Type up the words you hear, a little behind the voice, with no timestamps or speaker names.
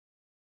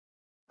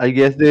I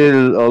guess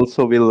there'll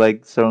also be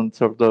like some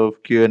sort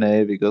of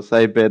Q&A because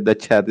I bet the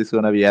chat is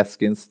gonna be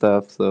asking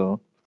stuff. So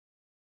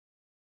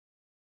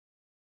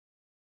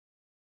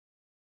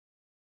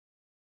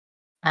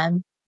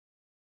Um,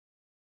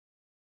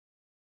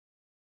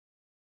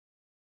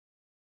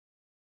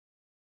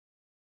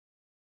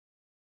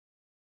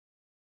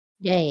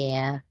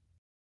 yeah.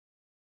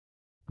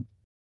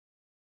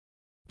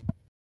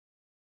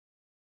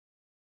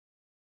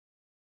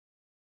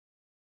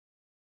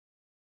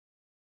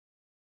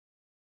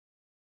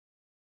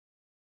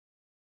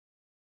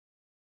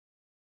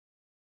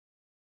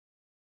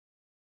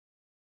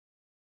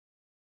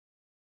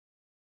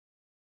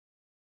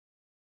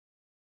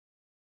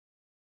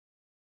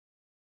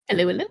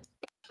 Hello, hello.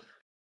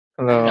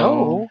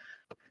 hello.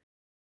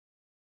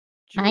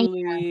 Hi.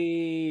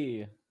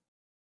 Julie.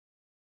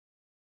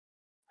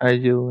 Hi,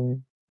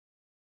 Julie.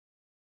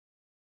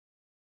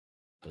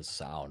 The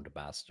sound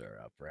master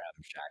of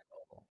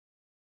Ramshackle.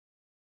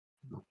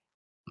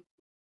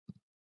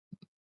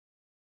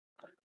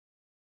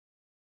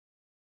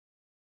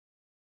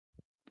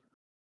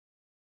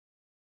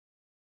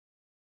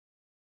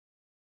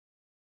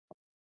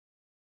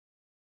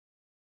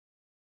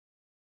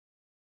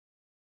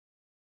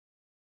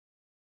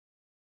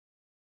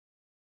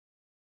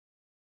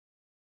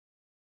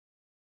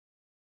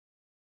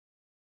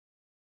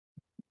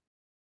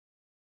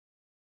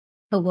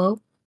 Hello.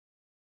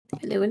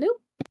 Hello, hello.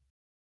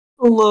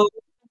 Hello.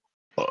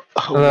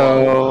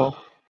 Hello.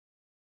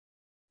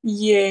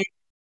 Yeah.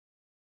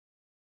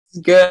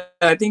 Good.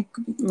 I think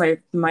my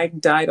mic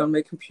died on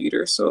my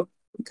computer, so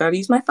I gotta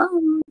use my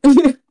phone.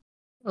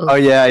 Oh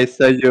yeah, I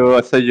saw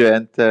you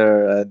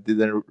enter and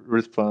didn't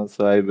respond,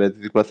 so I bet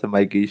it was a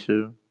mic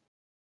issue.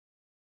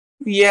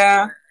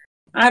 Yeah.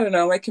 I don't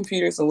know. My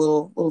computer's a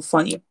little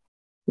funny.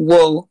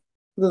 Whoa.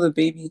 Look at the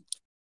baby.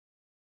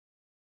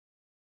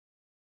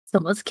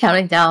 Someone's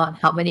counting down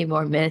how many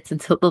more minutes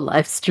until the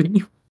live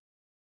stream.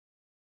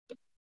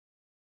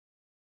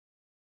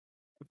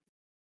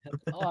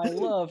 Oh, I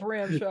love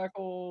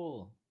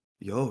Ramshackle.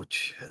 Yo,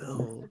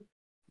 chill.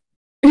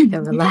 Yeah,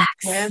 relax.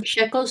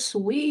 Ramshackle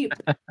sweep.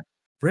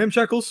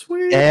 Ramshackle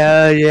sweep.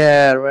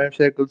 Yeah,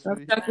 Ramshackle sweep.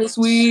 Ramshackle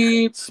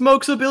sweep.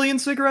 Smokes a billion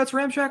cigarettes.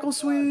 Ramshackle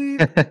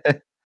sweep.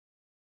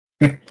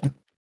 I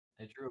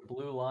drew a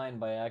blue line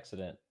by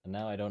accident, and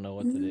now I don't know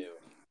what to do.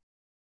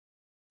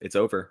 It's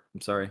over.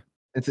 I'm sorry.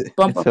 It's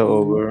Bump up.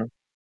 over.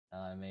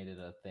 I made it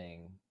a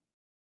thing.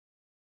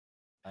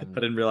 I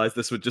didn't realize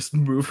this would just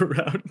move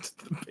around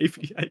the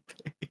baby I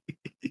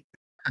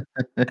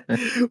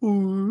played.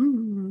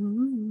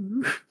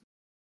 Ooh.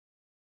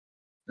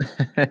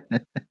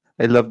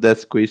 I love that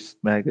squish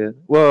maggot.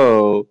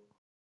 Whoa.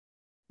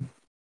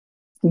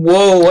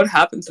 Whoa, what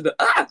happened to the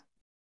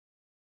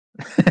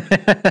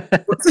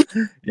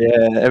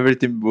Yeah,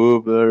 everything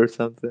moved or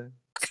something.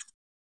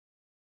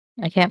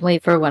 I can't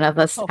wait for one of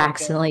us to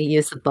accidentally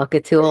use the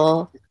bucket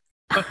tool.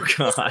 Oh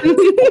god.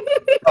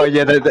 Oh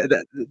yeah,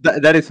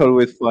 that is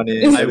always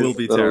funny. I That will is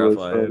be always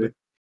funny. terrified.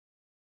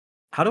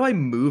 How do I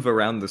move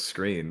around the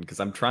screen? Because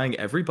I'm trying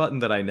every button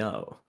that I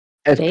know.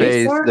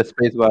 Space, bar? the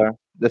space bar.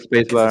 The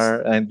space Is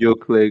bar, and you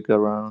click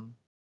around.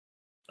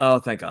 Oh,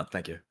 thank god.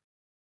 Thank you.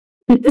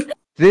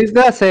 This is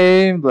the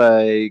same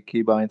like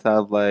keybinds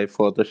have like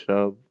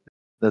Photoshop.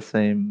 The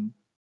same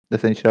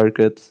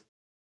shortcuts.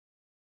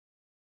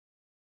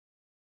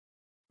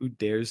 Who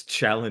dares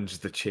challenge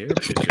the chair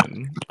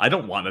pigeon? I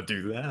don't want to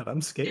do that. I'm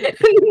scared.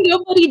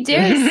 Nobody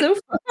dares so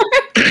far.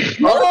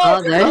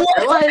 Oh, there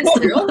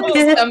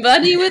was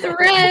somebody with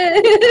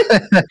red.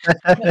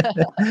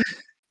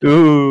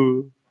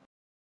 Ooh.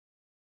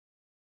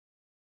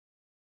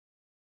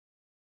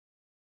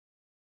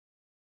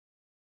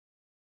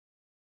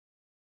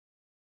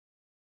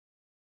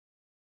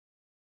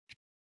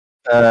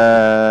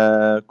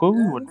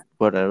 Cool.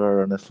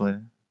 Whatever, honestly.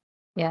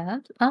 Yeah.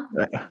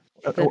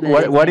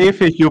 What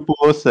if you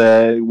put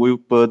we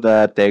put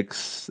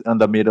text on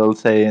the middle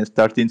saying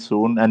starting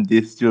soon, and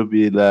this will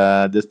be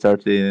the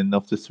starting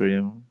of the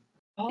stream.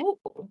 Oh.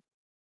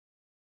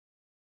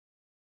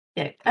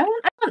 Yeah,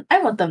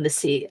 I want them to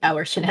see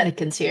our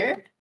shenanigans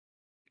here.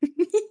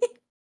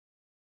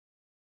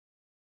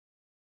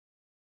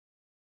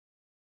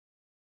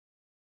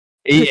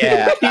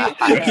 Yeah.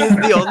 He's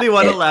the only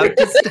one allowed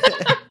to stay.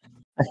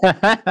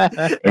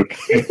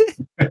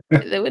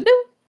 Hello, hello.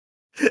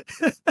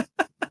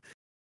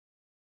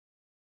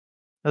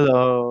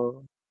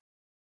 Hello.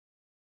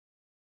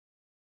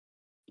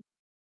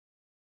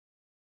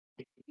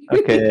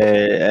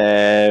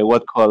 Okay.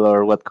 What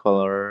color? What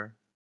color?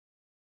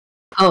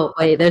 Oh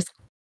wait, there's.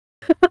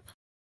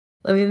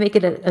 Let me make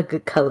it a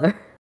good color.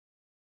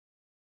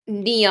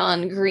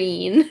 Neon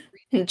green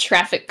and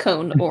traffic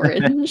cone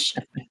orange.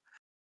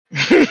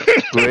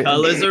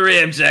 Colors are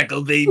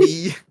Ramshackle,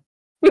 baby.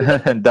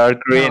 Dark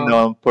green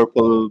No. on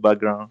purple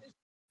background.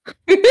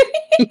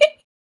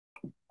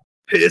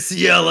 Piss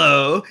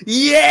yellow.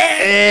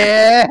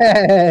 Yeah.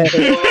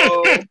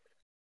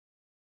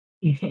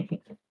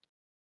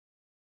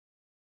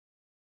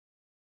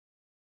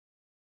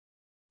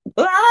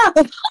 Ah!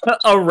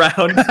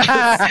 Around.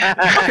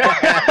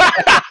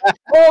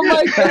 Oh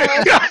my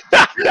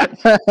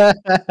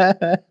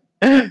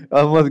god!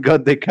 Almost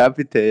got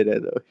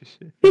decapitated. Oh,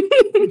 shit.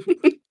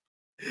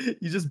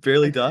 You just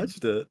barely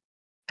dodged it.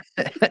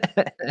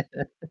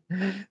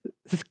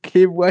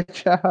 Skip,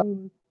 watch out.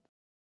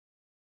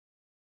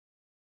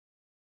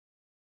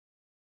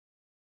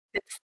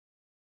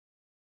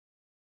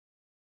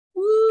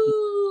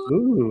 Woo!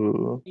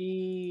 Ooh.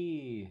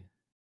 Eee.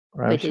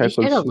 Wait, did you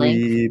Ramshackle share the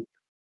link? sweep.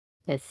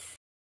 Yes.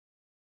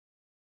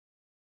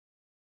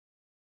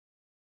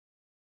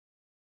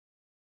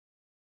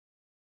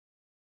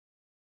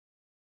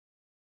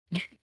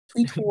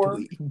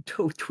 Tweetor.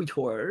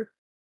 Tweetor.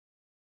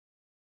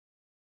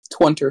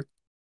 Twinter.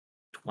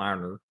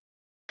 Twarner.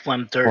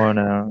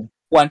 Corner.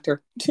 Twinter.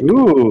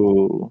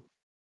 Ooh.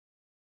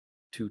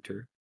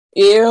 Tutor.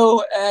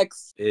 Ew,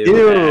 X.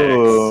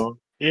 Ew.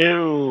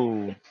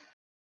 Ew.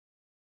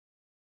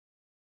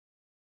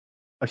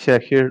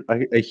 Actually,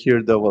 I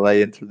hear double I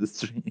enter the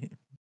stream.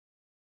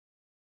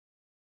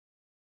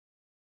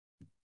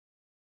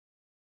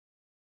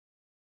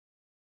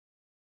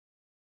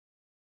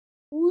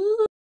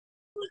 Woo!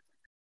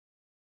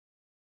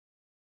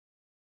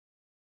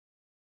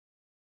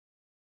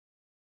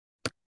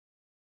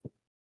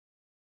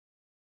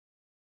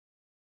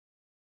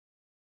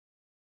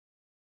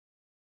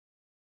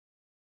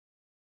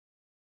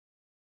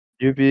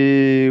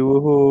 Yippee!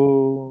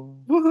 Woohoo!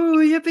 Woohoo!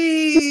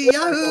 Yippee!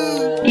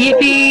 Yahoo!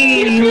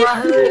 Yippee!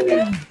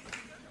 Wahoo!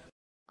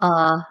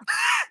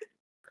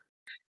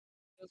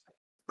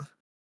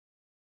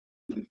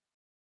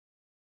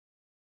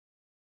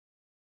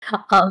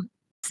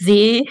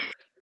 Z,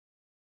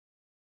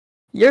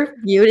 you're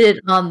muted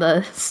on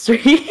the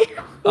stream.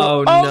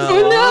 Oh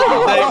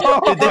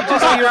no! Did they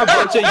just hear a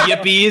bunch of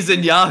yippies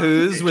and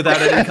yahoos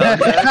without any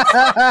context?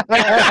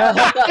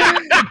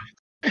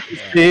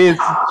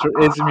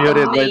 It's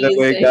muted, by the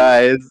way, Amazing.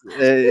 guys.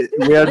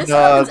 We are This happens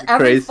not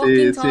every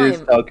crazy. fucking She's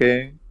time.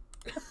 talking.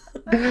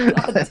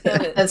 God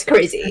damn it. That's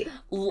crazy.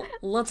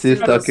 Let's She's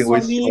do talking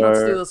with let's do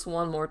her. this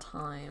one more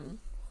time.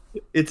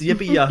 It's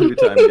yippee yahoo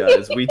time,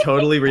 guys. We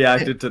totally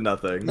reacted to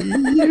nothing.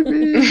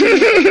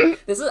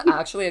 This is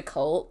actually a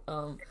cult.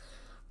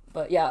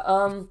 But yeah,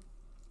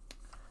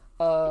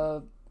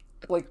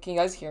 like, can you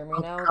guys hear me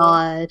now? though?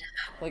 God.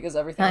 Like, is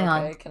everything Hang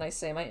on. okay? Can I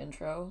say my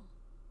intro?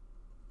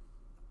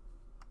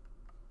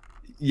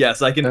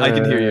 Yes, I can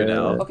hear you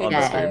now Okay, on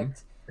the stream.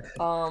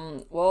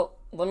 perfect. Well,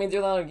 let me do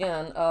that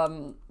again.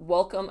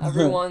 Welcome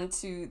everyone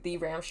to the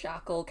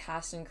Ramshackle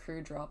cast and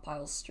crew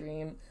Drawpile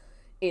stream.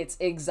 It's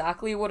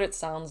exactly what it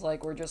sounds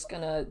like. We're just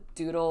gonna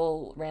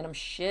doodle random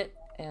shit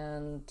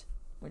and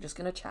we're just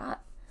gonna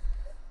chat.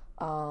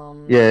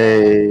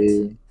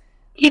 Yay!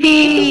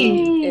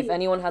 and if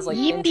anyone has like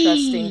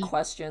interesting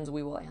questions,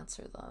 we will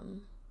answer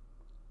them.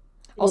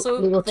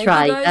 Also, we will thank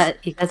try. you guys.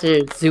 You guys are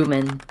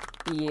zooming.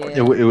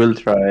 Yeah. We will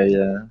try,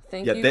 yeah.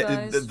 Thank Yeah, you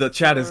guys. the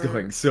chat is for-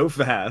 going so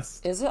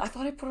fast. Is it? I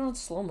thought I put it on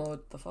slow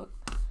mode. The fuck?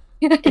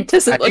 It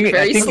doesn't look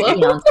very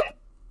slow.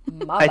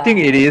 My I think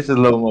bad. it is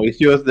slow-mo. It's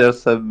just there's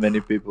so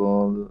many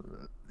people.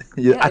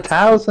 Yeah, A it's-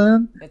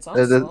 1,000? It's on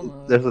There's, slow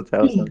mode. there's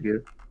 1,000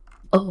 here.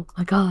 Oh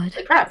my god.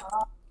 Crap.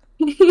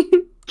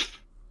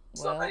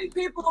 So many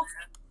people.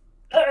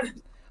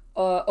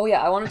 Oh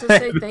yeah, I wanted to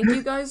say thank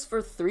you guys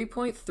for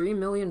 3.3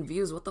 million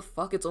views. What the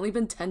fuck? It's only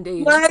been 10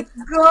 days. Let's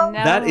go.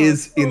 That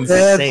is Let's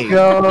insane.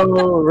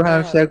 go!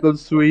 Ramshackle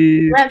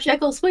sweep!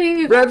 Ramshackle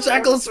sweep!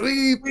 Ramshackle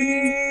sweep!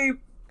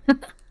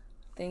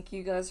 Thank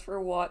you guys for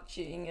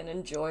watching and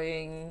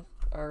enjoying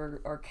our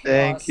chaos.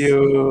 Thank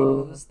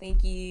you. Demos.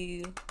 Thank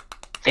you.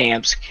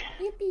 Thanks.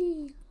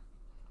 Yippee.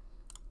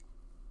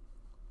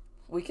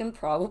 We can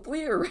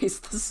probably erase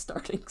the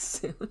starting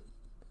soon.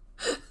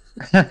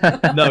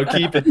 No,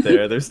 keep it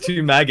there. There's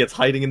 2 maggots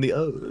hiding in the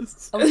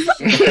O's. Oh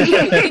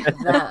shit!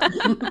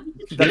 That.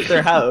 That's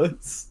their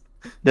house.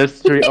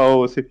 There's 3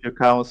 O's if you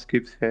count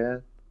Skip's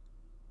head.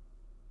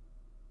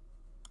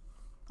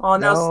 Oh,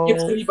 now No.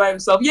 Skip's gonna be by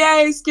himself.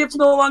 Yay! Skip's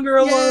no longer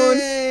alone.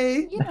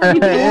 Yay!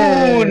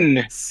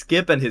 Boon.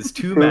 Skip and his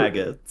 2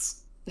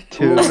 maggots.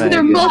 2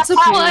 They're maggots.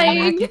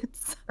 multiplying.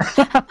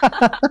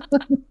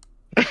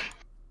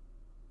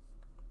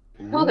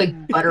 More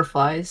like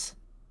butterflies.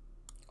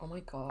 Oh my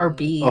god. Or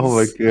bees. Oh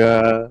my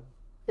god.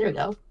 There we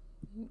go.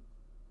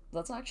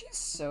 That's actually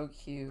so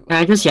cute. Can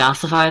I just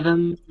yassify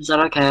them? Is that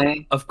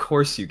okay? Of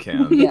course you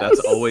can. Yes. That's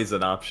always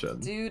an option.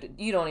 Dude,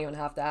 you don't even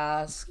have to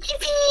ask.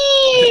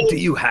 Do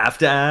you have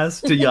to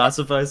ask to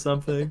yassify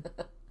something?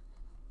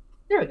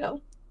 There we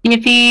go.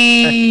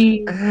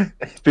 Yippee!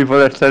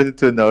 People are starting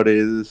to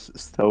notice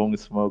Stone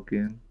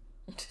smoking.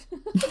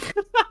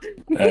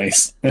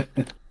 Nice.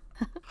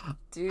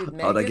 Dude,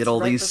 How'd I Megan's get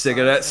all right these beside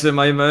cigarettes me. in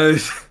my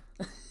mouth?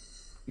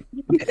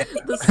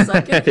 The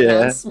second Yeah.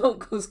 hand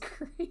smoke goes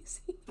crazy.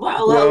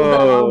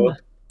 Whoa.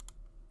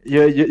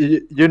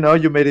 You know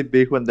you made it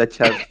big when the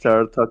chat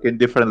started talking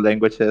different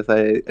languages.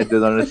 I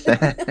didn't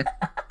understand.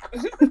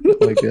 Oh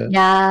my god.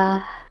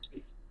 Yeah.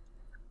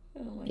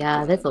 Oh my Yeah,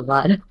 God. that's a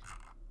lot.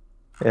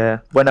 Yeah.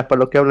 Buenas para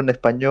lo que hablan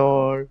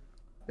español.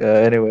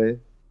 Anyway.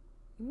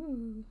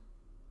 Ooh.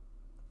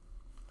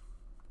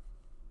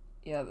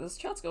 Yeah, this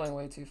chat's going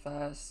way too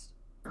fast.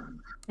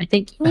 I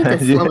think you need to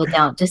slow it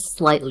down just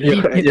slightly.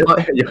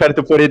 You had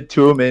to put it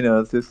 2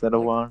 minutes instead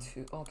of one.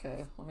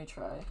 Okay, let me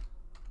try.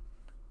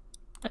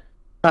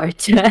 Sorry,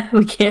 chat.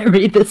 We can't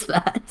read this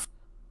fast.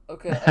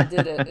 Okay, I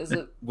did it. Is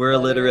it? We're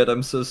better? illiterate.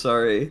 I'm so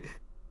sorry.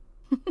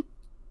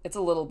 It's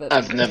a little bit.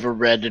 I've better. never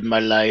read in my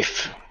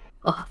life.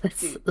 Oh,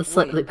 that's Dude,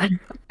 slightly better.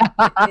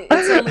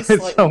 It's only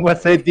slightly Someone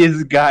better. said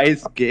this guy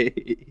is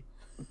gay.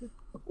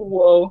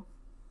 Whoa.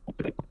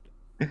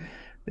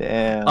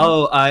 Damn.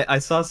 Oh, I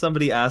saw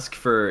somebody ask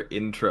for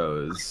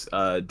intros.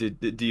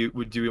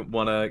 Would you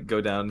want to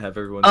go down and have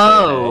everyone?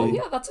 Oh. Say hey?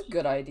 Yeah, that's a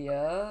good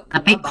idea.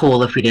 That'd be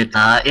cool if we did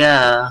that,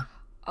 yeah.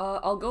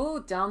 I'll go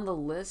down the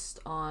list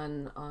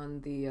on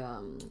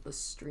the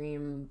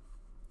stream.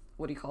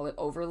 What do you call it?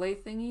 Overlay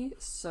thingy.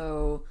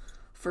 So,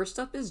 first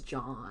up is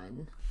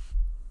John.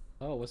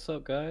 Oh, what's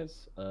up,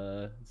 guys?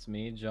 It's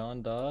me,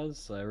 John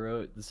Dawes. I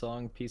wrote the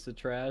song "Piece of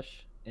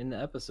Trash" in the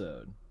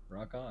episode.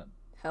 Rock on.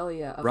 Hell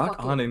yeah!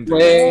 Rock on in into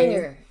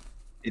Way.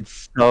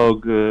 It's so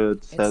good.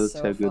 It's Such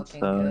so a good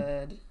fucking song.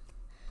 good.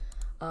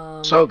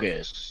 So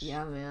good.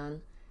 Yeah,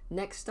 man.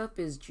 Next up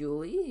is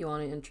Julie. You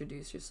want to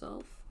introduce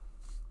yourself?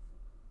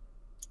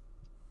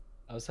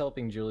 I was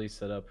helping Julie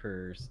set up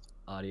her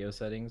audio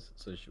settings,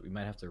 so we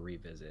might have to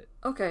revisit.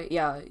 Okay,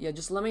 yeah.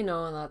 Just let me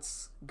know when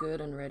that's good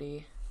and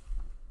ready.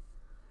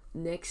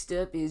 Next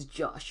up is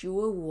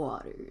Joshua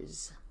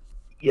Waters.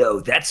 Yo,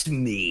 that's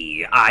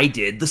me. I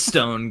did the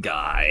Stone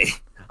guy.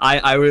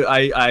 I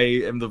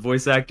am the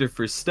voice actor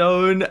for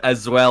Stone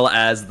as well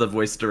as the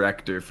voice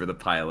director for the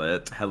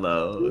pilot.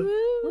 Hello.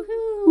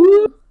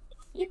 Woohoo!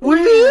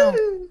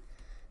 Woo!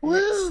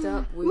 Next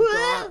up,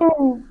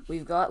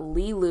 we've got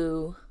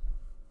Lilu.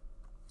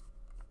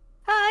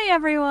 Hi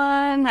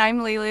everyone,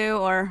 I'm Lilu,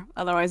 or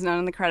otherwise known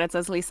in the credits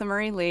as Lisa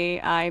Marie Lee.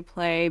 I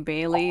play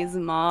Bailey's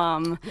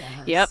mom.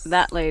 Yes. Yep,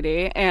 that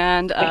lady.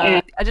 And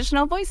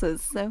additional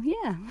voices, so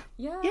yeah.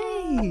 Yeah.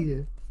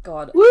 Yay!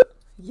 God.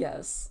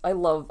 Yes. I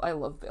love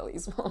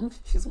Bailey's mom.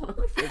 She's one of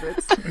my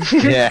favorites.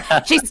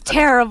 Yeah. She's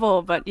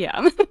terrible, but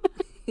yeah.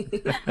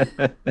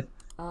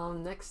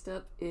 Next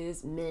up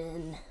is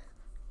Min.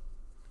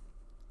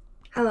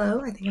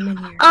 Hello, I think I'm in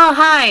here. Oh,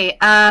 hi.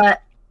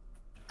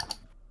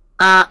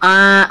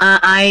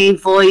 I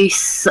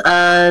voice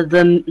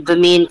the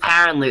mean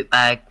Karen loot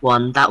bag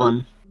one. That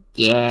one.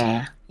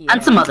 Yeah.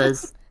 And some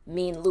others.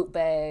 Mean loot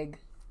bag.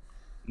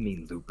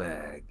 Mean loot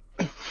bag.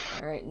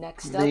 Alright,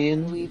 next up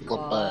Mean we've loot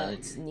got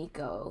bag.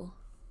 Nico.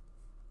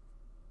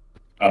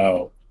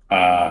 Oh,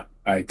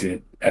 I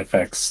did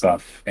FX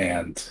stuff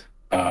and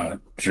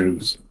drew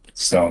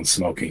Stone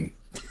smoking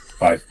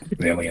 5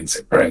 million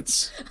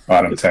cigarettes.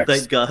 Bottom text.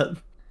 Thank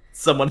God.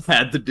 Someone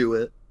had to do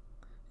it.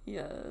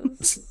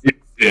 Yes.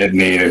 It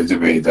needed to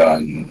be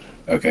done.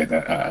 Okay,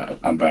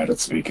 I'm bad at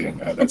speaking.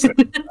 That's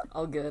it.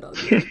 All good.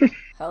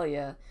 Hell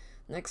yeah.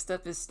 Next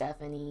up is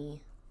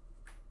Stephanie.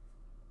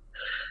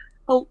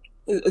 Oh,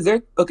 is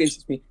there? Okay, it's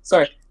just me.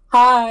 Sorry.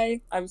 Hi,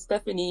 I'm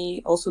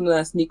Stephanie, also known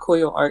as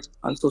Nikoyo Art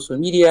on social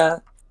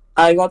media.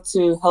 I got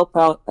to help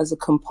out as a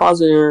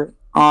compositor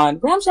on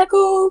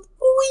Ramshackle.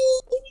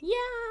 Yeah.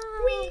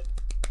 Whee.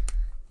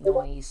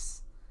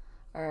 Nice.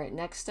 Alright,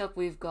 next up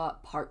we've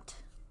got Part.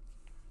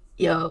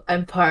 Yo,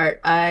 I'm Part.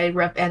 I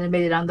rep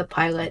animated on the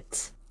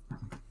pilot.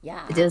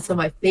 Yeah. I did some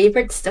of my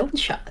favorite Stone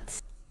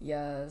shots.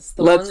 Yes.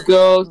 Let's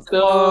go, The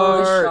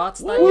Stone! shots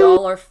that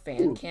y'all are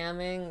fan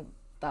camming,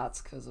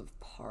 that's because of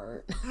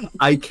Part.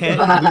 I can't.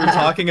 We were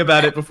talking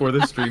about it before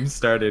the stream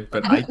started,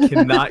 but I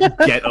cannot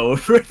get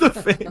over the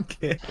fan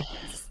cam.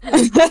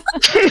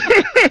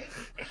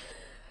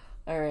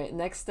 Alright,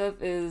 next up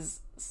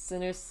is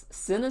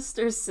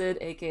Sinister Sid,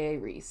 aka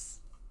Reese.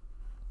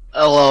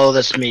 Hello,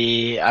 that's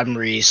me. I'm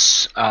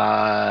Reese.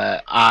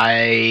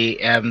 I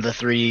am the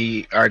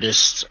 3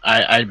 artists.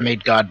 I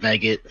made God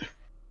Maggot.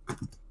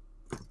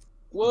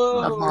 Whoa!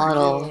 A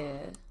model.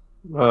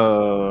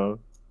 Yeah.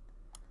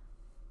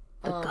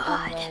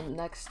 God. And then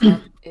next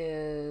up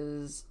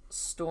is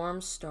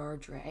Storm Star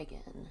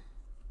Dragon.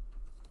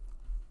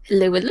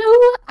 Hello.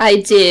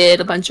 I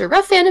did a bunch of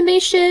rough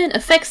animation,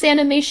 effects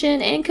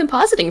animation, and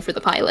compositing for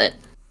the pilot.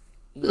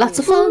 Lots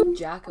of fun.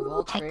 Jack of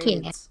all Heck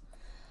trades.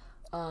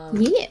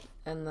 Yeah.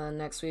 And then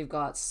next we've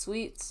got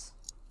Sweets.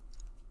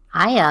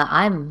 Hiya,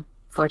 I'm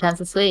 4 times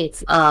the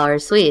sweets. Or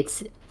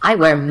sweets. I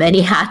wear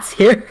many hats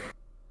here.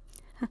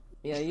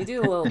 Yeah, you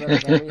do a little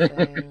bit of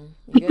everything.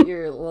 You got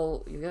your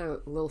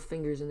little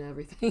fingers in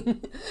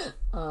everything.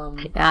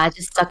 Yeah, I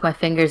just stuck my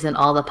fingers in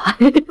all the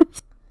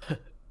pies.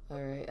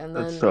 Alright, and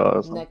That's then so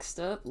awesome. next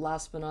up,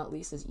 last but not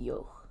least, is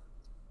Yo.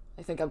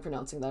 I think I'm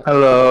pronouncing that right.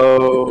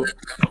 Hello.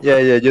 Yeah,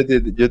 you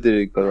did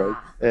it correct.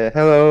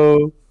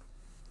 Hello.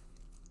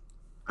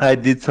 I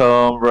did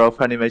some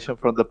rough animation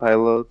from the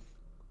pilot.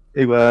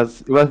 It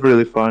was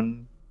really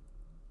fun.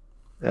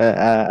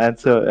 And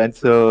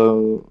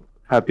so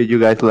happy you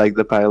guys like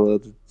the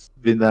pilot. It's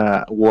been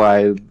a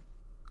while,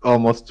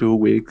 almost 2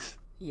 weeks.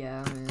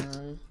 Yeah,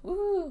 man.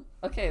 Woo!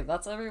 Okay,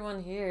 that's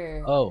everyone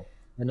here. Oh,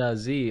 And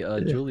Z,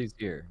 Julie's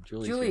here.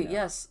 Julie's Julie, here now.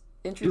 yes.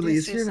 Julie Introduce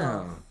is here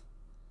yourself. now.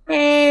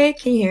 Hey,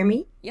 can you hear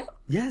me? Yep.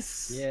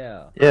 Yes.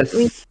 Yeah.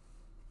 Yes.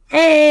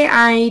 Hey,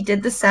 I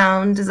did the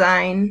sound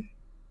design,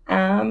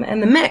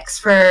 and the mix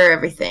for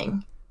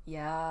everything.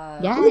 Yeah.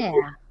 Yeah.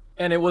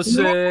 And it was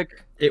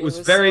sick. It was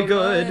very so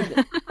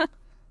good.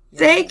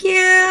 Thank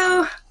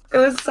you. It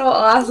was so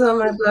awesome.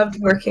 I loved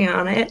working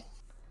on it.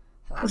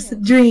 Hell It was yeah.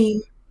 a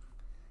dream.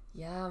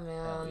 Yeah,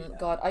 man.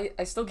 God,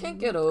 I still can't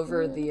get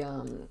over the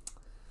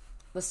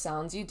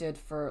sounds you did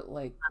for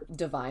like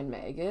Divine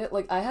Maggot.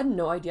 Like I had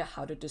no idea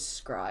how to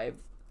describe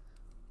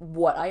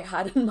what I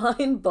had in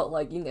mind, but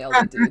like you nailed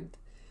it, dude.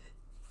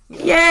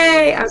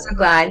 Yay! I'm so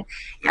glad.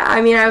 Yeah,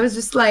 I mean, I was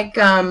just like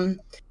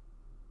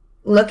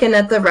looking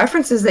at the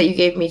references that you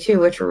gave me too,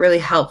 which were really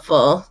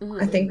helpful.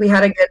 I think we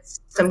had a good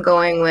system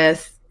going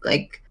with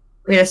like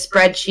we had a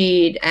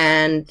spreadsheet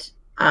and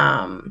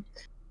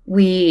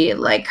we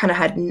like kind of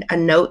had a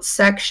notes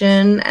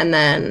section, and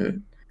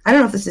then I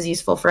don't know if this is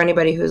useful for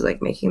anybody who's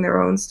like making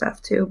their own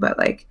stuff too, but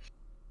like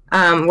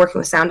working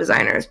with sound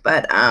designers.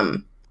 But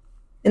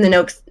in the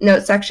notes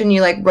section,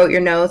 you like wrote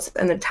your notes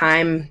and the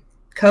time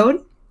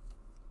code,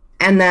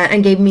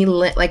 and gave me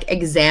like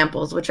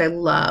examples, which I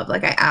love.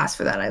 Like I asked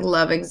for that. I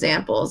love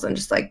examples, and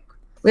just like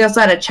we also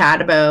had a chat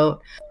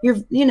about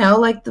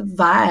like the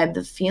vibe,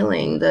 the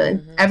feeling,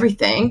 the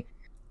everything.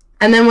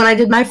 And then when I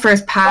did my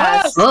first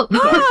pass, Someone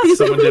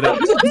did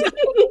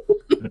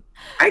it.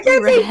 I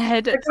can't say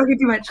I'm talking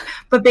too much,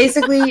 but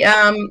basically,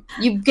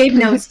 you gave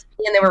notes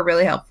and they were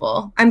really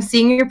helpful. I'm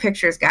seeing your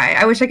pictures, Guy.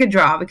 I wish I could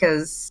draw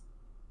because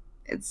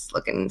it's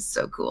looking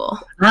so cool.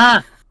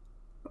 What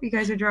you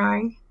guys are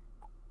drawing.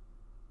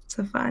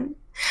 So fun.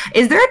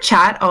 Is there a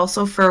chat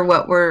also for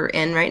what we're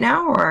in right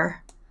now,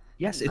 or?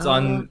 Yes, it's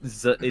on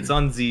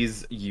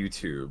Z's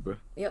YouTube.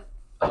 Yep.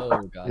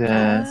 Oh god.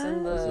 Yeah. It's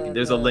in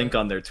There's a link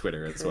on their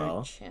Twitter as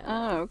well.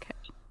 Oh, okay.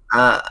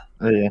 Oh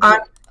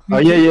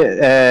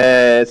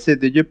yeah. Sid,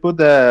 did you put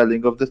the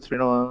link of the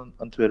stream on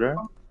Twitter?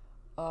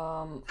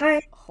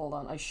 Hi. Hold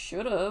on, I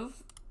should have.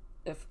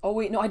 Oh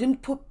wait, no, I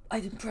didn't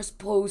press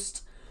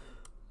post.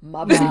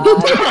 My bad.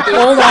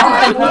 Hold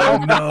on. Oh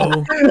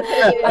no.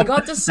 I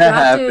got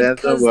distracted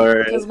Don't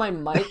worry. because my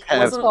mic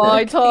wasn't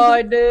I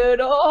working. dude.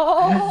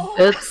 Oh.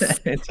 Oops.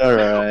 It's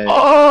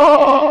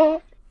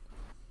alright.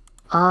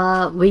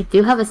 We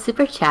do have a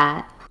super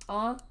chat.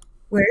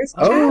 Where's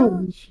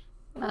Oh.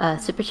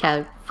 Super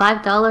chat,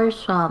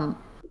 $5 from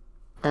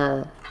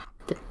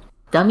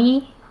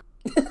dummy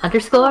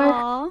underscore.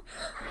 Aw.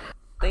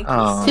 Thank you.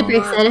 Aw. Super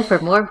excited for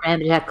more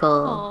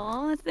Ramshackle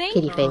Aw, thank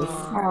kitty you. face.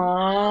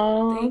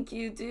 Thank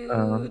you,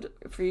 dude.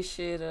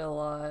 Appreciate it a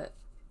lot.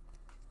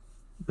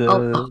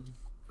 Oh,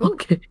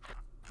 okay.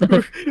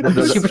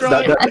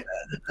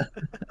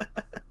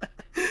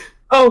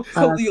 Oh,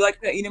 so you like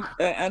that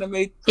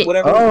anime,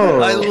 whatever? Oh.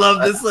 I love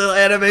this little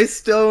anime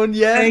stone.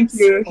 Yes. Thank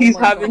you. He's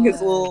my having his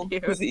God.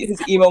 little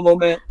his emo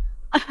moment.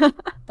 That's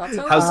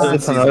How how soon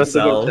That's sees another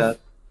super himself.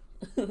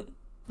 chat.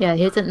 Yeah,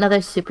 here's another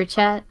super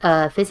chat.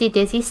 Fizzy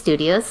Dizzy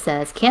Studios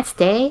says, can't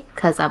stay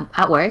because I'm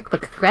at work,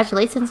 but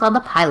congratulations on the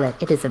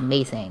pilot. It is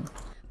amazing.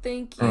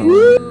 Thank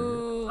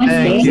you.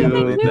 Thank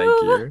you. Thank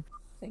you.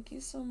 Thank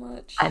you so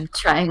much. I'm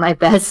trying my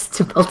best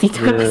to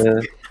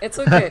multitask. Yeah. It's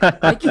okay.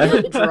 I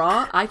can't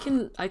draw. I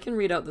can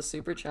read out the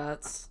super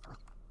chats.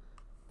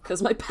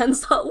 Cause my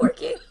pen's not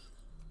working.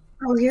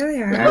 Oh, here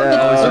they are.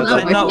 Oh, is your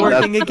pen not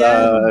working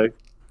again?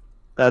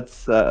 That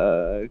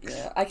sucks.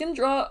 Yeah, I can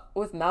draw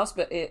with mouse,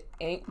 but it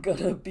ain't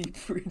gonna be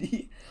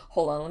pretty.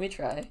 Hold on, let me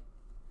try.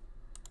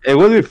 It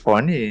would be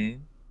funny.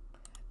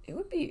 It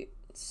would be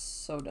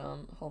so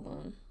dumb. Hold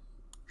on.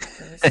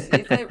 Let me see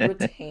if I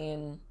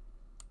retain.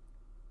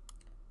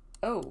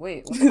 Oh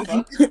wait, what the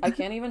fuck? I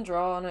can't even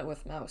draw on it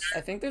with mouse.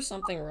 I think there's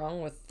something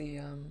wrong with the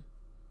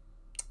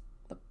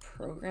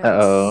program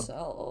Uh-oh.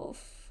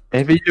 itself.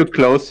 Maybe you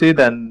close it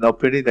and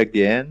open it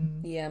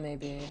again. Yeah,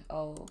 maybe.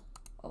 I'll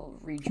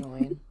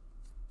rejoin.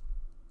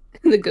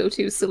 The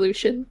go-to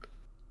solution.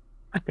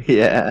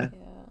 Yeah.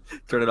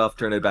 Turn it off.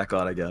 Turn it back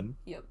on again.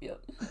 Yep.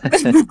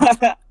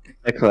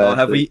 Oh,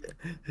 have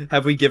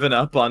we given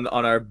up on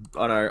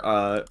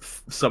our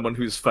someone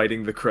who's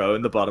fighting the crow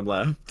in the bottom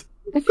left?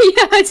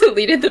 Yeah, I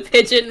deleted the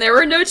pigeon. There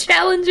were no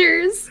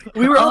challengers.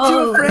 We were all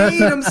too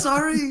afraid. I'm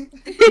sorry.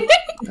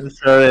 I'm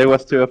sorry, I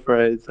was too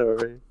afraid.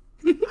 Sorry.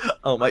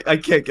 Oh my! I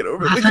can't get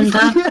over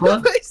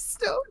What? it.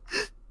 Still.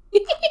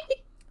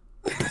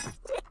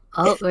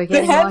 Oh, we're The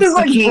getting hand more is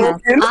like super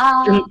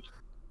chats. broken.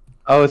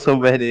 Oh, so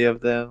many of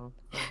them.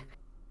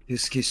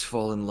 Kiss,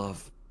 fall in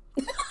love.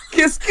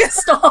 Kiss.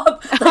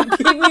 Stop! That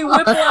gave me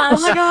whiplash.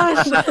 Oh my gosh.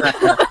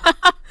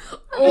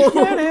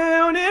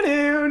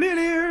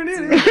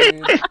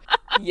 Dude.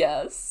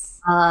 Yes.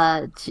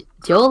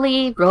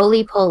 Jolie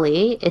Roly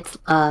Poly, it's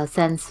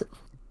sends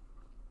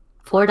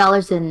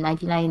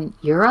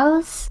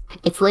 €4.99.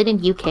 It's late in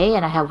UK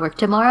and I have work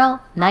tomorrow.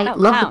 Night, Oh,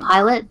 love wow. the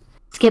pilot.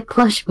 Skip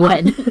plush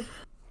when?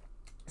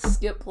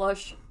 Skip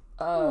plush.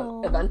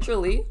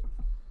 Eventually,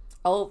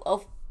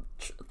 I'll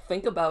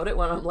think about it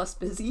when I'm less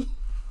busy.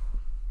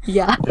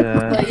 Yeah.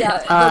 But yeah,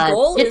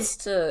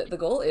 the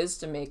goal is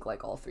to make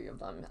like all 3 of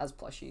them as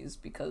plushies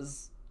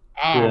because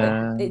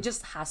it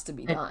just has to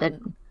be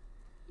done.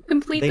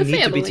 Complete They the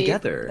need family. to be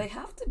together. They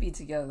have to be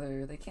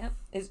together. They can't.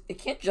 It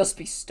can't just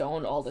be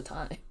Stone all the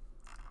time.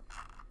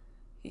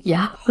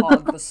 Yeah.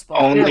 Hog the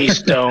spot. Only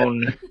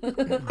Stone.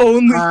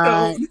 Only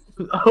Stone.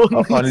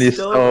 Only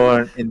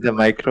Stone in the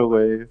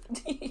microwave.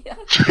 Yeah.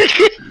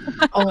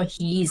 Oh,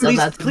 he's Please,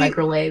 about to be please-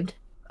 microwaved.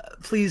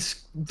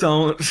 Please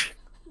don't.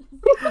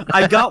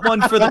 I got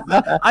one for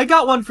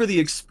the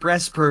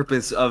express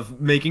purpose of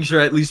making sure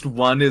at least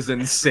one is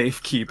in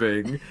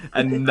safekeeping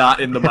and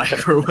not in the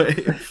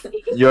microwave.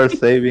 You're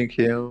saving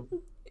him.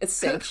 It's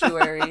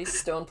Sanctuary.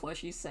 Stone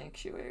plushie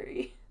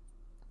Sanctuary.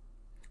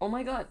 Oh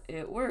my god,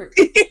 it worked.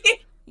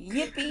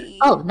 Yippee!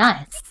 Oh,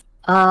 nice.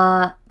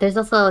 There's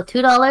also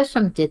 $2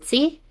 from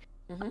Ditzy.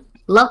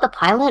 Love the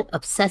pilot,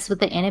 obsessed with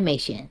the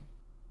animation.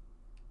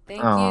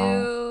 Thank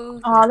you.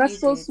 Oh, that's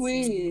so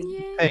sweet.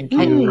 Thank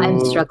you.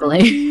 I'm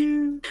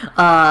struggling.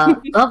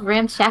 Love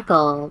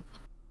Ramshackle.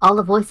 All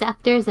the voice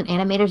actors and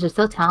animators are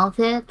so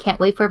talented. Can't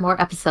wait for more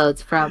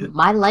episodes from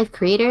My Life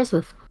creators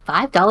with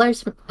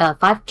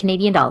 $5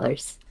 Canadian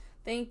dollars.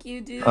 Thank you,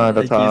 dude. That's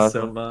Thank you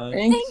awesome. so much.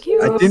 Thank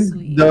you. I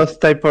think those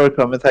type of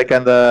comments are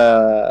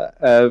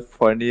kinda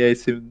funny. I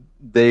see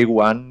day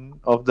 1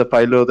 of the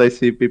pilot. I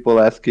see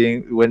people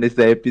asking when is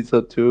the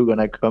episode 2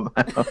 gonna come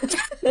out.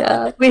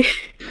 Yeah, we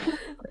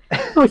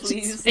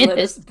Please let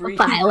us finished the breathe.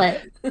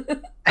 pilot.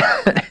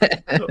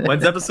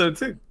 When's episode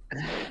 2?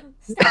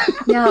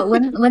 Yeah,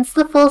 when's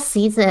the full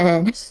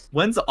season?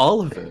 When's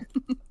all of it?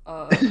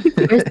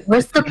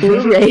 Where's the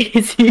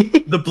Blu-rays?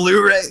 The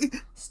Blu-ray?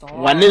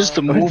 When is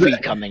the movie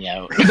coming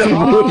out? The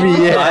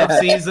movie, yeah. 5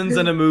 seasons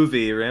and a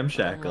movie,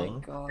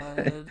 Ramshackle. Oh my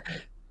god.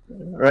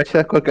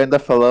 Ramshackle kinda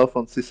fell off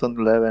on season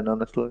 11,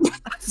 honestly.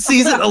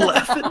 Season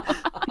 11?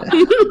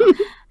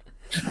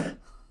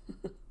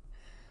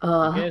 You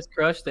guys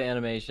crushed the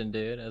animation,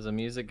 dude. As a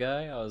music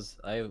guy,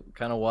 I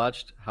kind of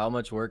watched how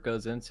much work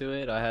goes into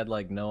it. I had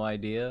like no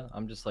idea.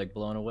 I'm just like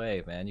blown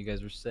away, man. You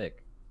guys were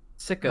sick.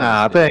 Sickos.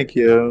 Ah, dude. thank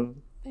you.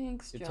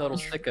 Thanks, You're total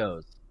John.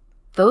 sickos.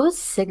 Those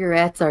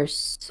cigarettes are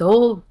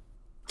so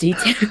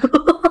detailed.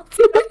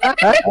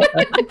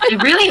 They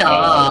really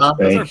are.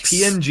 Those are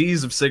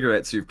PNGs of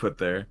cigarettes you've put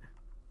there.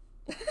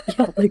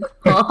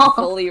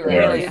 Fully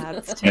Really right.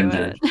 adds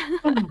to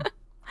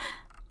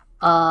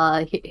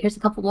it. Here's a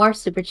couple more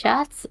super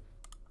chats.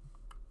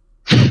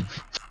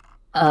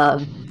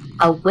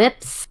 A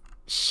Whips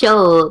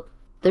Show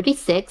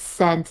 36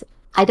 sent,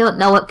 I don't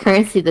know what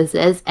currency this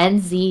is,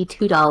 NZ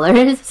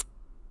 $2.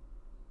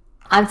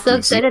 I'm so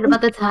excited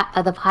about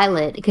the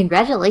pilot.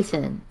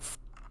 Congratulations.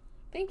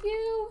 Thank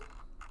you.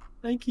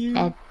 Thank you.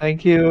 And,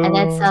 Thank you. and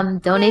then some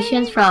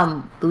donations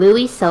from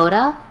Bluey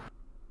Soda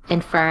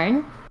and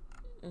Fern.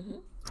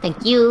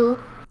 Thank you.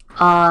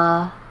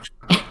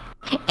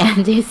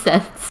 Andy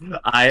sends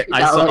I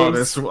saw $2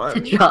 this one.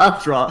 to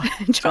draw.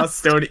 Draw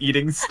Stone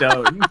eating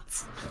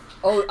stones.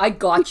 Oh, I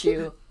got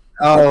you.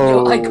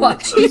 Oh. Yo, I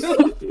got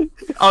you.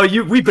 Oh,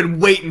 we've been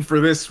waiting for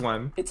this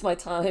one. It's my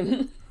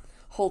time.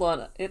 Hold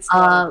on. It's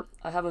not,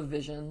 I have a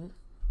vision.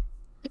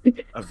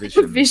 A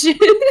vision. Vision.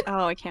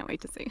 Oh, I can't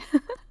wait to see.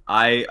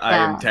 I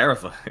Yeah. am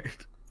terrified.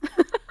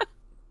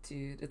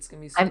 Dude, it's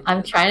gonna be so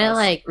I'm good. trying to Yes.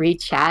 like read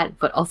chat,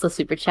 but also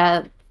super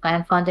chat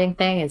fan funding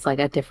thing is like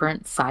a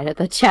different side of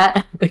the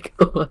chat. Like,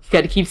 oh, you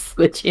gotta keep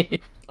switching.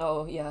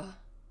 Oh, yeah.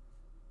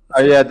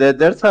 Oh yeah,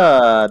 there's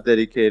a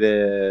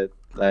dedicated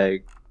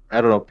like I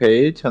don't know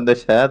page on the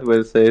chat where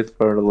it says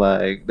for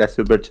like the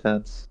super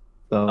chats,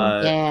 so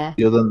Yeah.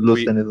 you don't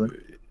lose anything.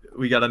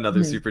 We got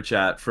another Mhm. super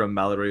chat from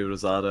Mallory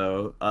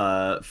Rosado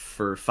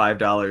for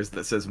 $5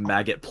 that says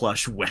maggot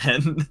plush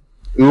when.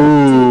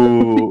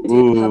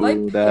 Ooh, have I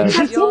ooh, That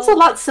that. seems a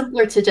lot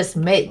simpler to just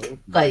make.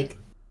 Like,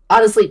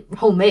 honestly,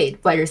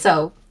 homemade by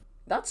yourself.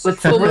 That's With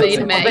true. homemade You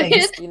know-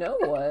 maggot. You know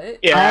what?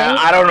 Yeah,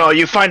 I don't know.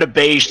 You find a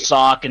beige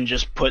sock and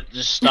just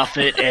stuff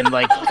it and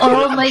like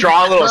Oh my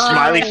draw a little God.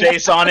 smiley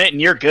face on it,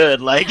 and you're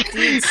good. Like,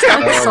 Dude, sock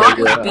Oh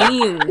my God.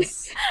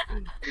 beans.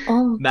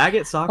 Oh,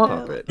 Maggot sock Oh.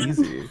 puppet,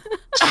 easy.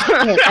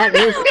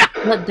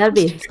 that'd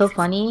be so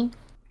funny.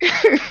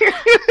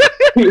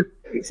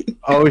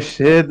 Oh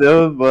shit,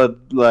 dude! But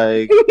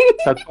like,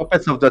 the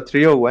puppets of the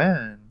trio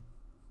when?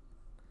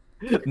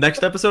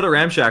 Next episode of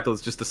Ramshackle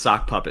is just a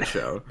sock puppet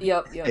show.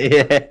 Yep.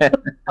 Yeah.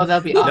 Oh,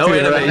 that'd be No awesome.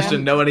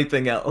 animation, no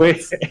anything else.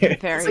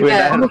 Very We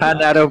good.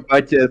 ran out of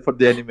budget for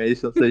the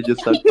animation, so you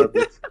just had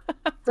puppets.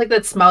 It's like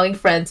that Smiling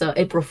Friends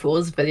April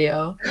Fool's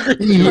video.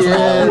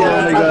 Yeah, oh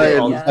my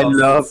god, Yes. I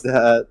love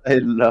that. I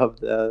love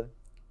that.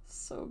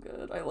 So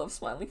good. I love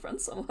Smiling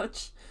Friends so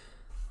much.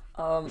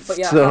 But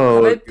yeah,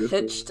 So have I good.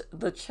 pitched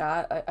the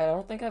chat? I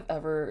don't think I've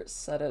ever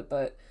said it,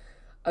 but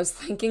I was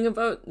thinking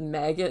about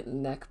maggot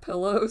neck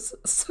pillows.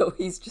 So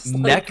he's just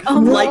Neck,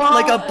 like,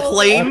 like a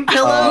plain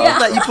pillow Yeah.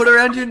 that you put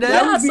around your neck.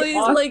 yeah, so he's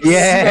like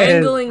Yes.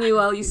 strangling you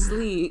while you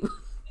sleep.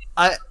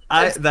 I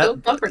That's so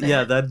that comforting.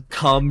 yeah, that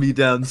calmed me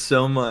down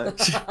so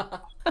much.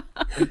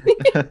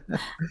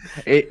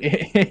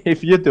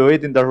 If you do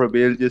it in the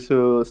reveal, you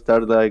should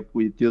start like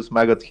with just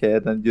Maggot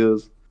Head and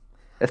just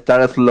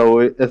start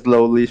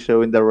slowly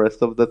showing the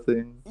rest of the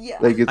thing. Yeah.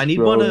 Like it's I need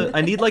growing.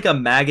 I need like a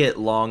maggot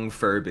long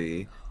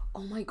Furby.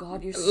 Oh my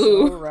god, you're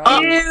so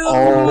right.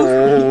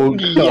 Oh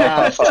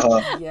Yes.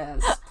 god.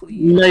 Yes,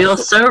 please. No, you're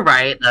so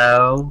right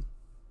though.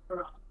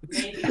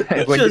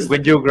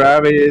 when you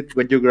grab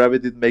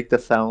it, it makes the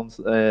sounds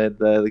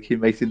that he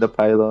makes in the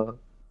pilot.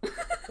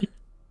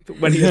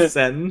 When he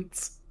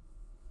ascends.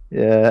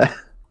 Yeah.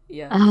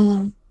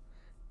 Yeah.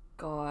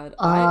 God,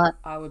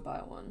 I would buy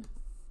one.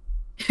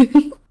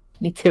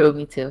 Me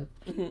too.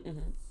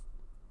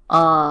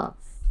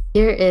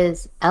 Here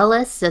is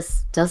Ellis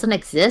just doesn't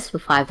exist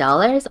with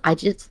 $5. I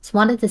just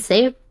wanted to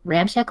say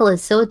Ramshackle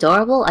is so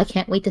adorable. I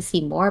can't wait to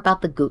see more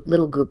about the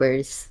little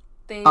goobers.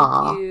 Thank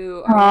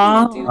you.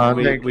 I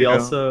really do.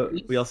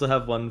 We also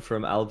have one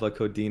from Alva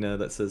Codina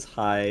that says,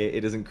 "Hi,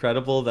 it is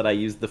incredible that I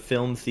used the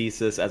film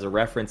thesis as a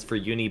reference for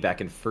uni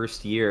back in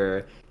first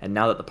year, and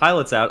now that the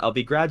pilot's out, I'll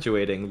be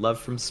graduating. Love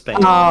from Spain."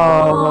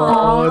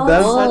 Oh,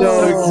 that's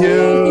so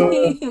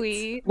cute.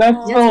 Sweet.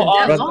 That's so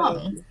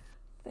awesome.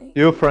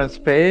 You from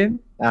Spain?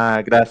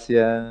 Ah,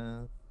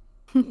 gracias.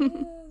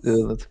 Dude,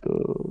 let's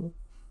go.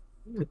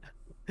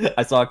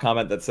 I saw a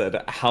comment that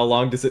said, "How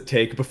long does it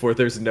take before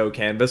there's no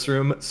canvas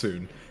room?"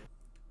 Soon.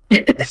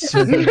 I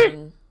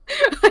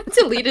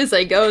delete as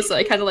I go, so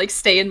I kind of like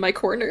stay in my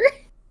corner.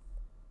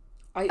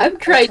 I'm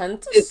trying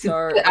tend to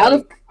start out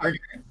of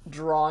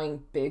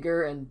drawing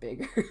bigger and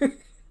bigger.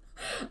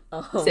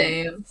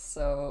 Same.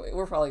 So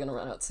we're probably gonna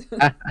run out soon.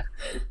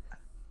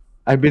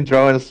 I've been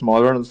drawing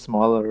smaller and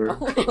smaller.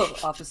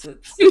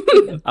 Opposites.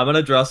 I'm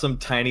gonna draw some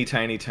tiny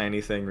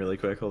thing really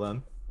quick. Hold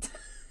on.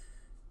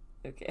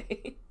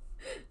 Okay.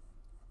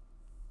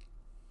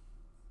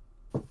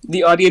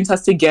 The audience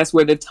has to guess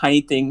where the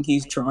tiny thing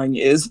he's drawing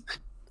is.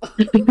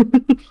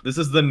 This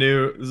is the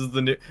new.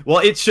 Well,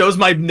 it shows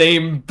my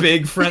name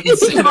big front and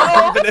center.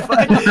 Even if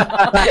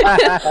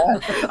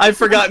I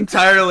forgot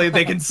entirely,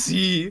 they can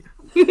see.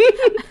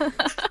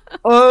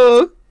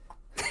 Oh.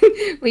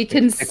 We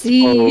can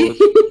see.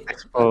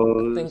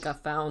 Exposed. I think I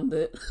found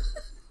it.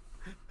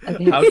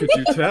 How could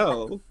you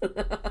tell?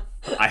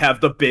 I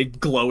have the big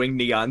glowing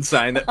neon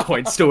sign that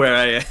points to where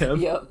I am.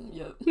 Yep.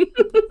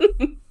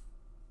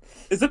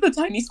 Is it the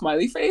tiny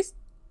smiley face?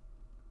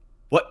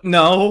 What?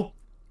 No.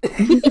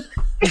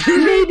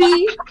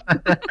 Maybe.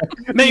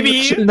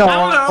 Maybe. No.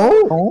 I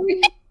don't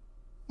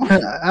know.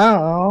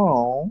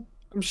 Oh.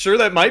 I'm sure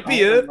that might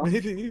be it.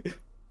 Maybe.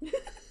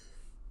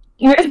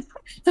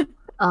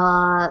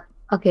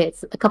 Okay,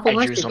 it's a couple I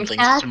more drew super something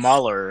chats.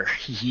 smaller.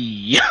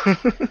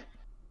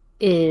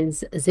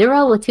 Is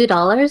Zero with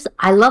 $2.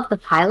 I love the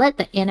pilot.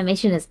 The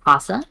animation is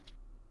awesome.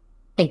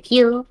 Thank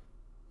you.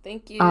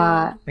 Thank you.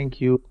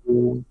 Thank you.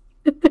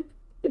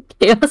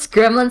 Chaos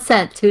Gremlin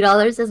sent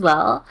 $2 as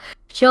well.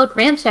 Showed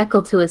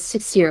Ramshackle to a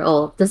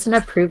 6-year-old. Doesn't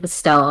approve of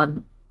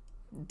Stone.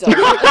 Doesn't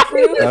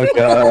approve? Oh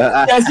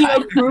god. Does he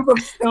approve of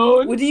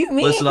Stone? What do you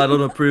mean? Listen, I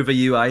don't approve of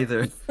you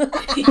either.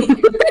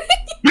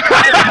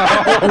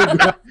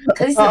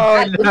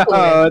 Oh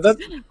no,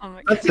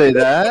 don't say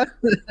that.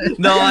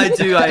 No, I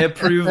do. I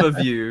approve of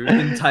you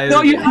entirely.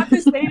 No, you have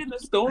to say it in the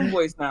Stone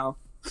voice now.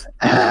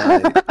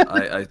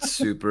 I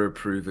super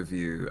approve of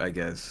you, I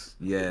guess.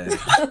 Yeah.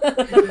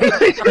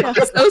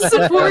 So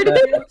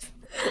supportive.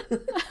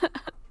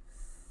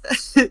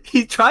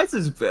 He tries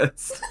his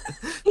best.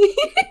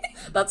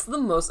 That's the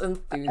most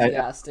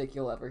enthusiastic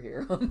you'll ever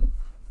hear him.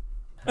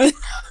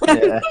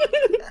 Yeah.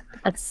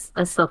 That's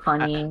so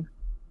funny.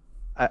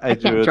 I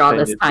can't draw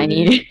this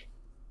tiny.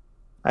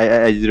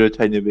 I drew a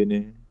tiny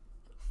Vinny.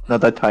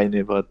 Not that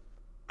tiny, but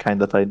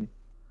kinda tiny.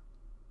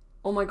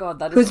 Oh my god,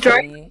 that is Who's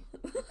funny. drawing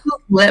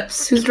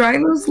lips? Who's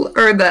drawing those?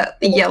 Or the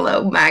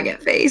yellow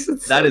maggot face?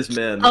 It's That so is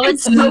Min. Oh,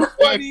 it's so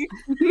funny.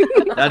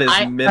 That is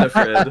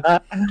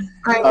Minifred.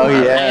 Oh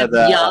yeah,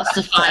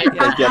 Justified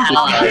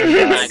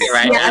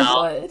right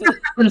now.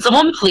 Can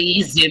someone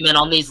please zoom in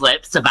on these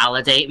lips to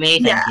validate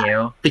me? Thank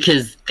you.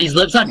 Because these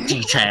lips are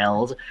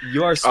detailed.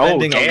 You are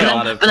spending a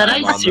lot of But then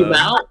time I on zoom them.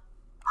 out.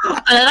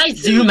 And then I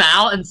zoom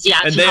out and see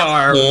actually they how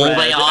are full red,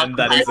 they are and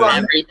that is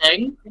compared to it.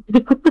 everything.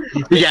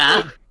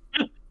 Yeah.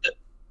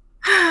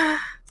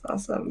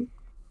 That's awesome.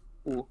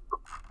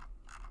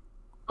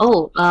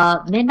 Oh,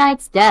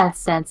 Midnight's Death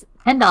sent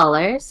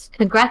 $10.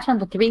 Congrats on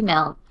the 3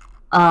 mil.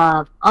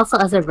 Also,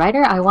 as a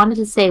writer, I wanted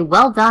to say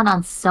well done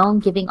on Stone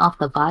giving off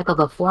the vibe of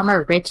a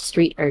former rich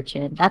street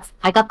urchin.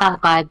 I got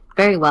that vibe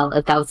very well,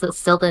 if that was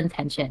still the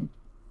intention.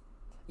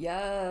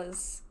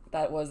 Yes,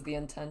 that was the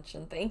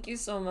intention. Thank you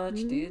so much,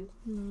 dude.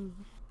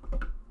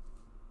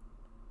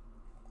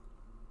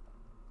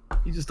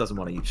 He just doesn't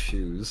want to eat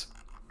shoes.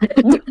 Yeah,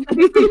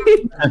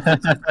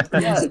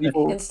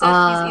 instead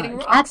he's eating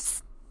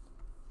rocks.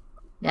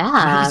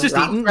 Yeah, He's just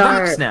rocks eating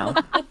are- rocks now.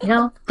 You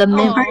know, the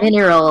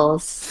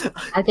minerals.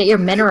 I get your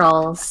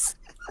minerals.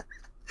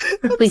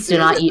 Please do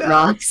not eat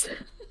rocks.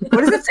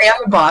 What does it say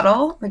on the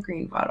bottle? The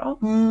green bottle?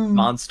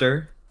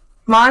 Monster.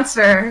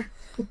 Monster.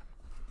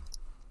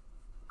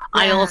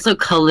 I also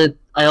colored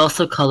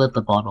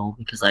the bottle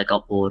because I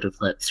got bored of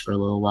lips for a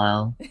little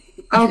while.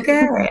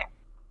 Okay.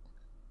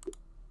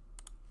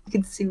 You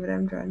can see what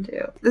I'm drawn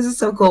to. This is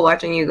so cool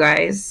watching you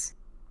guys.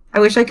 I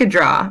wish I could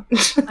draw.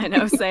 I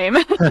know, same.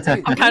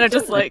 I'm kind of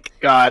just like.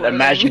 God,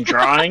 imagine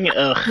drawing.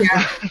 Ugh.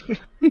 Yeah.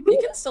 You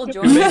can still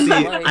join me.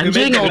 I'm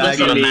doing all this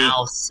on a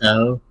mouse,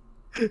 so.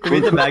 Who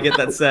made the maggot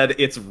that said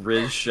it's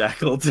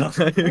Ramshackle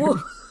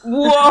time?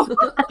 Whoa!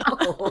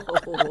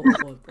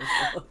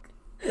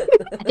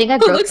 I think I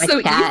broke looks my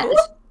so cat. evil.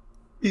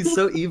 He's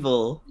so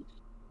evil.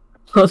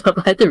 Hold up,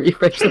 I had to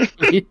refresh the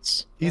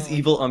page. He's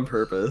evil on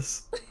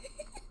purpose.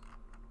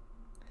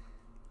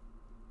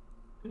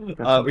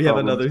 We have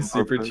another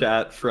super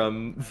chat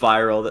from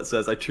Viral that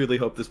says, I truly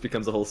hope this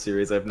becomes a whole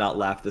series. I've not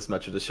laughed this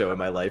much at a show in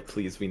my life.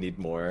 Please, we need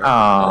more.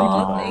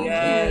 Oh, thank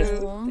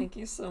you. Thank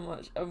you so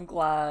much. I'm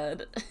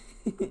glad.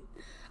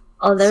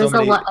 Oh, there was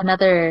So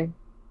another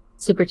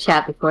super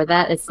chat before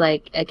that. It's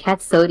like, a cat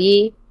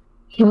Sodi,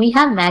 can we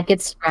have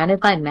maggots surrounded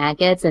by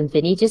maggots? And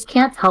Vinny just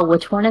can't tell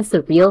which one is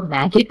the real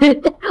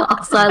maggot.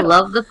 Also, I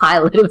love the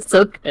pilot. It was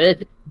so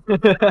good.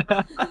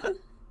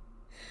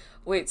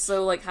 Wait,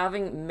 so like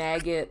having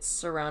maggots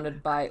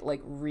surrounded by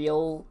like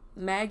real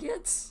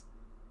maggots?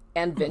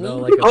 And Vinny? No,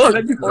 like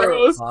that'd be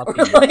gross.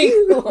 Like,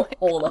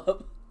 hold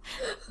up.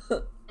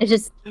 It's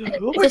just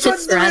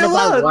surrounded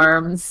by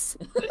worms.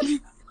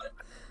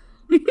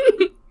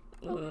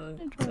 Oh,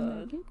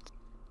 God.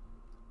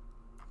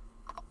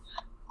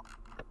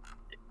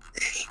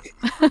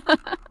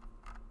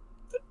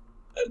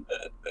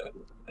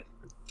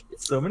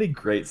 So many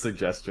great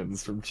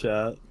suggestions from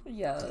chat.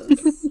 Yes.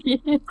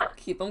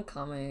 Keep them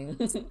coming.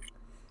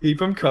 Keep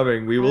them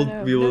coming. We will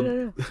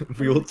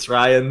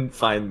try and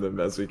find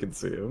them as we can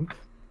see them.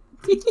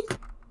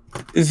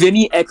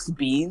 Vinny X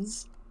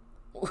Beans.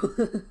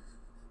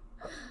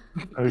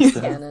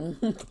 Canon.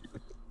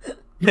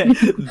 Bean.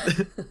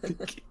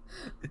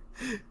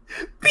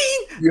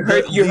 You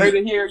heard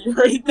it here. You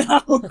heard it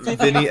now.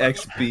 Vinny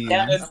X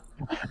Beans.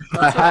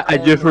 I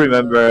just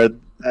remembered.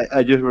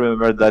 I just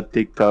remembered that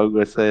TikTok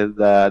where said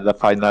the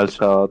final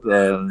shot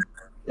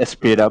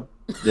speed up.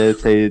 They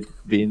say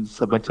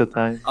beans a bunch of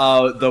times.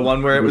 Oh, the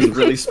one where it was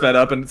really sped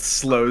up and it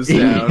slows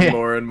down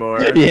more and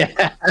more.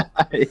 Yeah.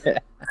 Yeah.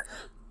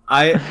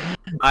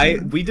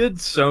 We did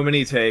so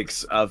many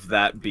takes of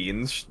that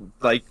beans.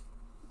 Like,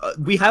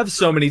 we have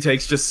so many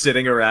takes just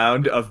sitting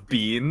around of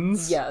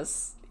beans.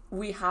 Yes.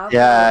 We have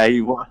Yeah,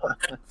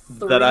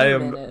 that I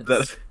am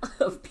that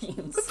of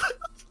beans.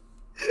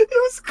 It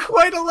was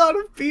quite a lot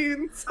of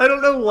beans. I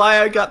don't know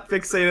why I got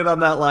fixated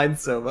on that line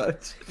so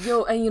much.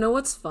 Yo, and you know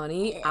what's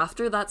funny?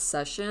 After that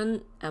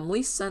session,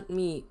 Emily sent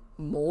me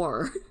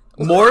more.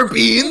 More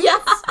beans?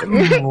 Yes!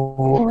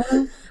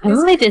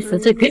 Emily did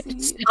such a good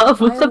job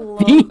with the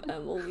beans. I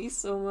love Emily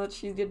so much.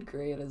 She did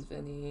great as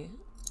Vinny.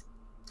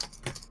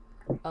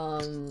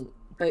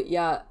 But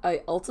yeah,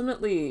 I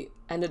ultimately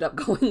ended up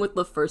going with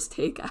the first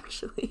take,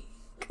 actually.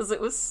 Because it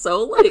was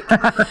so, like,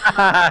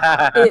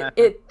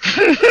 it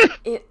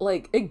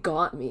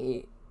got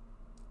me.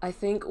 I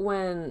think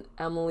when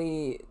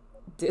Emily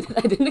did it,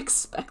 I didn't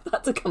expect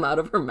that to come out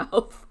of her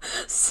mouth.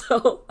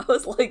 So I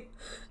was like,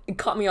 it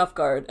caught me off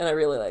guard, and I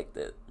really liked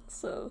it.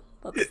 So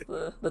that's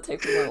the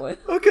take we went with.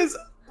 Because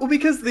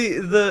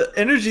the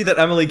energy that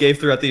Emily gave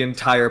throughout the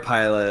entire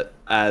pilot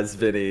as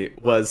Vinny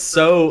was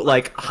so,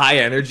 like, high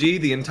energy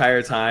the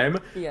entire time.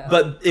 Yeah.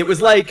 But it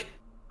was like,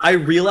 I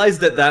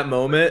realized at that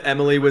moment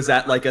Emily was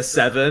at like a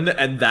 7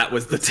 and that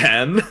was the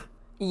 10.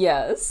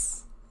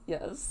 Yes.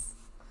 Yes.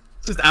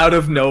 Just out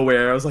of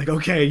nowhere, I was like,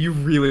 okay, you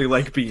really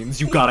like beans.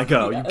 You gotta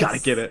go. Yes. You gotta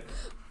get it.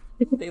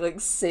 They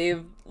like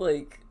saved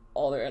like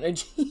all their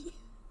energy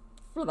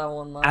for that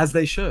one line. As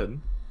they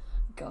should.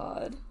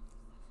 God.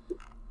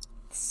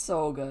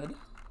 So good.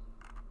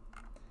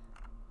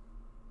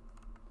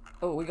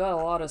 Oh, we got a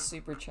lot of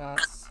super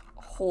chats.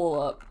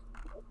 Hold up.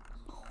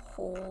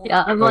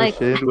 Yeah, I'm like,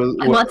 I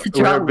want to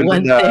we're draw building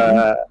one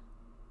thing.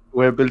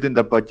 We're building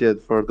the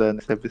budget for the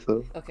next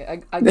episode. Okay, I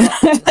got this.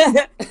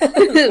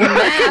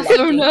 Math,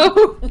 oh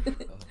no.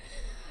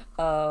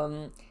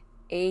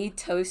 A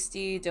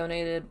Toasty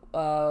donated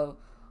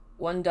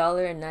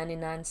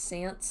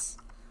 $1.99.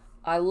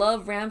 I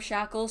love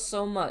Ramshackle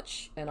so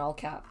much, in all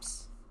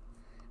caps.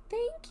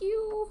 Thank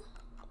you.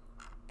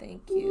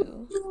 Thank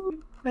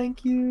you.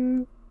 Thank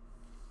you.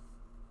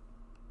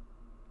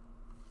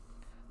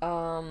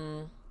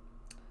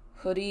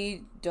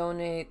 Hoodie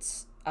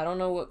donates, I don't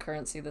know what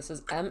currency this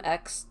is,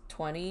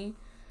 MX20.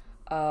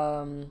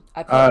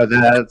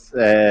 That's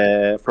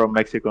from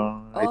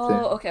Mexico, I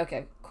think.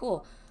 Okay,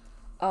 cool.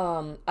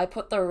 I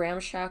put the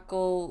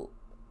Ramshackle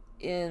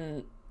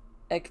in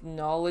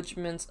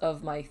acknowledgement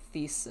of my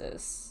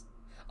thesis.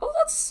 Oh,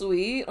 that's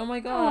sweet. Oh my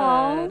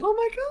god. Oh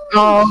my god.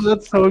 Oh,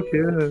 that's so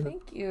good.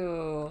 Thank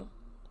you.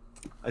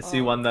 I see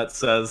one that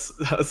says,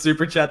 a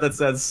super chat that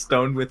says,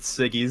 Stoned with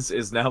Siggy's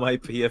is now my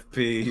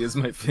PFP. He is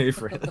my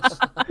favorite.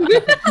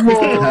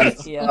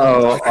 That's Yeah.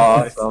 so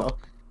awesome.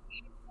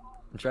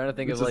 I'm trying to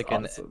think Which of is like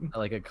awesome.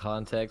 a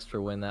context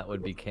for when that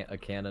would be a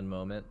canon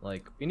moment.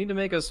 Like, we need to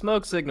make a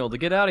smoke signal to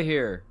get out of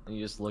here, and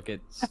you just look at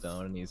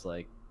Stone, and he's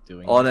like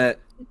doing On it.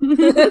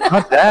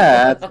 Not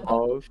that.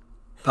 Oh.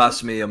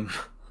 Pass me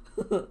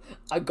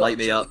I got Light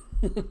me you. up.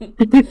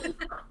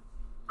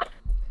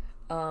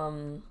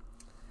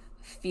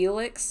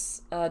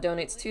 Felix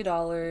donates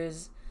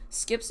 $2.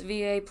 Skips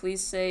VA,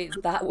 please say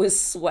that was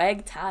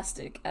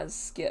swagtastic as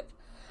Skip.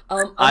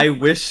 I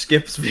wish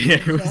Skip's VA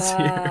was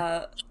yeah,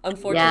 here.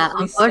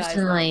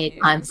 unfortunately,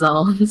 time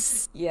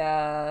zones.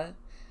 Yeah.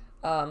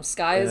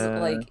 Sky is Yeah.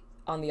 like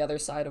on the other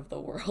side of the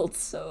world,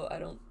 so I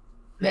don't.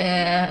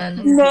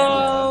 Man.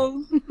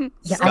 No.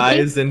 Yeah, I Sky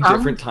think is in some-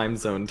 different time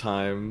zone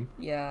time.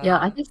 Yeah. Yeah,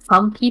 I think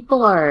some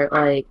people are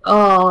like,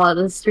 oh,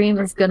 the stream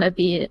is gonna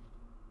be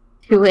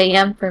 2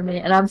 a.m. for me,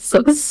 and I'm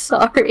so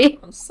sorry.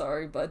 I'm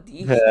sorry,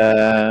 buddy.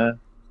 Time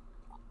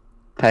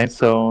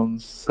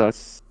zones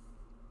sucks.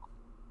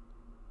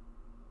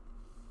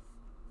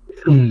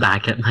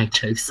 Back at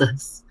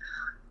mitosis.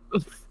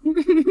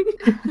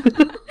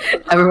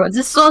 Everyone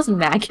just saws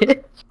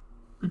maggot.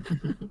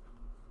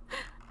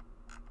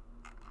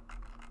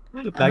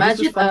 Maggie's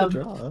just fun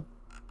to draw.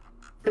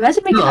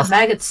 Imagine making a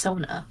maggot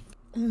sona.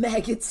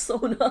 Maggot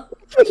Sona.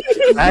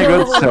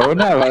 Maggot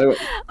Sona?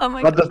 Oh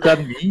my What does that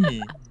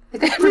mean?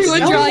 Everyone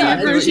draw your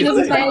version of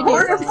a maggot.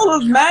 We're full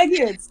of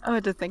maggots. I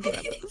had to think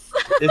about this.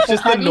 It's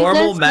just How a do you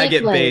normal guys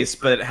maggot make, like- base,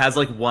 but it has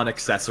like one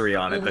accessory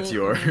on it that's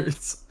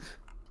yours.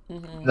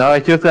 No,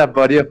 it's just a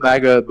body of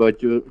maggot,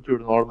 but your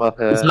normal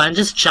head. Is mine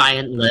just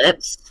giant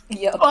lips?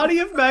 Yep. Body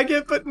of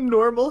maggot, but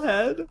normal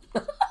head?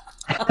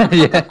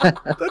 Yeah.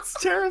 That's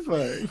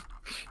terrifying.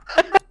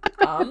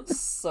 I'm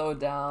so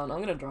down. I'm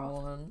gonna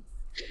draw one.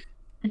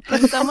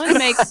 Can someone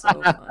make So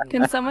funny.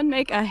 Can someone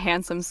make a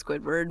handsome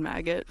Squidward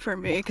maggot for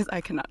me? Because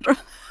I cannot draw.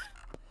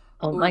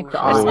 Oh my Ooh. I just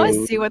god. want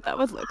to see what that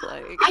would look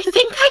like. I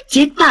think I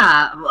did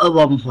that at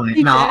one point.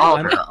 You No, did? I'll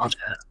do it. I'll do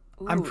it.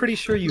 I'm Ooh. pretty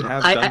sure you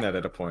have I- done that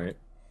at a point.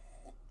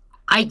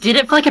 I did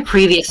it for like a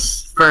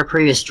previous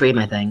stream,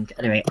 I think.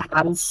 Anyway,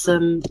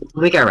 handsome.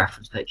 Let me get a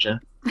reference picture.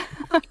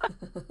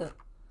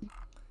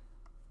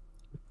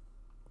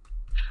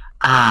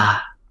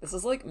 Ah, This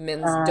is like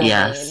Min's Uh,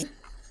 yes.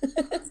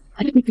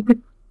 I need to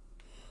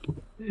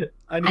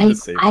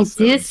save I this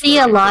do then so see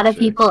I a can lot of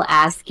picture. people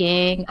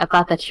asking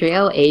about the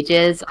trio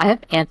ages. I have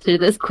answered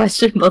this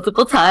question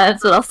multiple times,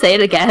 but I'll say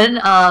it again.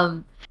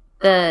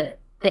 The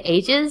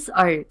ages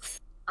are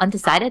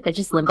undecided. They're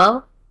just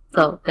limbo,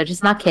 so they're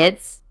just not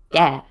kids.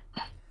 Yeah.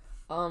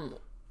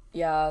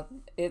 Yeah,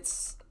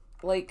 it's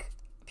like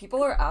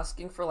people are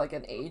asking for like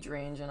an age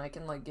range, and I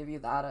can like give you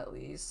that at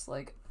least.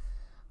 Like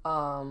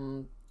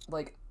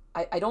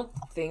I don't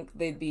think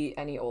they'd be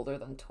any older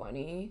than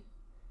 20.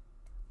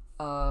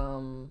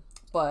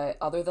 But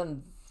other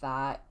than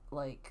that,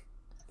 like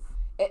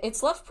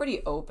it's left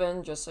pretty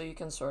open just so you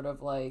can sort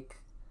of like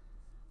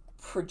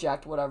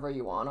project whatever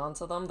you want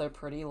onto them. They're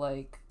pretty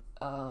like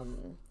what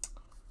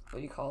do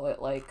you call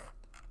it, like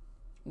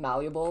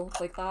malleable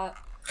like that.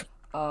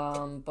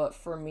 But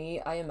for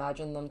me, I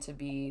imagine them to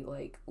be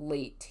like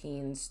late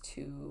teens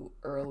to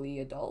early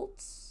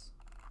adults,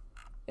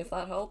 if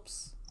that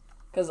helps,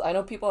 because I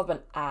know people have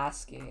been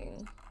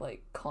asking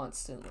like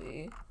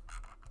constantly,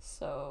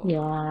 so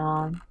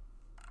Yeah.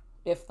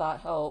 if that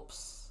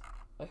helps,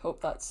 I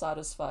hope that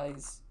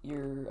satisfies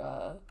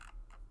your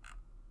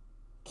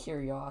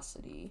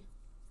curiosity.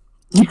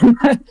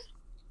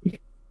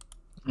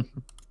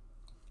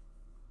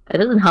 It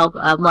doesn't help.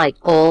 I'm like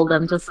old.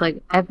 I'm just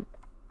like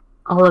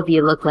all of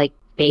you look like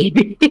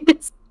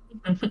babies.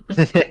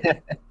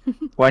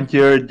 1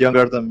 year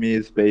younger than me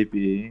is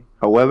baby.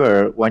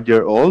 However, 1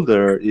 year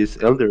older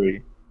is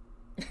elderly.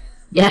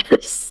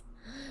 Yes.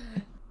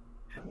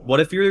 What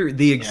if you're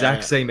the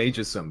exact Yeah. same age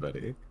as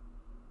somebody?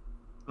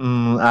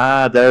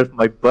 There's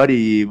my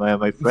buddy,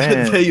 my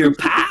friend. Your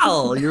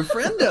pal, your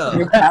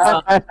friendo.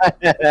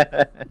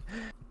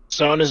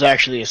 Stone is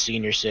actually a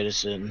senior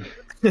citizen.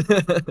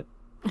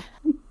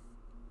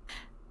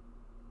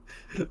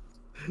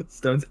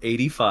 Stone's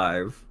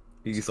 85.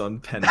 He's on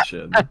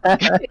pension.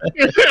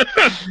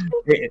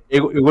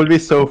 It will be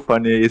so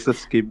funny. It's a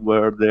skip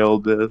where the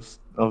oldest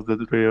of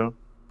the trio.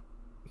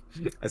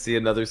 I see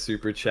another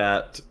super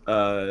chat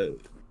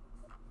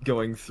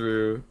going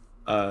through.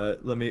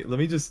 Let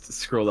me just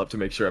scroll up to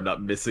make sure I'm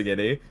not missing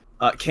any.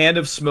 Can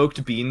of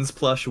smoked beans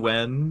plush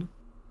when?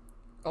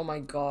 Oh my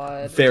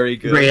god. Very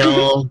good.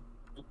 Real.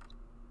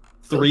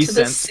 3 to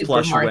the cents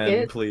plush when,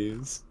 supermarket.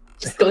 please.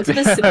 Just go to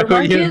the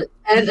supermarket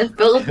and a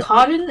bill of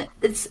cotton.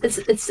 It's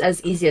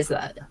as easy as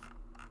that.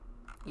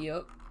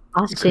 Yep.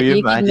 Oh Could shit, you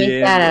you can make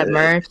imagine, that at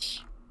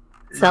merch.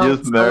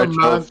 Just merch a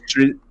mug. of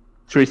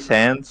 3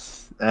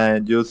 cents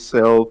and you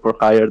sell for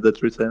higher than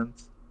 3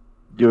 cents.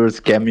 You're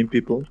scamming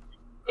people.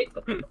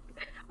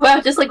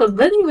 Well, just like what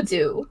Lenny would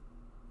do.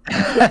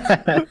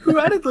 Who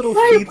added little Why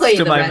are you feet playing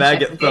to the my Ramshackle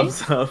maggot game?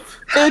 thumbs up?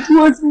 It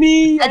was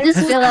me. I just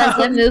realized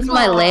I moved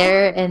my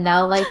layer and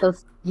now like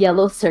those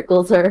yellow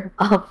circles are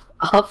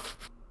off.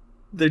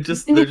 They're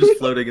just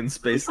floating in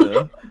space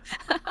though.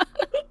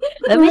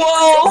 That makes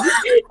Whoa!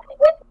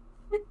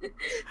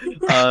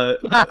 Uh,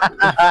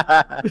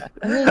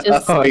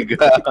 Oh my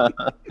god.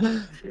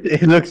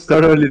 It looks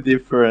totally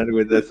different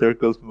with the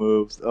circles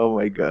moves. Oh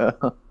my god.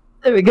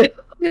 There we go.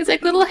 It's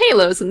like little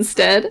halos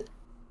instead.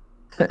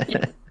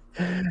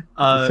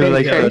 I feel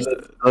like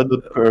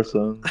another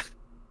person.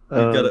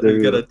 we've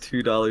got a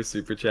 $2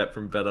 super chat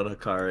from Bet on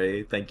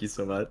Hikari. Thank you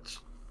so much.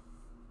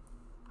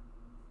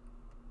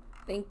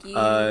 Thank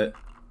you.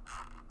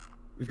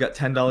 We've got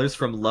 $10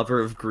 from Lover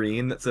of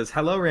Green that says,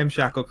 "Hello,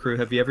 Ramshackle crew.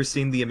 Have you ever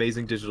seen The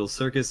Amazing Digital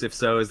Circus? If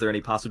so, is there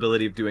any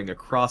possibility of doing a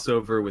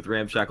crossover with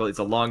Ramshackle? It's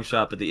a long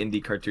shot, but the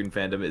indie cartoon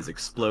fandom is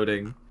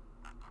exploding."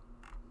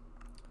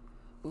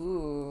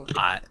 Ooh.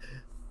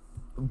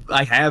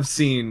 I have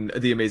seen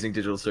The Amazing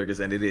Digital Circus,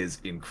 and it is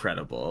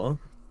incredible.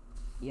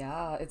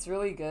 Yeah, it's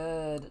really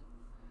good.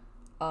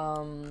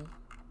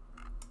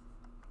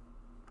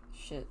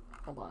 Shit,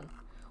 hold on.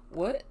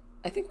 What?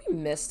 I think we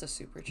missed a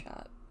super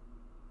chat.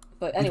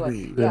 But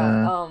anyway,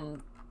 yeah,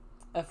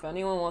 if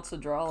anyone wants to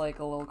draw like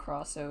a little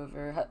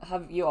crossover,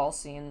 have you all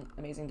seen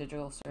Amazing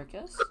Digital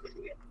Circus?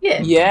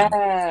 Yeah.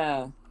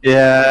 Yeah.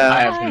 Yeah.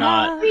 I have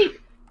not.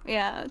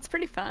 Yeah, it's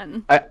pretty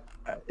fun.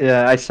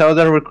 I saw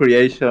the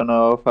recreation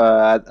of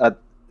I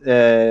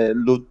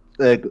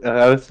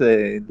would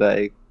say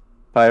like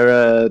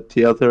pirate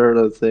theater,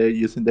 let's say,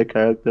 using the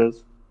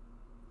characters.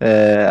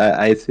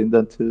 I seen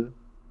that too.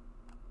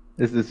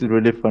 This is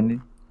really funny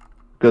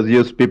because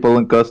use people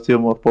in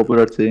costume of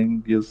popular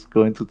thing, just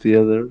going to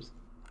theaters.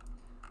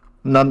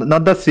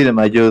 Not that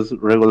cinema, just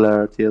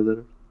regular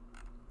theater.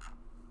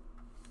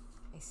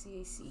 I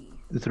see.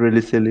 It's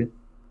really silly.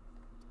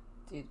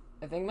 Dude,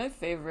 I think my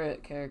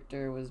favorite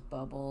character was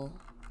Bubble.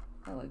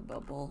 I like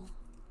Bubble.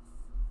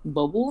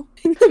 Bubble?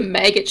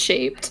 Maggot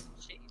shaped.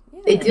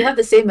 Yeah. They do have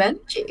the same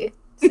energy.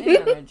 Same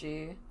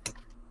energy.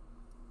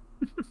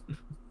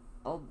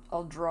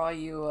 I'll draw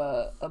you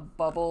a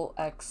Bubble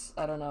X,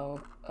 I don't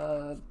know,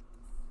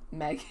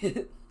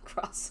 Maggot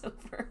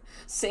crossover.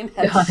 Same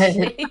head God.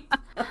 shape.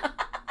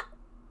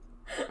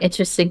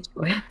 Interesting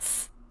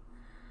choice.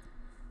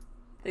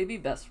 They'd be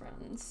best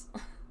friends.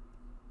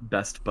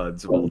 Best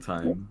buds of all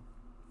time.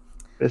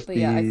 But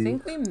yeah, I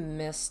think we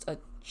missed a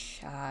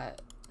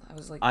chat. I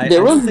was like, I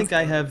don't think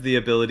I have the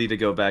ability to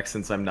go back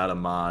since I'm not a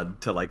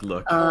mod to like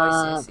look.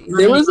 I see.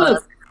 There was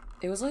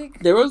It was like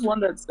there was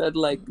one that said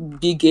like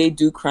 "be gay,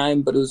 do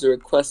crime," but it was a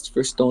request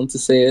for Stone to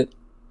say it.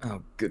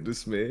 Oh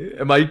goodness me!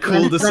 Am I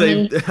cool to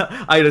say?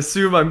 I'd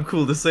assume I'm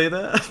cool to say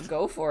that.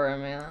 Go for it,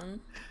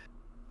 man.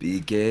 Be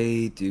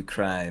gay, do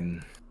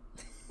crime.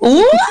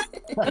 Oh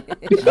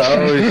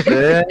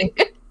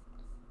shit!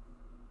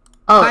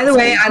 Oh, By the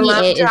way, I PA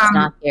loved is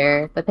not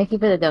here, but thank you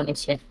for the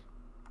donation.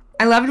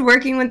 I loved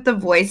working with the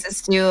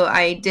voices too.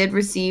 I did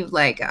receive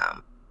like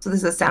so this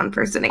is a sound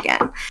person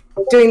again.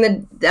 During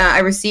the I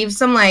received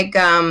some like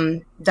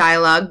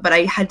dialogue, but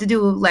I had to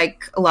do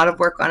like a lot of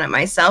work on it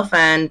myself,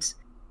 and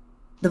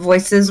the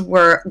voices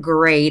were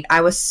great.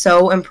 I was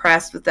so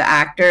impressed with the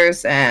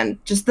actors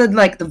and just the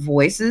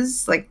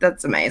voices. Like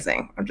that's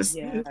amazing. I'm just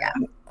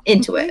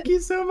into it. Thank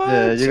you so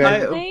much.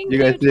 Yeah, you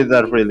guys did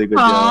that really good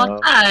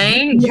job.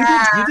 Thanks.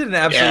 You did an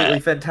absolutely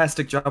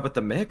fantastic job with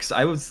the mix.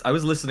 I was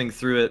listening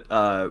through it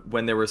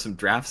when there were some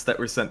drafts that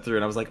were sent through,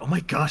 and I was like, oh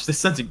my gosh, this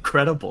sounds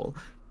incredible.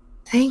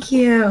 Thank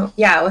you.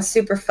 Yeah, it was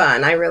super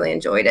fun. I really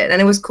enjoyed it,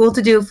 and it was cool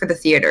to do for the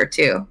theater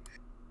too,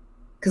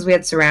 because we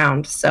had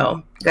surround.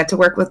 So I got to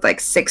work with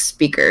like 6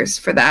 speakers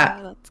for that.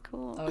 Oh, that's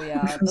cool. Oh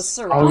yeah, the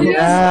surround. Oh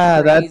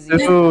yeah, that crazy.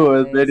 too.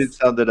 It made it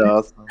sounded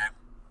awesome.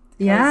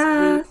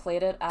 Yeah. We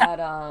played it at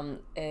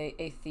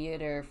a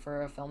theater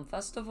for a film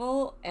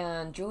festival,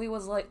 and Julie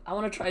was like, I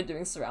want to try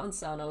doing surround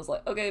sound. I was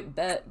like, okay,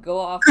 bet, go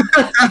off.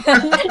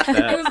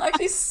 It was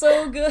actually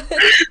so good.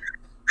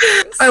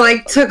 I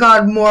like took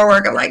on more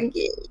work. I'm like,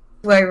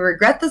 do I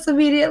regret this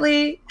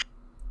immediately?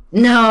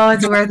 No,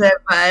 it's worth it,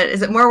 but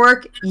is it more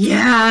work?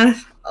 Yeah.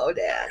 Oh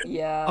damn.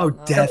 Yeah. Oh,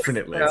 no,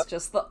 definitely. It's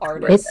just the It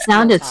artist.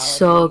 sounded mentality.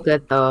 so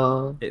good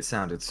though. It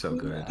sounded so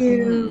good.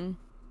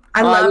 I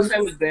I loved wish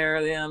I was there.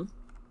 Yeah.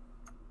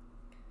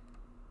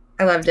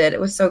 I loved it. It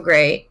was so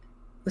great.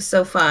 It was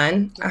so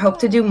fun. I hope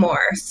to do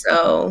more.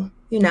 So,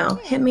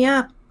 hit me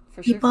up.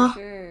 For people.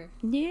 sure.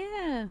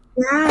 Yeah.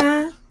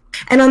 Yeah.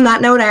 And on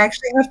that note, I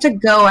actually have to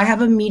go. I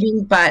have a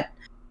meeting, but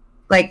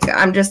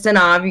I'm just in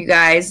awe of you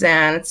guys,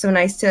 and it's so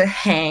nice to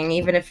hang,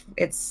 even if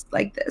it's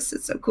like this.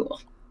 It's so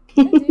cool.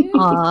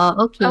 Aw,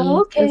 okay.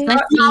 Oh, okay. It was nice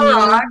seeing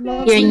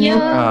you, hearing you.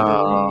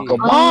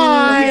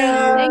 Goodbye.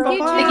 Thank you,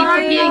 Thank you for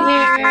being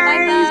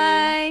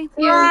Bye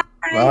here.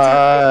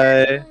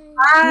 bye. Bye.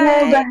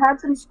 Whoa, the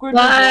handsome squid.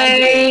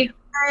 Bye.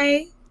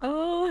 Bye.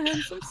 Oh,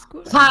 handsome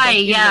squid. Hi,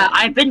 yeah,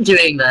 I've been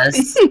doing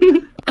this.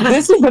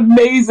 This is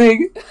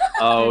amazing.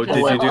 Oh, did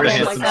you do the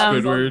handsome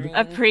Squidward?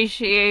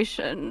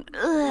 Appreciation.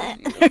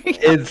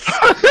 It's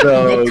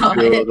so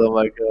good. Oh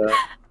my god.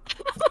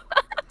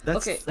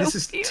 Okay. This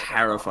is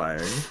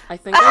terrifying. I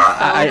think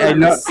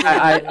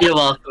I You're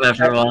welcome,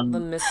 everyone. The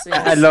missing.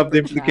 I love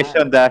the super implication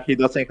chat. that he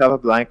doesn't have a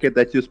blanket.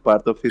 That's just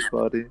part of his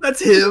body. That's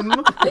him.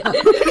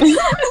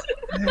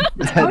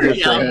 That's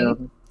just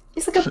him.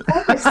 He's like a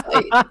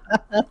parasite.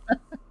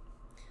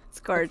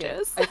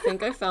 gorgeous. Okay, I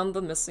think I found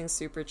the missing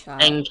super chat.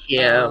 Thank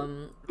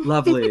you.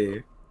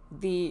 Lovely.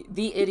 The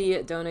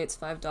idiot donates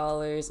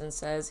 $5 and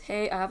says,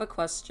 "Hey, I have a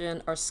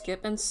question. Are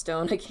Skip and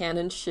Stone a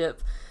canon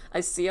ship? I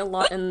see a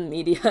lot in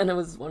media and I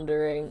was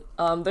wondering.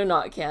 They're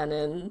not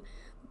canon.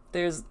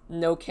 There's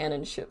no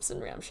canon ships in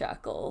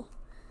Ramshackle.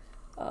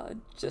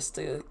 Just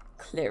to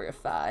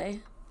clarify."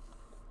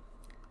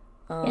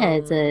 Yeah,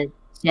 it's a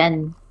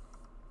general.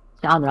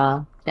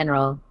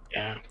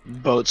 Yeah.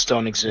 Boats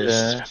don't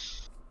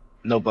exist.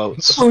 No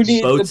boats. Who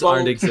needs Boats the boat?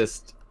 aren't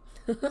exist.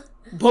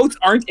 Boats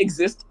aren't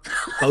exist.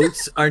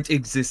 Boats aren't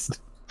exist.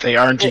 They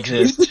aren't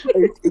exist.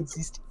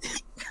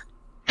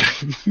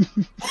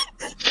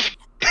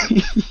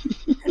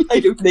 I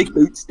don't make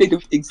boats. They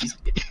don't exist.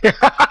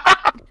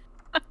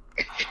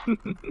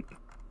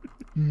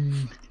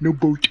 No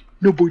boat.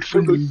 No boat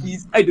for No boat, me.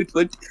 please. I don't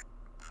want.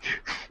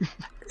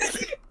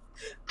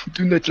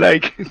 Do not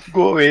like.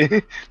 Go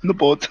away. No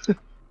boat.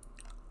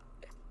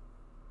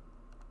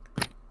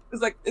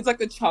 It's like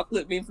the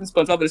chocolate meme from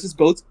SpongeBob, but it's just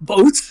boats.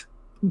 Boats?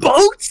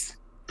 Boats?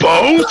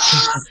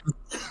 Boats?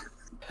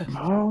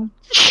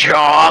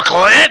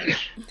 Chocolate?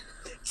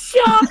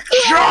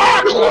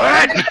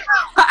 Chocolate?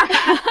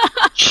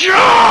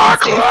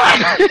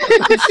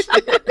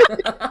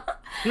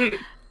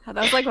 That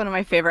was like one of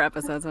my favorite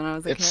episodes when I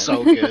was a kid. It's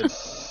so good.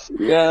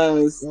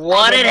 Yes.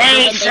 What did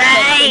he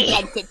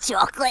say?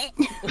 Chocolate.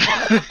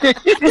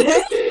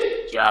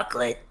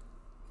 Chocolate.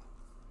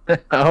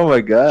 Oh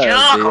my god.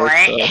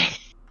 Chocolate.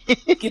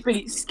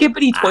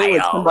 Skippity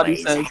toilet, somebody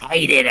says.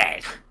 Hated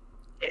it.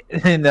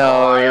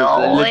 No. I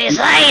always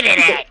hated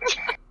it.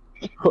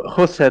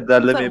 Who said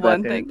that? Let That's me the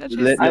one back thing in. that she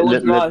Let I will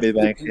draw me a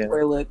back skippity in.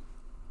 toilet.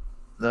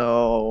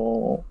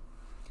 No.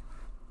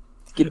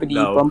 Skippity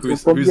No, bump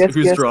who's bump. Yes,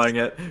 yes. drawing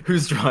it?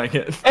 Who's drawing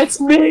it? It's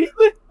me!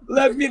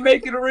 Let me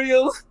make it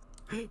real.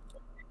 Who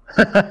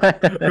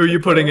are you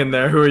putting in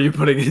there? Who are you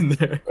putting in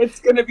there? It's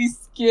gonna be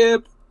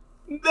Skip.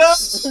 No!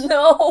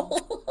 No!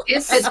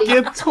 It's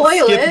Skip a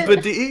toilet.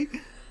 Skippity.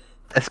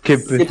 Skip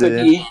it.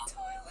 Skippity.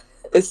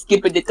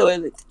 Skippity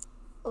toilet.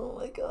 Oh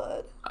my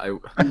god.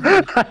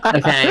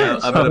 Okay,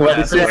 I'm gonna What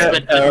pass is it. it?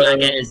 Squid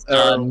Nugget is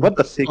done. What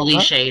the Sigma? Fully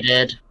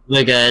shaded.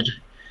 We're good.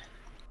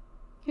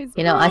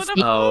 You know, I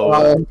speak Oh.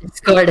 on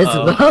Discord as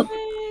Oh. well.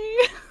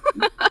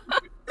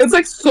 It's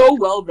like so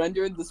well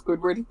rendered, the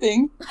Squidward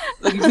thing.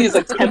 Like you see his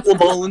like temple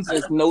bones,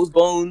 his nose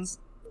bones,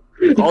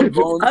 all the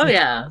bones. Oh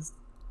yeah.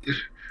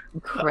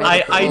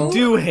 I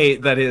do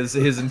hate that his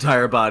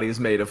entire body is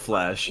made of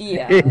flesh.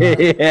 Yeah.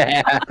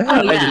 Yeah.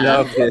 I yeah.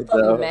 love it A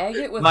though.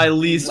 maggot with My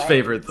least legs.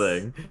 favorite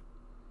thing.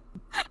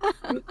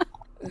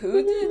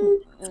 Who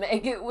did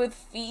maggot with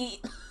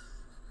feet?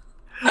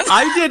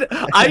 I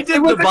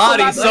did was the a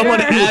body, someone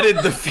collaboration. added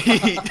the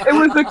feet. It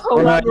was a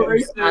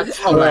collaboration. That's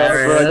Bro,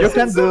 hilarious. you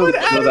can do Someone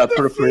added that the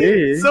for feet.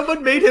 free.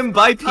 Someone made him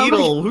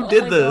bipedal. Who Oh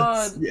did my this?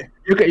 God.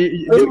 You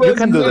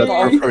can do that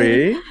for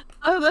free.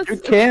 Oh, that's You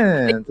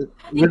can't. We're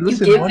You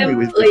losing give money him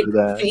with like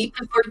that. feet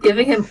before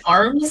giving him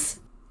arms.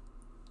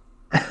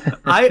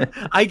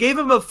 I gave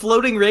him a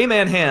floating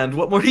Rayman hand.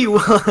 What more do you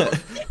want?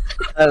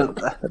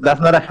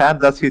 That's not a hand.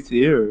 That's his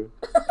ear.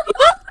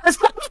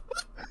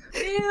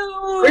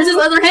 Where's his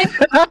other hand?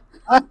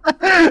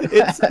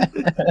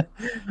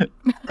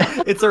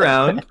 It's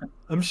around.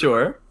 I'm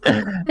sure.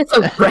 It's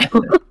a brown.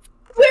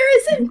 Where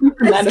is it?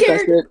 I'm Manifest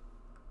scared. it.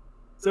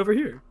 It's over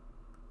here.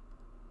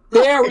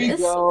 There we Yes.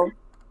 go.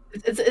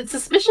 It's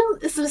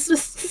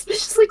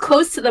suspiciously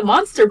close to the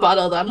monster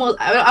bottle. Though.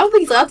 I don't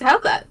think he's allowed to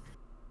have that.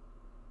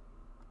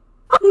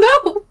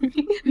 Oh no!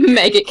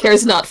 Maggot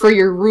cares not for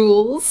your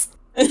rules.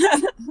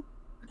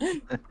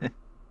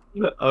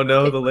 Oh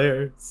no, the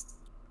layers.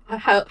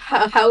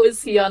 How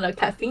is he on a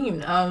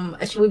caffeine?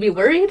 Should we be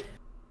worried?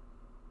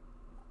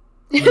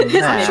 I'm sure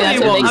that's you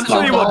what won't, makes I'm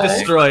sure you me won't laugh.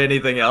 destroy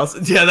anything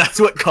else. Yeah, that's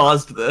what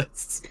caused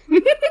this.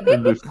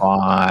 It'll be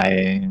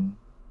fine.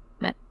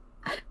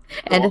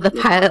 End of the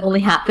pilot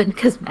only happened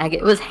because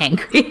Maggot was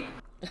hangry.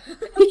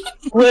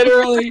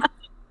 Literally.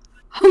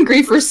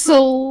 Hungry for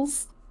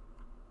souls.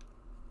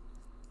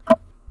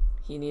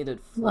 He needed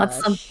Want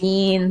some flesh.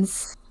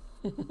 beans?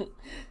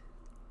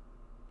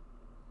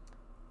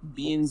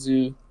 Bean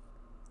Zoo.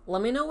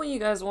 Let me know when you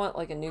guys want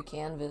like a new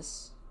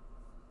canvas.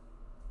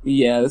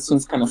 Yeah, this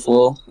one's kind of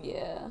full.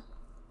 Yeah.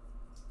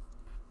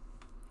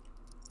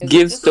 Is it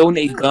Give just- Stone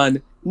a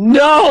gun.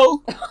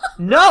 No!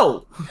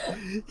 No!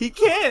 He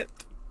can't!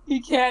 He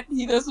can't.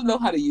 He doesn't know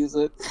how to use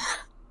it.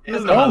 He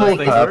doesn't know how those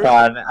things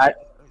work.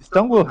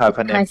 Stone will have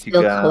an Can I empty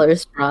steal gun.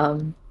 colors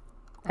from?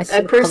 I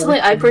steal personally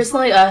colors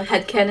from-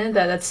 headcanon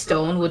that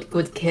Stone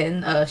would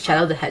kin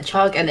Shadow the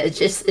Hedgehog, and it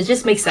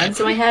just makes sense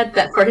in my head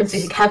that for him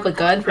to have a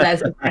gun for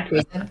that exact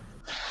reason.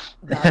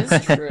 That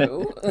is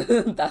true.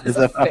 That is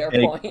a fair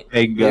point.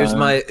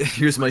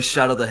 Here's my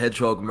Shadow the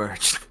Hedgehog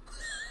merch.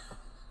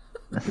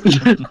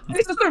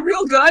 This is a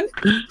real gun?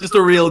 Just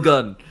a real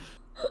gun.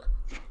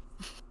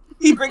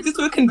 He brings it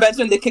to a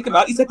convention, they kick him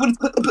out. He's like,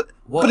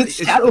 but it's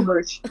Shadow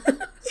merch.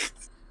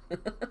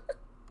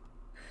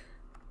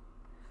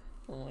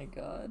 Oh my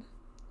god.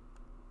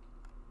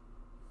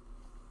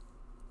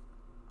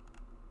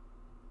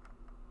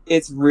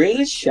 It's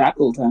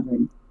Ramshackle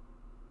time.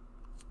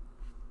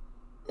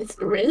 It's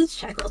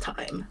Ramshackle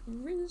time.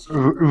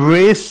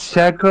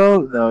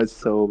 Ramshackle? No,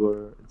 it's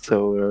over. It's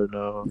over.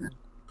 No.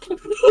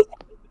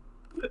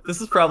 This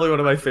is probably one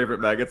of my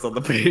favorite maggots on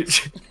the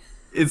page.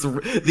 It's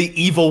the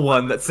evil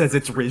one that says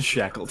it's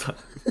Ramshackle time.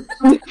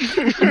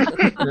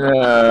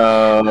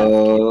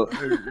 No.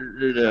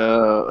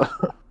 No.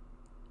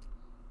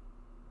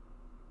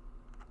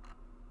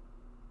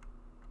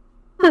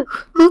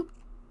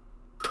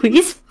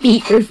 Please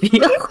feet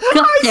reveal.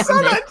 I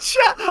saw that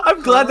chat.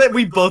 I'm glad that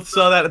we both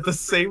saw that at the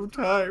same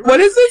time. What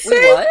does it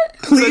say? What?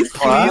 Please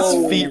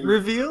feet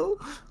reveal.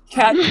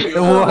 Cat.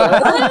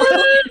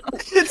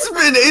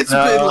 It's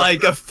been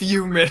like a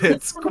few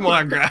minutes. Come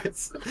on,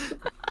 guys.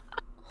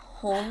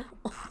 Huh?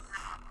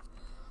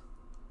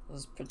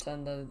 Let's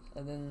pretend I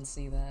didn't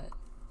see that.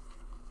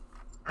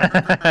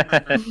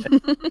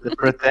 Let's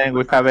pretend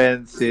we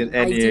haven't seen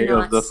any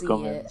of those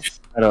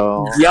comments at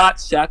all. Yacht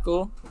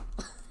Shackle.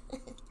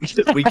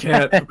 We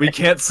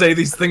can't say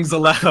these things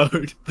aloud.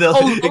 It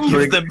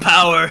gives them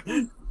power.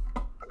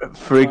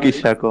 Freaky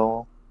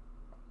Shackle.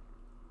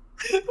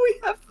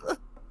 We have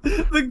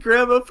the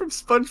grandma from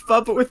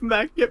SpongeBob, but with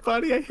maggot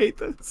body. I hate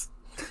this.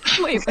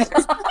 Wait.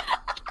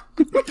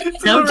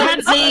 No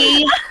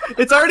Pepsi!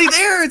 It's already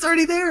there. It's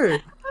already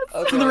there.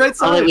 Okay. On the right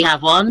side. Oh, wait, we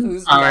have one?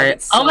 Who's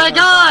Alright. Oh my maggots?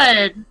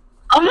 god!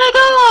 Oh my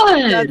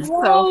god! That's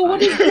so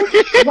funny.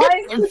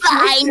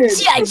 Divine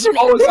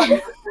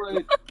judgment.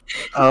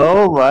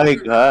 Oh my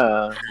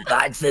god.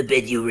 God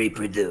forbid you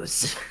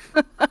reproduce.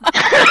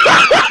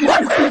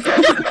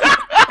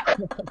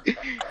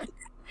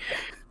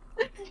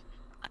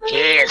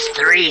 Here's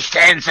 3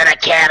 cents and a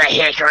can of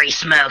hickory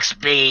smokes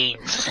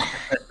beans.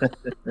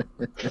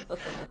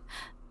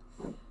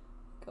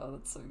 God,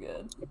 that's so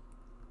good.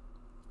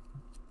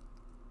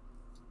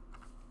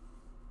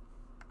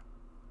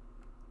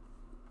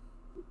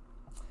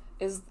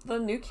 Is the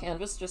new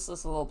canvas just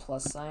this little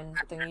plus sign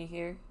thingy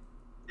here?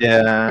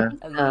 Yeah.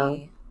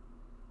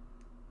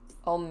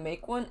 I'll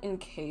make one in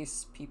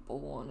case people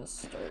want to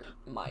start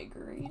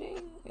migrating.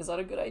 Is that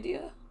a good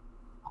idea?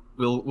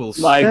 We'll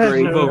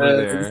Migrate move over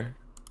there.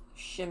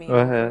 Shimmy Go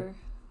ahead. over.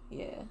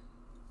 Yeah.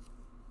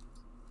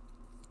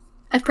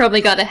 I've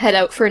probably got to head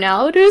out for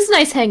now. It was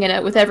nice hanging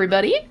out with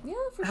everybody. Yeah,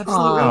 for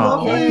Absolutely Aw.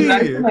 lovely.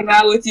 Nice to hang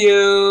out with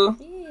you.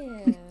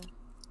 Yeah.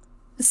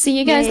 See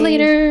you guys Yay.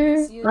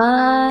 later. See you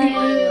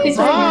Bye. later.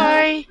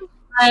 Bye.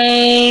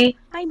 Bye!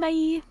 Bye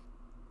bye.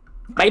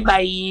 Bye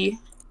bye.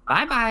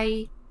 Bye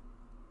bye.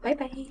 Bye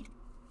bye.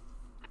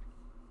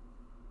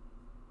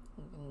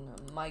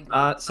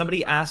 Migrate.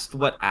 Somebody asked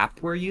what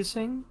app we're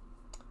using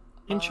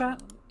in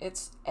chat.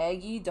 It's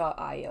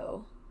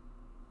Aggie.io.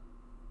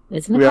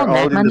 Isn't it We are called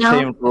all Magma in the now?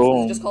 same Is it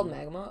room. just called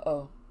Magma?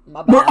 Oh,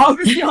 my We're bad.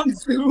 obviously on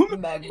Zoom.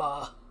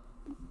 Magma.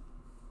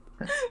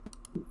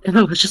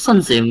 We're just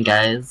on Zoom,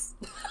 guys.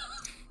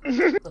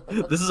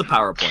 This is a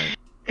PowerPoint.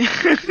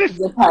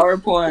 The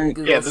PowerPoint.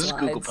 Google Yeah, this is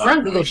Google Slides. We're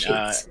on Google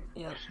PowerPoint. Sheets.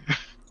 Yep.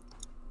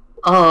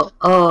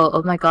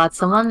 Oh my god,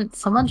 someone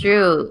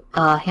drew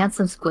a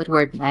handsome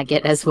Squidward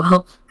maggot as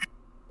well.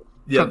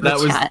 Yeah, from the that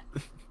was. chat.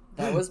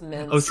 That was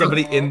mint. Oh,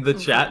 somebody in the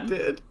chat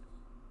did.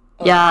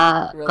 Oh,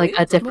 Yeah, really? like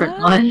a different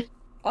What? one.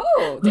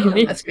 Oh,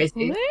 damn. That's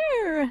crazy.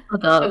 Where?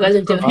 Hold You up. guys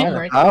are doing Wow.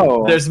 homework.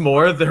 How? There's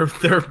more. They're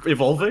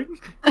evolving.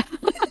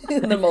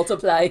 They're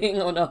multiplying.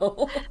 Oh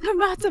no. I'm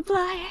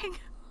multiplying.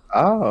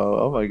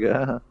 Oh my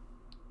god.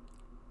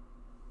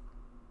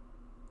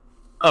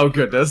 Oh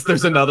goodness,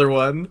 there's another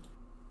one.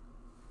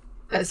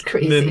 That's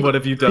crazy. Min, what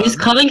have you done? He's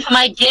coming for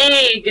my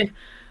gig!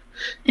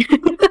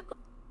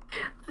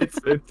 It's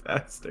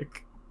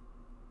fantastic.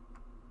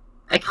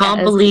 I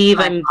can't Is believe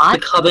my I'm bot?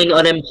 becoming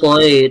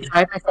unemployed.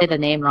 Sorry if I say the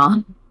name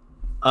wrong.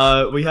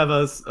 We have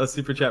a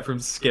super chat from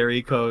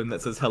Scary Cone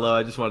that says, "Hello,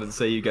 I just wanted to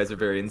say you guys are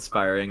very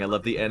inspiring. I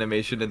love the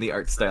animation and the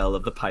art style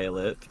of the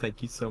pilot.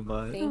 Thank you so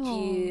much." Thank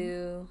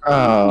you.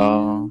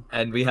 Oh.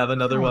 And we have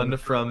another one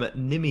from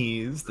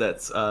Nimmies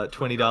that's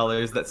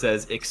 $20 that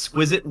says,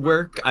 "Exquisite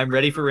work. I'm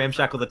ready for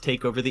Ramshackle to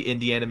take over the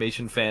indie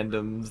animation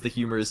fandoms. The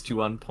humor is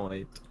too on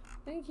point."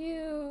 Thank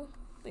you.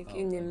 Thank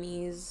you,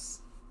 Nimmies.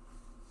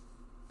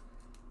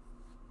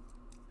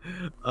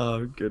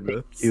 Oh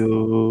goodness.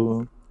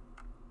 You.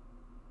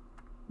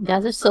 You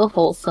guys are so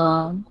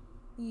wholesome.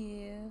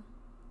 Yeah.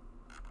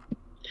 Oh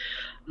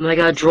my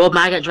god, draw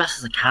maggot dressed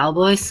as a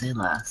cowboy? Say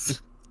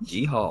less.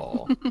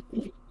 Yeehaw.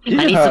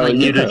 I need something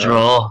new to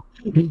draw.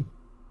 I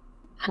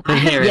Here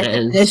have it yet to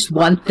is. finish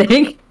one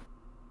thing.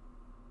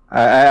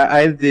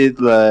 I did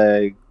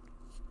like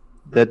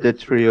the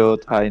trio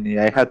tiny.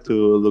 I had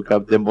to look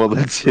up the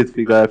model shit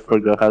because I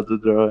forgot how to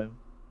draw him.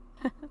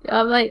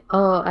 I'm like,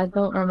 oh, I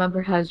don't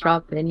remember how to draw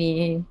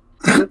any.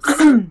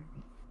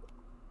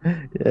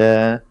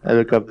 Yeah, I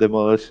look up the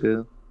model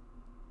shit.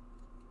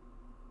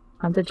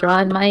 I'm to draw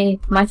in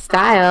my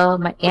style,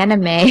 my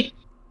anime.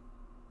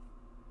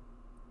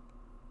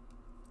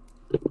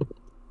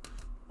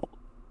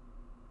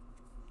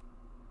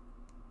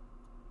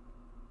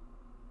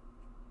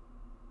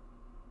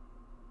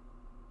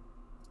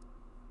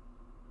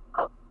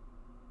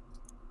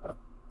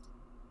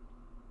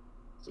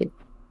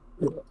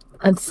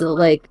 I'm still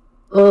like,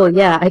 oh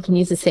yeah, I can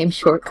use the same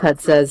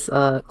shortcuts as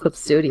Clip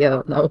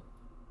Studio. No,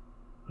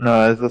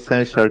 No, it's the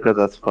same shortcut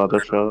as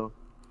Photoshop.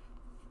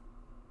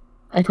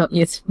 I don't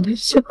use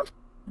Photoshop.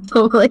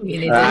 So like,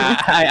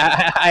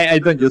 I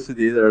don't use it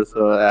either,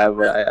 so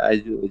I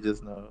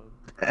just know.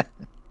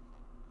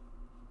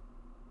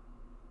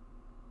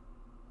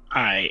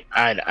 I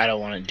don't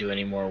want to do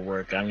any more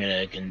work. I'm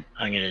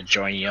gonna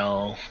join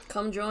y'all.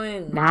 Come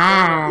join.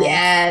 Nice.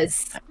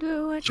 Yes.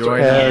 Do it.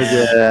 Join Hell us.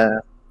 yeah.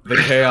 The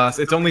chaos.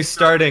 It's only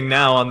starting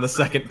now on the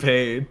second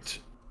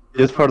page.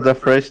 Just for the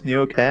fresh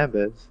new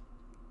canvas.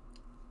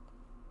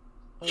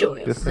 Oh,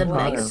 yeah. Just So in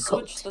let me time.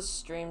 switch the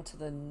stream to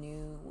the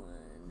new one.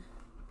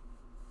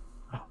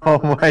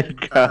 Oh my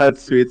god,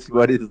 Sweets,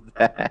 what is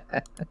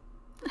that?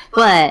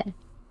 what?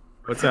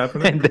 What's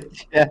happening? In the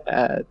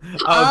chat.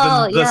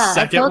 Oh, the yeah,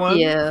 second I told one?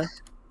 you.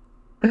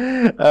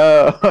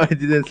 Oh, I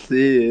didn't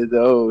see it.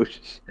 Oh,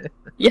 shit.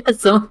 Yeah,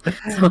 someone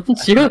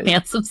drew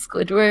handsome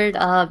Squidward,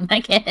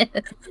 Megan.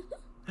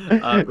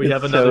 We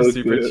have It's another so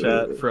super good.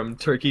 chat from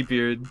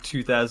Turkeybeard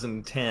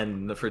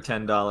 2010 for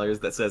 $10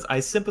 that says, I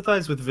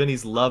sympathize with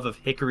Vinny's love of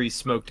hickory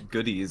smoked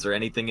goodies or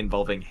anything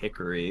involving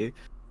hickory.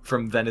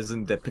 From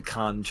venison to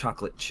pecan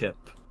chocolate chip.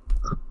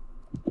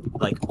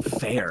 Like,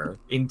 fair.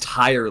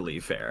 Entirely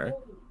fair.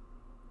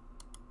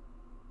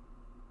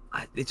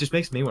 It just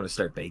makes me want to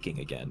start baking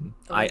again.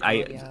 Oh my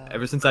God, yeah.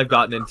 Ever since I've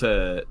gotten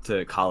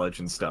into college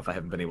and stuff, I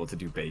haven't been able to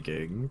do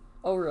baking.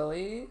 Oh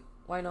really?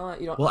 Why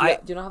not? You don't. Well,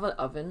 do you not have an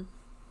oven?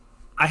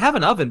 I have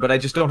an oven, but I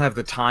just don't have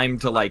the time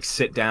to like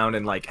sit down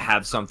and like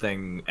have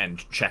something and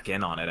check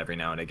in on it every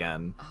now and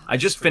again. I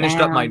just finished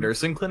up my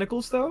nursing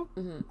clinicals though,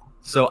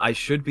 so I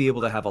should be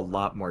able to have a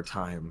lot more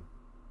time.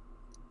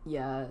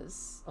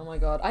 Yes. Oh my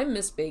god, I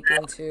miss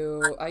baking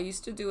too. I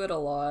used to do it a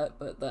lot,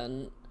 but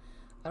then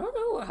I don't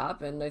know what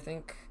happened. I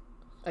think,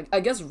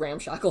 I guess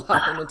Ramshackle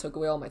happened and took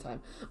away all my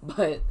time.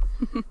 But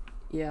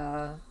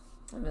yeah,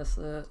 I miss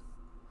it.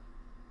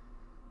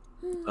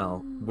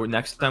 Well,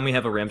 next time we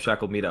have a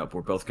Ramshackle meetup,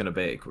 we're both gonna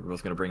bake. We're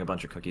both gonna bring a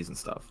bunch of cookies and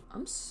stuff.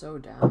 I'm so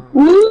down.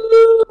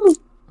 Woo!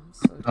 I'm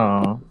so down.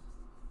 Oh.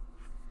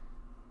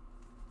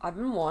 I've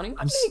been wanting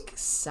to make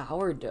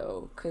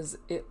sourdough because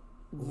it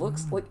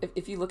looks like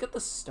if you look at the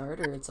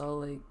starter, it's all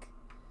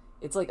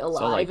like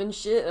alive like, and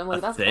shit. I'm like,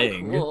 that's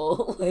thing. kinda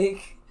cool.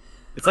 Like,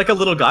 it's like a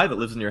little guy that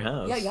lives in your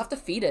house. yeah, you have to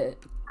feed it.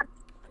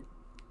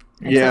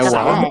 Yeah,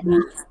 wow.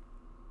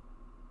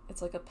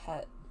 It's like a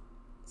pet.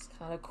 It's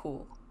kind of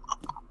cool.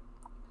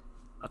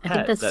 I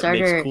think the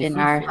starter in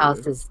our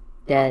house is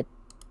dead.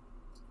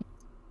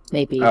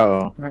 Maybe.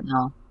 Oh. I don't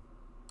know.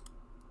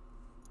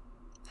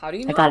 How do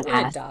you I know gotta when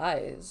it ask.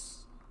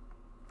 dies?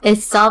 It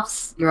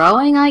stops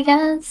growing, I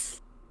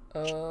guess.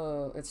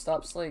 Oh, it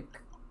stops like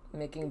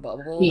making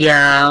bubbles.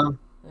 Yeah.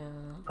 Yeah.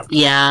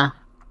 Yeah.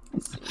 I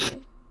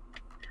see.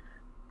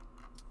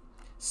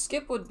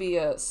 Skip would be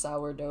a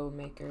sourdough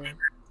maker,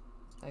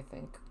 I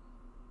think.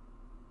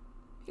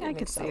 He I would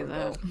could make see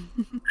that.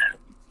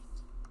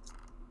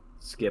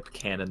 Skip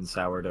cannon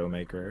sourdough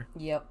maker.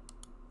 Yep.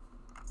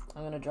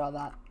 I'm gonna draw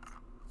that.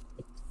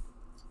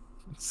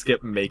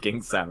 Skip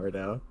making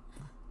sourdough.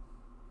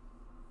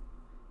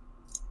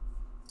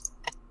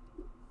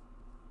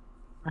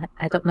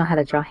 I don't know how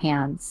to draw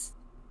hands.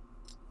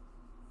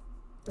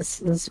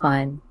 This is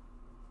fun.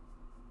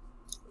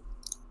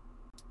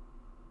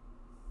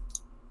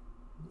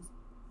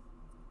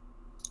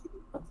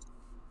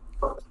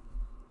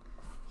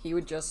 He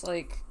would just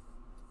like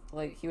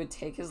he would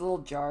take his little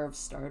jar of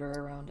starter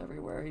around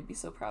everywhere. He'd be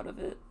so proud of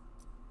it.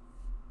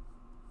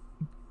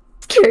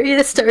 Carry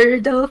the starter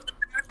dough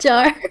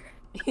jar.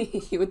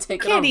 He would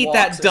take it Can't on eat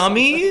walks that, or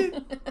dummy.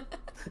 something.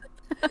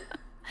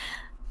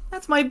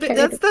 That's my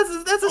that's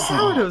a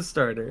sourdough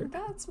starter.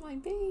 That's my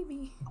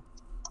baby.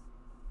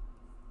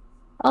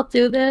 I'll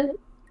do that.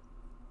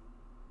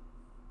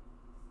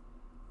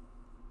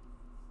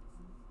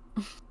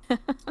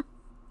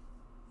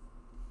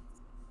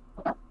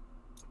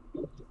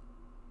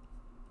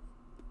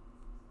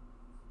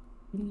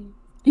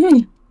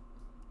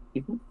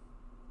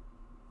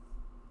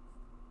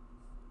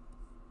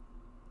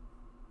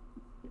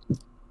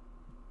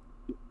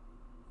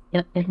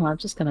 Yep, and I'm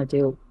just gonna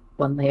do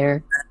one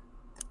layer.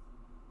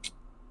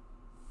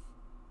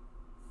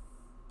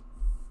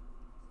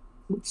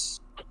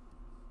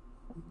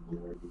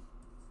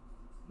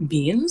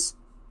 Beans?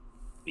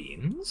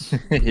 Beans?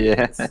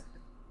 Yeah.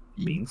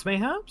 Beans,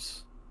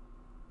 mayhaps?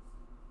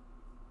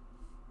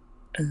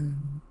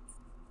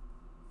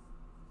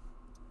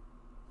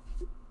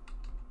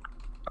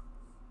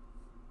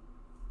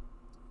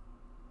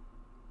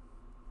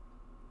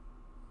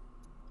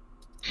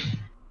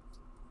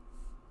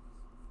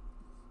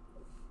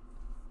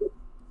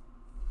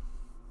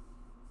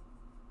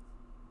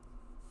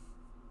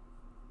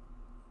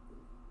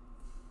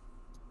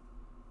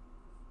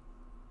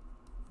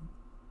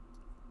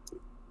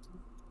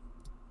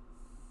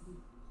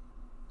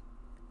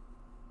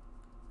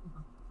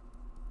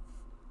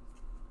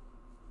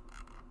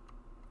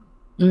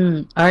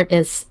 Art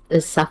is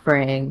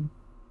suffering.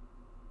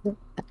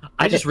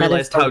 I just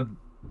realized how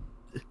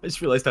I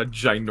just realized how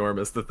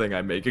ginormous the thing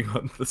I'm making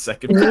on the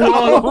second.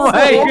 Oh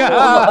my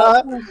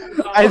god!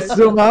 I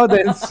zoom out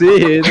and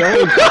see it.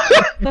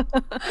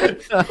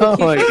 Oh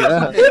my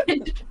god!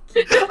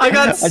 I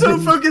got so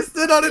focused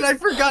in on it, I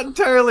forgot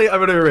entirely.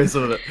 I'm gonna erase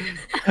some of it.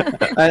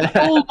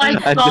 Oh my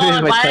I'm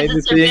doing my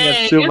tiny thing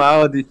and zoom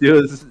out. It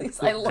just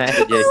I love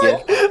yeah,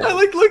 it. yeah. I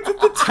like looked at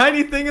the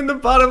tiny thing in the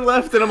bottom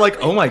left, and I'm like,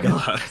 oh my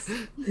god.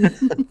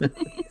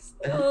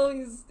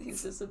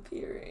 He's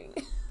disappearing.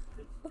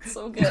 That's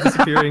so good. He's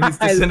disappearing. He's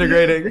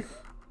disintegrating.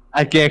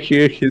 I can't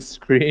hear his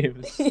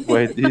screams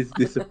when he's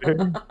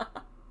disappearing.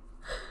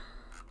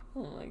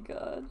 Oh my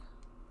god.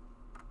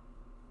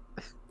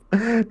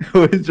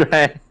 Who is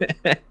right?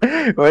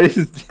 What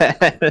is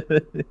that?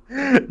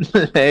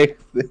 Leg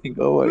thing.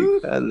 Oh my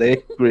god,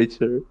 leg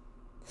creature.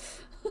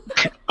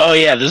 Oh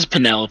yeah, this is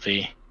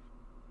Penelope.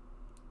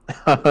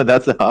 Oh,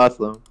 that's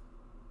awesome.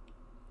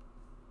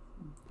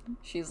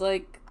 She's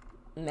like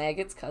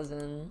Maggot's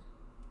cousin.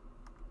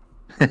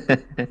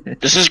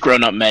 This is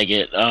grown up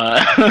maggot.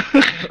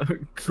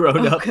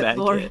 Grown up good maggot.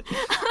 lord.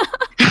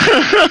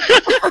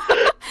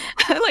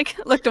 I like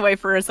looked away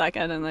for a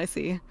second and I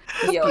see.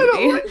 Yo,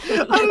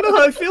 I don't know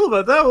how I feel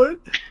about that one.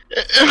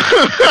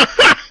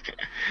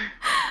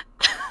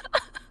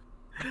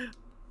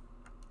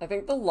 I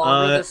think the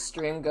longer the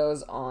stream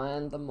goes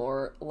on, the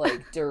more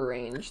like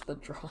deranged the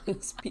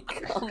drawings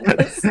become.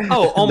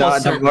 Oh,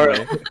 almost the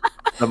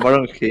more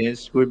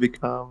unhinged we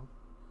become.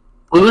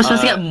 We were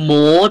supposed to get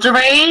more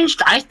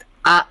deranged? I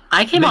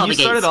came out of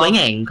the gate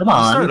swinging. Come You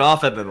on. started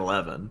off at an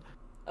 11.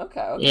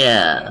 Okay.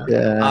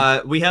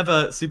 Yeah. We have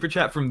a super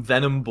chat from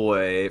Venom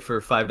Boy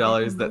for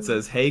 $5 that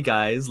says, "Hey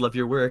guys, love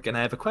your work, and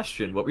I have a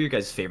question. What were your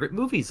guys' favorite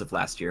movies of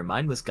last year?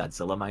 Mine was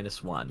Godzilla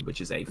 -1,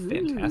 which is a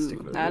fantastic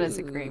movie. That is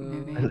a great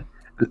movie.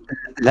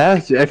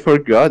 Last year, I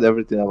forgot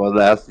everything about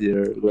last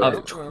year.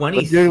 Of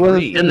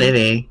 23. Good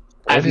movie.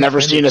 I've never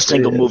seen a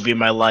single movie in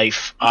my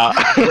life.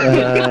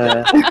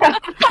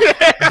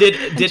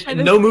 Did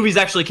no movies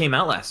actually came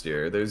out last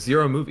year? There's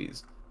 0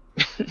 movies.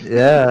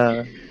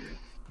 Yeah.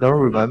 Don't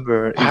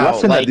remember. It Wow,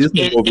 wasn't like, a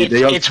Disney movie.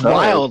 it's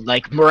wild.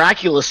 Like,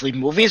 miraculously,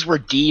 movies were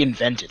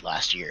de-invented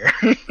last year.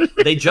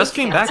 They just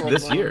came back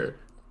this year.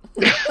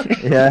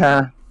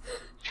 Yeah.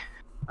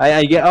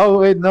 I get. Oh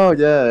wait, no.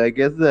 Yeah, I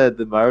guess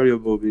the Mario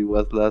movie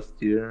was last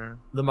year.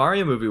 The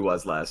Mario movie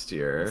was last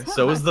year.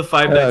 So was the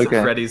Five Nights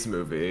at Freddy's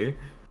movie.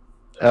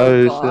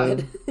 Oh,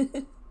 God.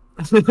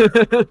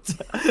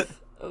 shit.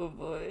 Oh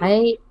boy.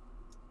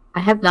 I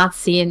have not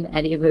seen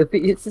any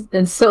movies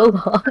in so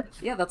long.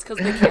 Yeah, that's because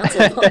they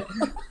canceled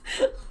them.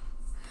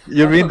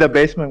 You mean the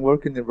basement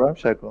working in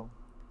Ramshackle?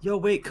 Yo,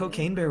 wait,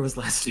 Cocaine Bear was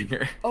last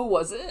year. Oh,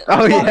 was it?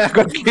 Oh yeah,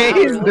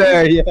 Cocaine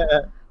Bear. Yeah.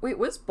 Wait,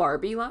 was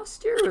Barbie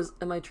last year, or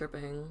am I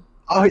tripping?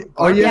 Oh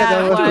yeah, Yeah,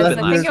 that it was was. last I think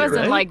it year, was in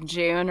right? like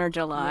June or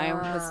July.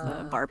 Was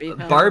the Barbie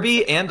film.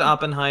 Barbie and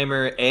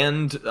Oppenheimer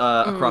and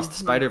Across the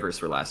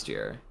Spider-Verse were last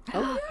year.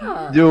 Oh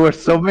yeah. There were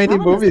so many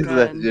That was movies good.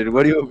 last year.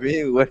 What do you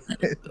mean? What?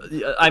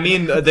 I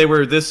mean, they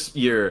were this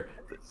year.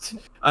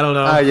 I don't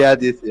know. Oh yeah,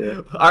 this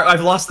year.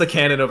 I've lost the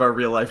canon of our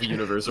real life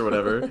universe or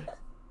whatever.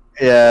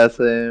 Yeah,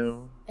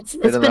 same. It's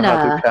I don't been know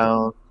how a to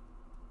count.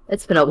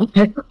 it's been a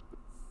while.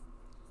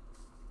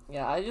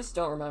 Yeah, I just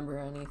don't remember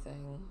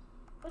anything.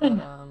 But,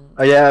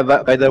 Oh yeah,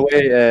 by the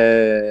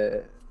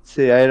way,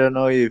 see, I don't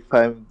know if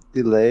I'm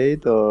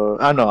delayed or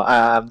no,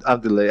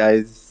 I'm delayed.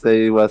 I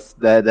say it was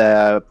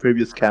that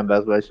previous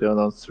canvas was shown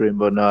on stream,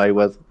 but no, it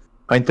was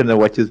my internet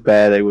watch is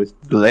bad. I was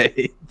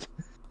delayed.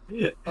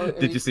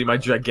 Did you see my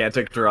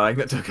gigantic drawing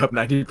that took up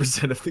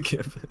 90% of the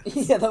canvas?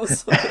 Yeah, that was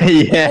so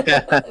Yeah.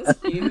 That was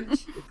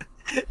huge.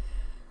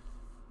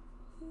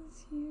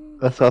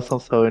 That's awesome.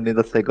 So we need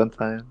a second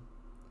time.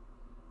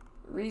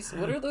 Reese,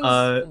 what are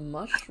those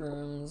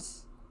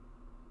mushrooms?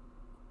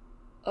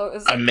 Oh,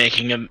 is I'm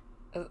making them.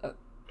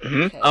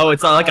 okay. Oh,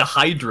 it's not like a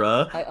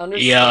Hydra. I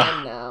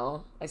understand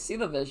now. I see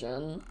the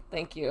vision.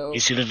 Thank you. You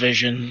see the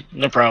vision?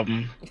 No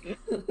problem.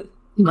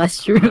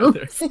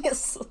 Mushrooms.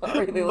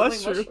 Sorry, they look like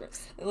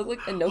mushrooms. They look like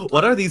enoki.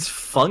 What are these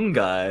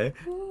fungi?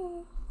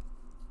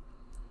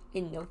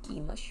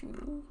 Enoki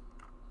mushroom.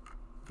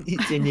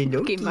 It's an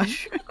enoki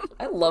mushroom.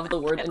 I love the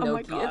word Oh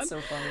my enoki. God. It's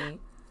so funny.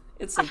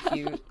 It's so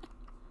cute.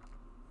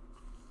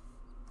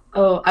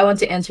 Oh, I want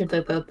to answer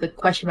the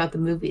question about the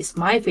movies.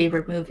 My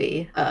favorite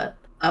movie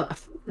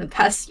the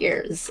past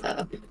years,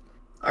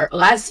 or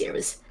last year,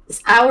 is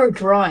Our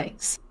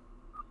Drawings.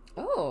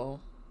 Oh,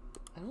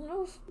 I don't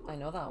know if I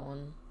know that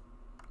one.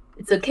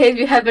 It's okay if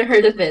you haven't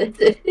heard of it.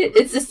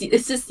 It's this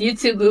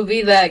YouTube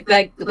movie that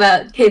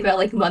came out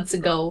like months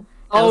ago.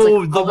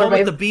 Oh, the one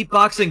with the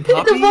beatboxing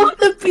puppy? The one with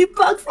the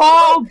beatboxing.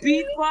 Oh,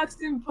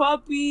 beatboxing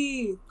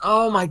puppy.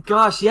 Oh my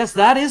gosh, yes,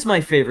 that is my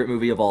favorite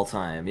movie of all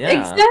time. Yeah.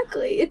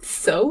 Exactly. It's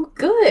so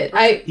good.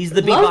 He's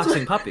the loved-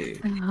 beatboxing puppy.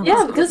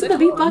 Yeah, because of the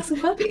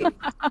beatboxing puppy.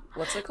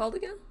 What's it called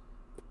again?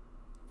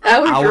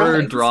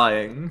 Our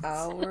drawings.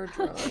 Our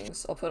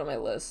drawings. I'll put it on my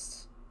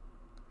list.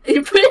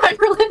 You put it on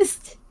your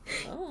list.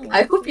 Oh,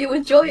 I hope you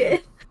enjoy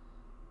it.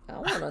 I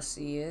want to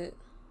see it.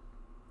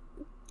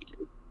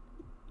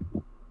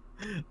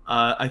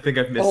 I think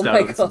I've missed Oh out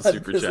my on some God,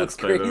 super this chats, looks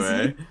by the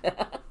way.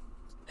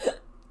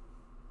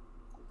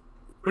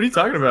 What are you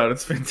talking about?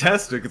 It's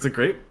fantastic. It's a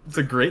great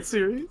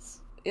series.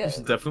 Yeah, you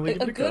should definitely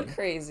give it a a good go.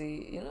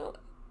 crazy, you know?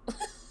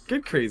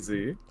 Good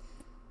crazy.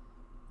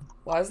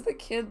 Why is the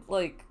kid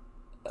like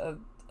a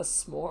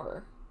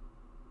s'more?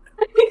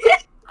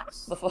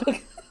 The fuck?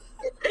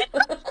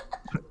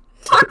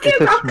 Talking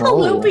It's a about small.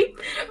 Kalubi.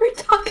 We're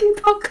talking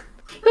about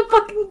the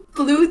fucking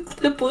blue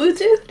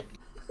dude.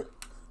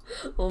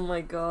 Oh my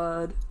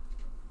god.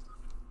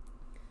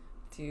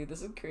 Dude,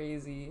 this is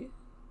crazy.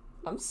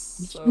 I'm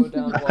so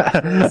down to watch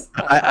this.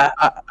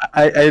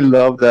 I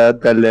love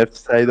that the left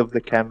side of the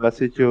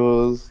canvas is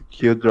just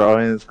cute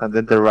drawings, and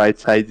then the right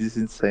side is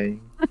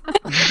insane.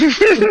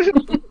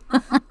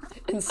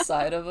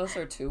 Inside of us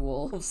are two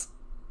wolves.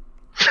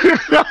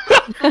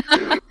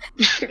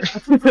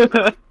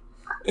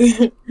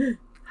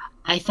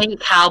 I think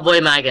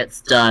Cowboy Maggot's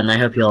done. I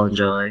hope you all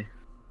enjoy.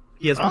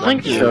 Yes,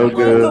 thank you. So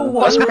good. The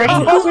one The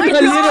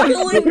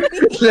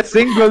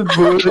single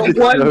boot is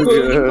so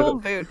Single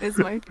good. boot is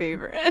my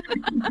favorite.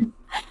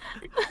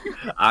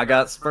 I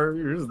got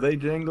spurs, they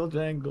jingle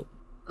jangle.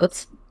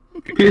 Oops.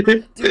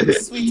 Dude,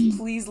 sweet,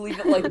 please leave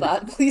it like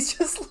that. Please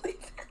just leave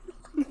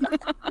it.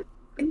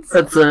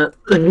 That's it.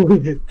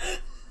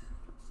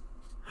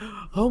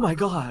 Oh my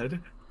god.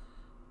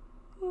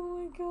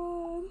 Oh my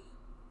god.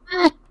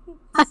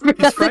 I forgot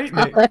It's the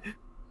frightening. color.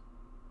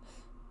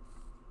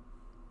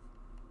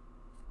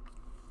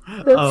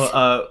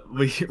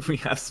 We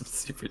have some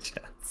super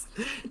chats.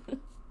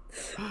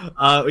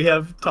 We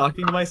have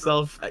Talking to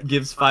Myself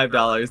gives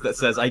 $5 that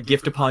says, I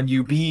gift upon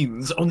you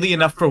beans, only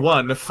enough for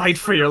one, fight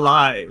for your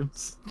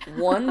lives.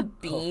 One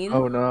bean?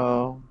 Oh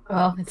no.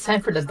 Well, it's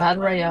time for the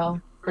battle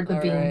royale for the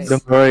beans.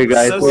 Don't worry,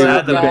 guys. So we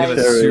sad that we can have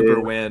a share super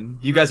it. win.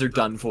 You guys are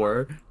done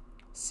for.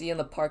 See you in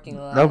the parking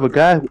lot. No, but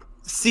guys,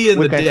 See you in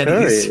we the can share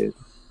Denny's. it.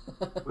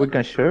 We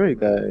can share it,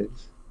 guys.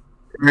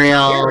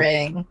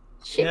 Real.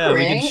 Sharing. Yeah,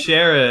 we can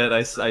share it.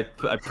 I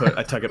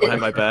tuck it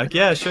behind my back.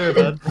 Yeah, sure,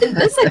 bud. In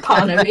this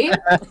economy.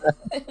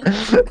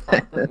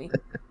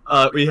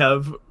 We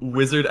have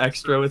Wizard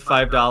Extra with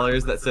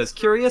 $5 that says,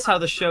 curious how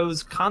the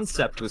show's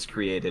concept was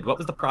created. What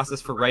was the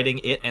process for writing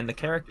it and the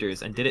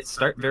characters, and did it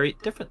start very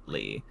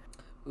differently?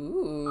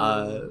 Ooh.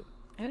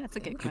 Yeah, that's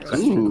a good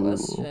Interesting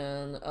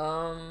question.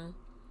 question.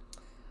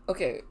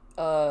 Okay.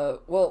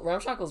 Well,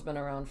 Ramshackle's been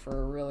around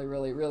for a really,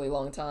 really, really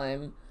long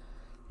time.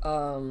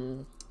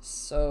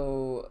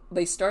 So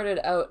they started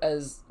out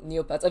as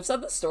Neopets. I've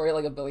said this story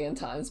like a billion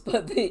times,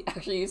 but they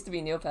actually used to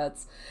be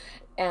Neopets,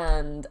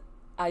 and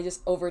I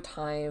just over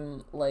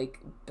time like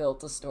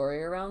built a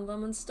story around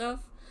them and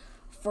stuff.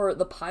 For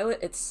the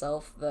pilot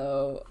itself,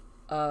 though,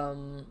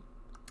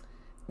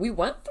 we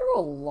went through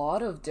a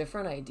lot of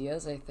different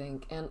ideas, I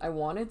think, and I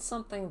wanted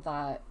something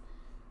that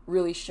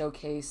really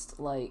showcased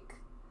like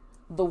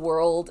the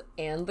world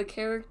and the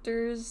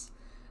characters.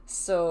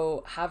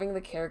 So having the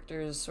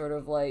characters sort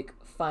of like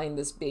find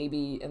this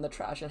baby in the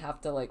trash and have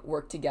to like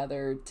work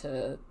together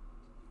to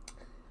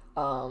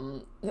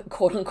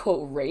quote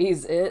unquote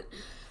raise it,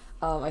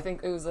 I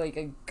think it was like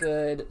a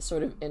good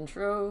sort of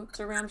intro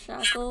to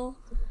Ramshackle.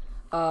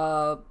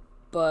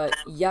 But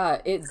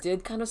yeah, it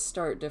did kind of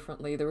start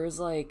differently. There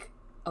was like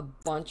a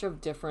bunch of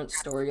different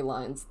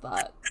storylines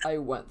that I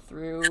went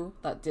through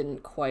that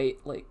didn't quite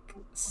like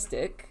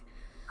stick.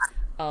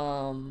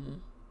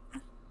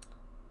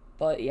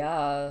 But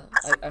yeah,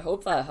 I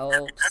hope that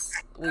helps.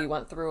 We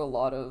went through a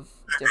lot of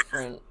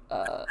different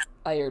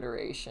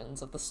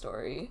iterations of the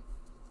story.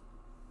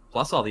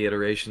 Plus all the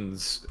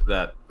iterations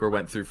that were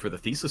went through for the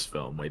thesis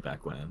film way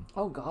back when.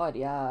 Oh god,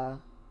 yeah.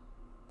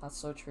 That's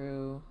so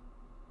true.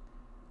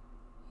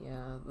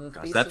 Yeah, the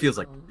Gosh, thesis that feels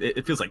like film.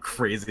 it feels like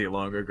crazy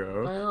long I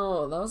ago.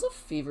 know, that was a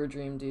fever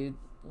dream, dude.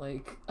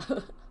 Like,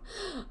 I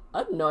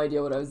had no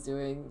idea what I was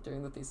doing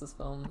during the thesis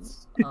film.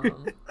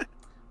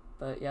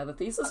 But yeah, the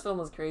thesis film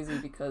was crazy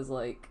because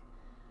like,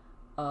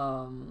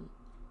 I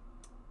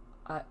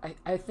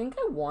think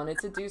I wanted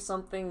to do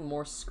something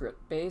more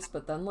script based,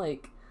 but then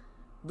like,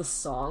 the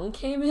song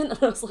came in and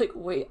I was like,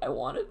 wait, I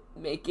want to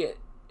make it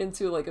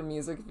into like a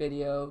music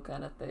video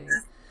kind of thing.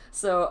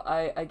 So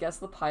I guess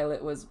the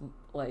pilot was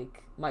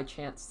like my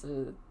chance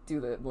to do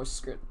the more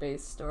script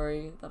based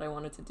story that I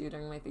wanted to do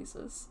during my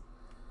thesis.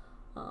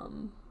 But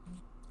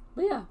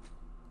yeah.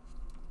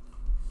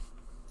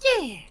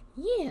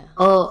 Yeah.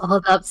 Oh,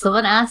 hold up.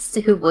 Someone asked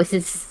who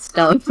voices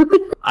Stone.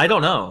 I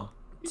don't know.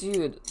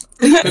 Dude.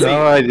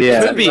 No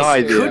idea. Could be, No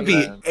idea, could be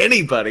man.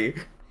 anybody.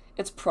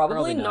 It's probably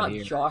Probably not not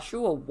here.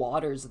 Joshua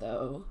Waters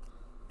though.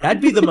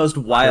 That'd be the most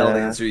wild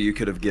Yeah. answer you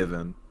could have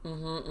given.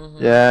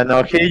 Yeah,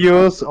 no, he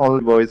used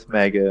only voice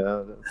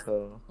Mega,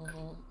 so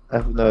I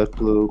have no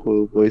clue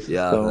who voiced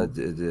Stone.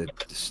 the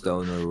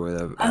Stone or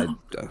whatever.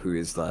 Who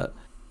is that?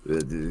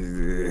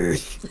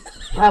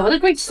 Wow, what a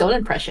great Stone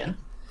impression.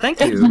 Thank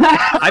you.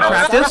 I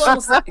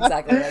practiced.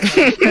 Exactly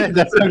right.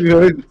 That's a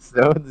good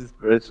Stone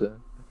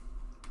expression.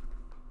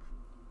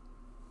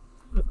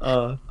 We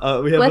have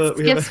What's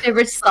Skip's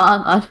favorite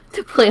song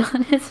to play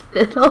on his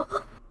fiddle?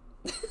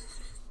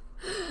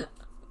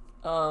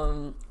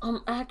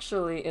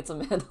 Actually, it's a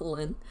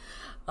mandolin.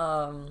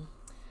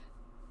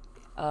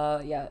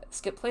 Yeah,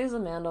 Skip plays a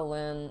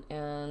mandolin,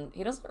 and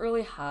he doesn't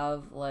really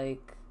have,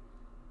 like,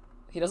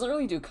 he doesn't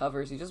really do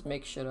covers, he just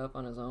makes shit up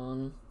on his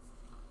own.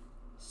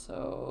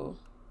 So,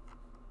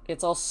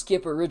 it's all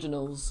Skip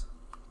originals.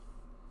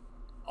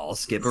 All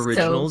Skip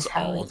originals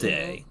all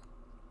day.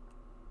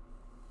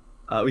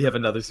 We have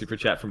another super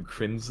chat from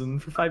Crimson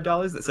for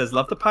 $5 that says,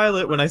 "Love the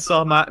pilot. When I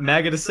saw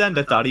Maggot ascend,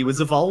 I thought he was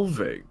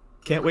evolving.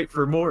 Can't wait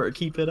for more.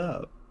 Keep it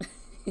up."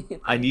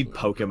 I need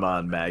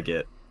Pokemon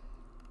Maggot.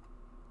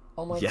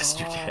 Oh my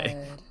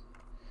yesterday. god.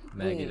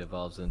 Maggot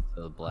evolves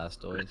into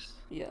Blastoise.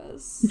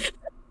 Yes.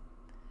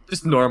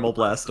 Just normal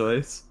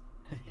Blastoise.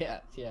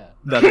 Yeah.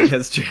 Nothing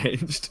has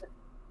changed.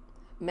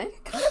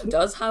 Maggot kind of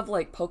does have,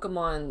 like,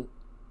 Pokemon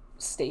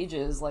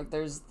stages. Like,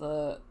 there's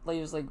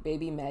like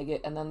baby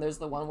Maggot, and then there's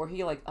the one where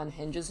he, like,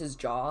 unhinges his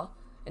jaw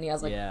and he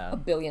has, like,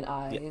 a billion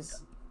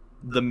eyes.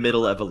 The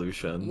middle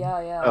evolution.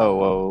 Yeah. Oh,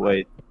 whoa,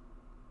 wait.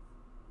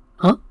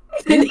 Huh?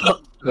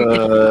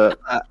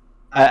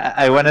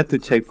 I wanted to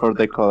check for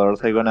the colors.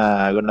 I'm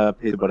gonna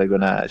pit, but I'm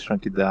gonna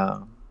shrink it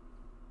down.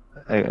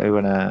 I'm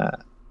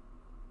gonna.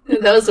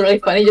 That was really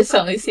funny, just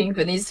suddenly seeing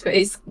Vinny's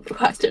face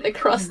plastered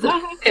across the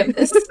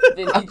canvas.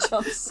 Vinny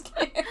jump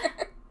scare.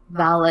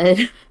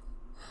 Valid.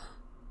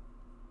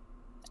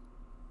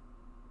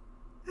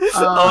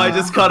 Oh, I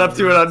just caught up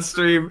to it on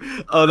stream.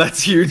 Oh,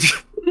 that's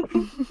huge.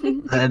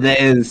 That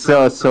is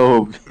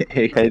so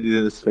big. I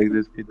didn't expect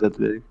this to be that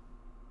big.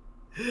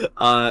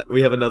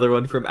 We have another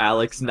one from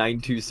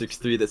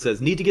Alex9263 that says,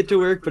 "Need to get to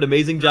work, but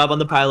amazing job on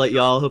the pilot,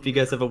 y'all. Hope you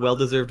guys have a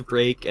well-deserved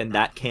break, and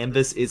that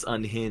canvas is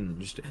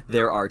unhinged.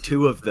 There are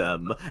 2 of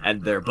them,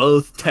 and they're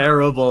both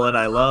terrible, and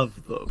I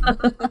love them."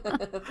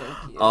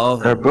 Oh,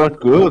 they're both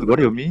good. What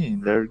do you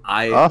mean? They're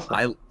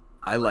awesome.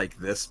 I like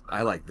this.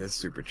 I like this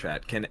super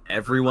chat. Can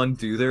everyone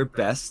do their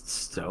best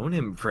Stone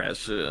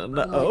impression?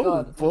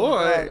 Oh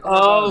boy!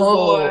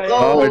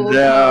 Oh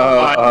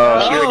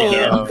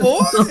no!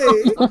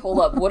 Boy! Hold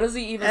up. What does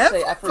he even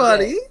say? I forget.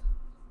 Buddy.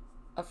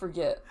 I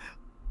forget.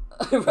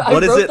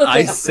 What is it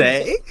I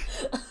say?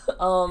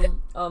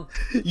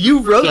 You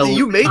wrote.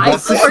 You made the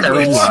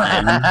sandwich.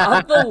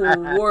 I'm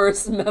the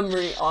worst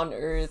memory on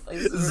earth.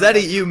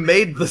 Zeddy, you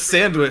made the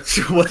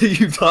sandwich. What are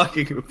you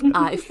talking about?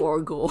 I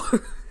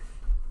forgore.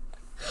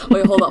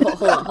 Wait, hold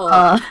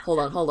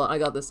on. I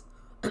got this.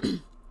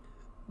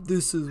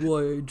 This is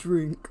why I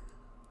drink.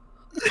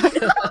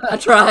 I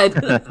tried.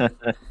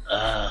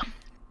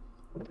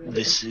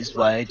 This is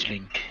why I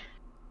drink.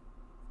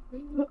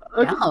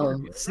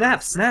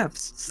 Snaps.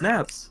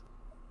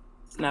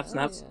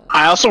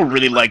 I also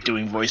really like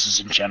doing voices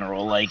in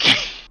general. Like,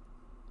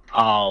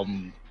 I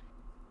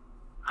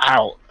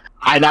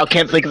now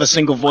can't think of a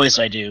single voice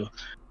I do.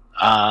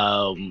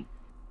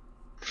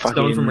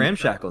 Stone from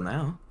Ramshackle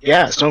now.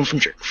 Yeah, Stone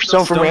from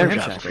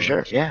Ramshackle for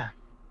sure. Yeah.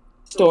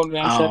 Stone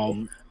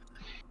Ramshackle.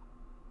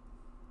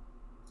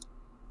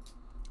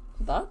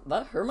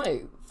 That hurt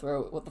my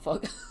throat. What the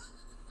fuck?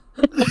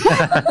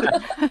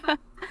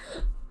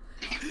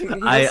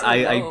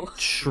 I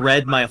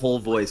shred my whole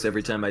voice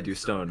every time I do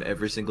Stone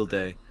every single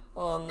day.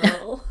 Oh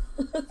no.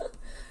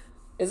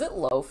 Is it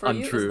low for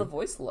you? Untrue. Is the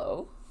voice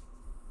low?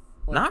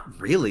 Not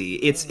really.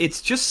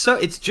 It's just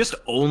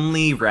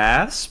only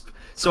rasp.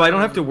 So I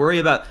don't have to worry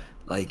about,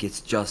 like,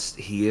 it's just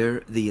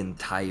here the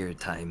entire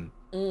time.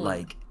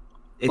 Like,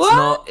 it's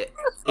not. It's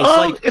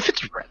like if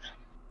it's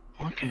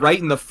right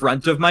in the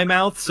front of my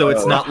mouth, so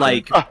it's not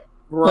like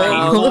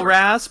painful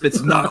rasp.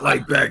 It's not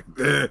like back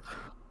there.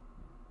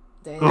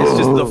 It's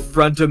just the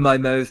front of my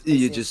mouth.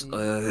 You're just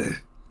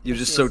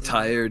so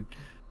tired.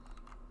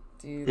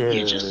 Dude.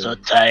 You're just so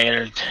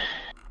tired.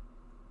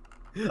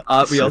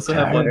 We also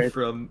have one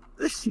from.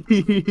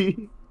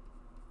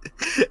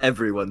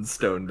 Everyone's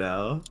stoned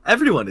now.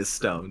 Everyone is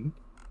stoned.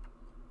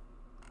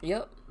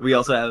 Yep. We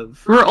also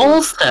have. We're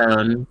all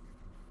stoned.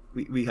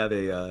 We have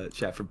a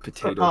chat from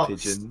Potato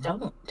Pigeon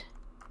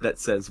that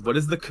says, "What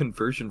is the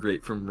conversion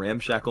rate from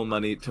Ramshackle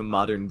money to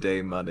modern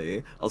day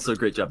money?" Also,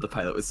 great job. The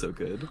pilot was so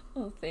good.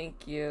 Oh,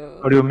 thank you.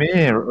 What do you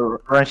mean?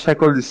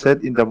 Ramshackle is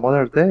set in the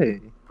modern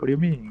day. What do you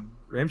mean?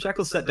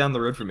 Ramshackle's set down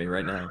the road for me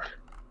right now.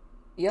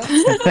 Yep.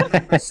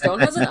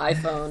 Stone has an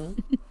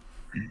iPhone.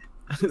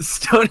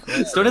 Stone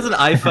has an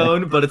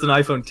iPhone, but it's an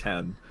iPhone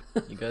 10.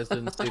 You guys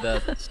didn't see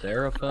that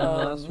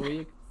Styrofoam last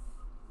week?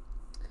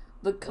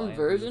 The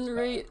conversion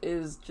rate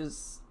is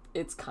just,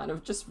 it's kind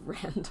of just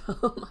random.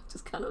 I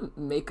just kind of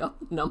make up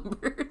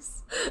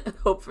numbers and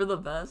hope for the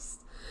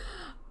best.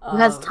 Who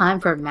has time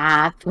for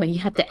math when you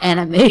have to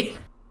animate?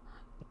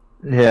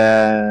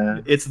 Yeah.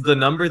 It's the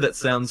number that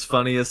sounds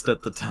funniest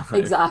at the time.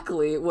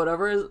 Exactly.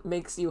 Whatever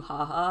makes you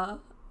haha,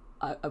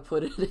 I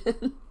put it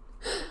in.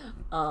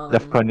 The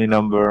funny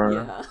number.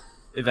 Yeah.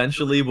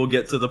 Eventually, we'll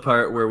get to the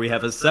part where we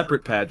have a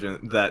separate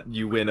pageant that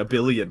you win $1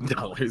 billion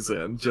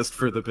in, just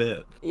for the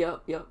bit.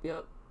 Yep.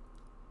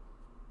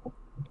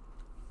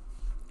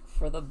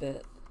 For the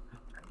bit.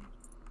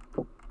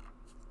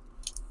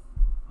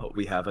 Oh,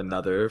 we have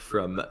another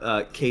from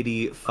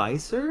Katie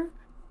Pfizer.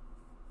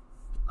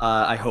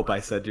 I hope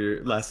I said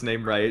your last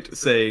name right,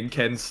 saying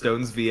Ken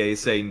Stone's VA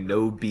saying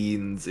no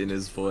beans in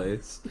his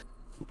voice.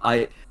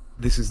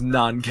 This is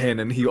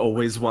non-canon, he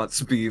always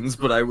wants beans,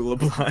 but I will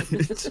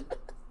oblige.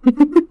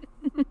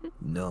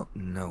 No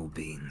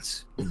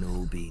beans.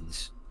 No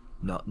beans.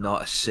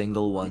 Not a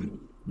single one.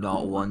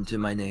 Not one to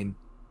my name.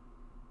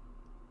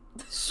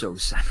 So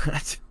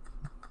sad.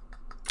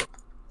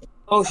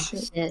 Oh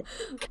shit.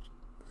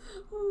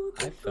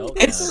 I felt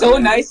It's so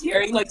nice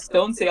hearing like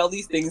Stone say all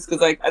these things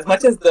because like as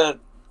much as the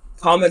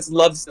comments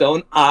love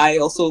Stone, I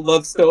also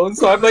love Stone,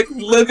 so I'm like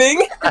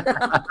living.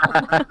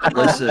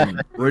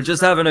 Listen, we're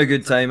just having a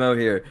good time out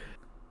here.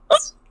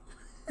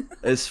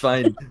 It's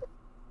fine.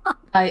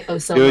 I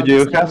also Dude,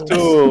 love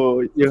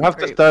you have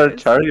to start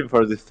charging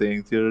for these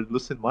things. You're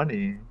losing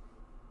money.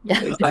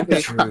 Yeah.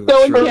 Okay. True,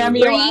 Stone true.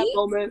 cameo at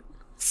moment.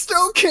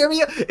 Stone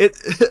cameo.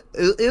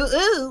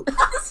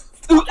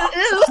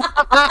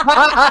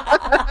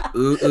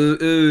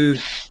 Ooh.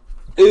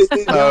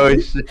 Oh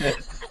shit.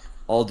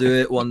 I'll do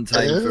it one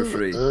time for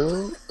free.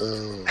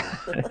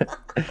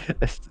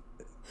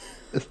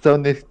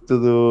 Stone needs to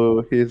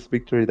do his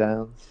victory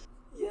dance.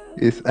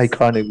 His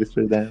iconic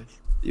victory dance.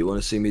 You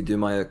want to see me do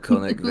my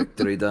iconic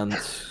victory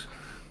dance?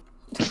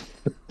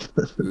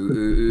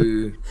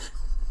 Ooh.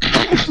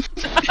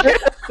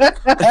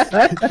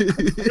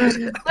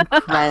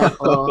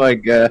 Oh my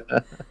god.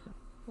 Oh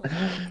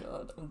my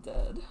god, I'm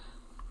dead.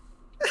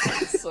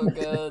 That's so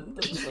good.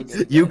 That's so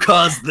good. You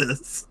caused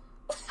this.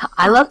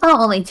 I love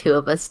how only two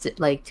of us did,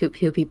 like two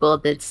people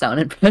did Stone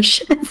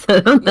impressions.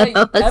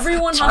 Yeah,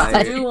 everyone has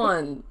to do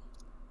one.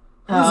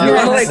 You're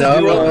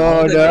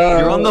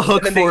on the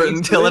hook And then for they it each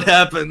until do it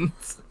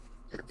happens.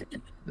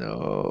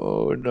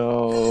 No, I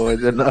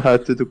don't know how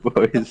to do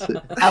voice.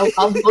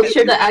 I'll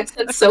butcher the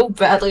accent so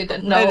badly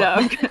that no. I know.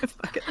 I'm gonna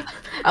fucking...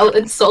 I'll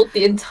insult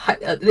the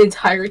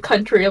entire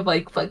country of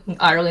like fucking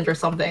Ireland or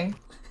something.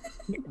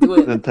 Do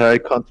it. The entire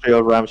country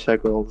of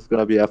Ramshackle is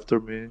gonna be after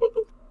me.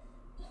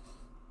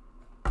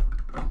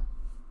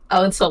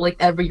 I'll insult like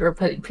every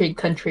European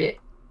country.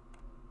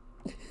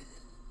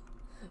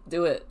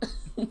 Do it.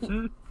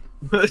 Do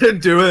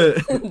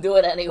it. Do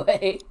it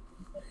anyway.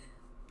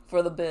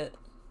 For the bit.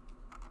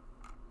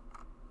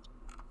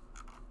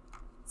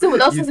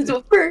 Someone else has to do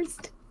it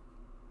first.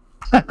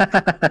 Fine,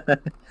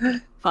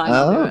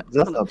 I'll do it.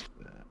 That's not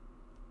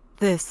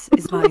This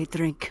is my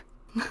drink.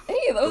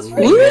 Hey, that was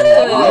pretty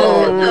good.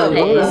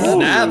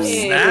 Oh,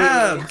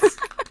 Snaps.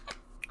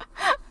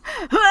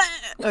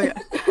 Okay.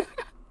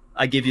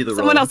 I give you the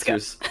Someone roll. else go.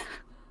 Cheers.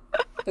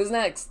 Who's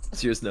next?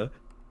 Cheers, no.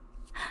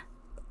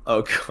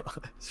 Oh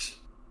gosh.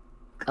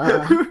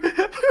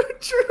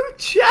 True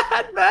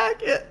Chad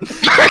Maggot.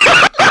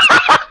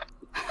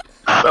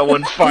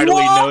 Someone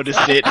finally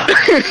noticed it.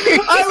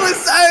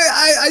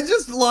 I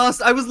just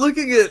lost. I was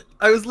looking at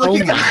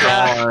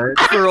Chad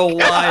for a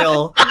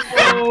while.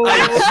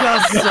 I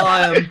just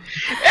saw him.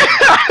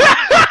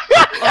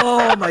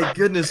 Oh my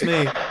goodness me.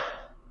 He's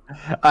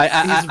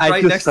I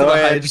right just next to saw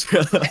the it.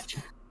 Hydra.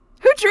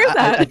 Who drew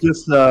that? I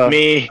just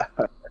Me.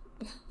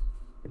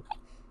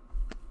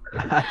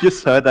 I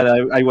just saw that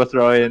I was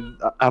drawing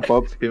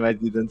above him. I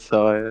didn't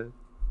saw it.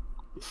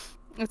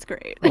 That's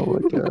great. Oh my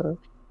god.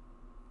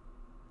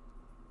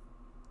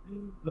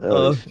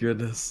 Oh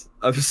goodness.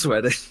 I'm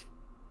sweating.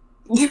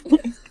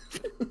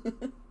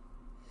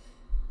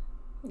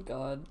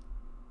 God.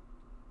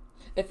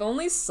 If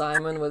only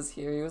Simon was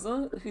here. He was the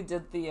one who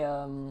did the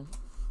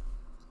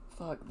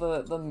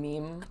the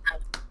meme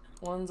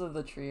ones of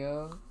the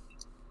trio.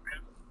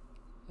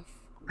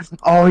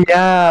 Oh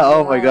yeah!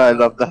 Oh my god! I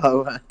love that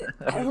one.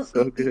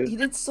 So good. He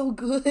did so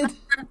good.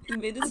 He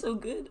made it so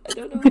good. I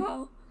don't know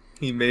how.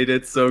 He made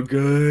it so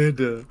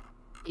good.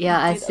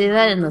 Yeah, I see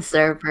that in the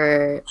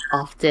server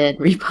often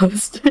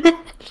reposted.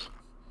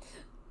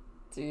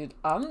 Dude,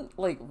 I'm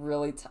like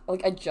really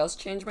like I just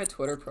changed my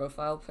Twitter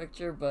profile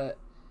picture, but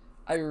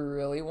I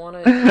really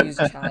want to use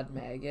Chad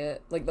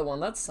Maggot. Like the one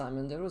that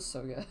Simon did was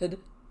so good.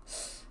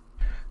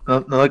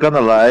 Not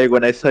gonna lie,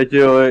 when I saw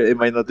you in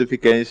my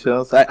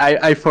notifications,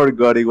 I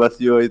forgot it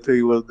was you. I thought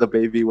it was the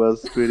baby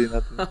was tweeting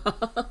at me.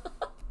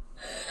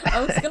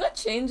 I was gonna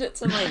change it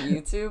to my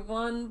YouTube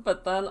one,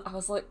 but then I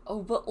was like,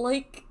 oh, but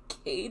like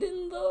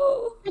Caden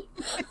though.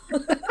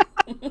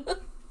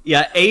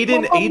 Yeah,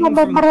 Aiden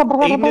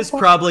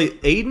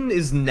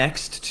is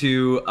next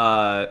to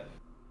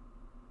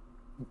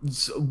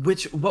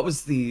what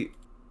was the,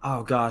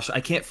 oh gosh, I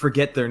can't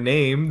forget their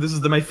name. This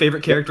is my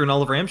favorite character in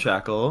all of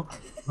Ramshackle.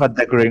 What,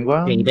 the green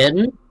one?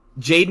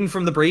 Jaden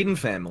from the Braden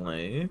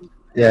family.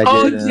 Yeah,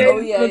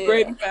 Jaden. The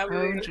Braden family.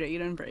 Oh,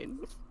 Jaden Braden.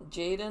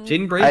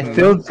 Jaden Braden. I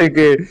still think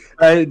do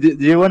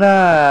you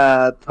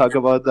wanna talk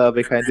about the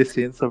behind the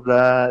scenes of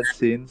that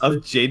scenes? Of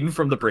Jaden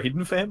from the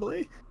Braden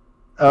family?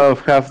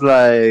 Of have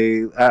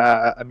like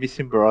a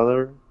missing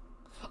brother.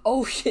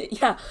 Oh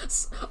shit! Yeah.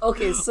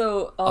 Okay,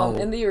 so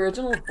in the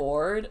original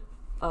board,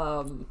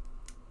 there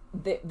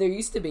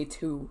used to be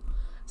two,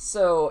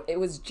 so it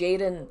was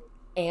Jaden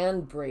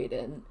and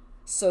Braden,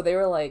 so they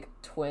were like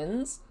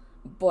twins.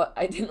 but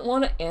I didn't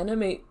want to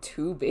animate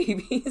 2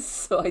 babies,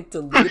 so I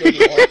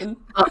deleted one.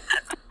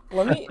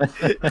 Let me.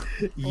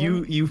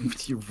 You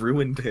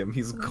ruined him.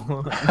 He's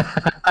gone.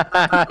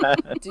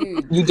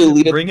 Dude, you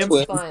deleted bring him.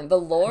 twin. Fine. The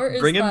lore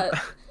is Bring him- that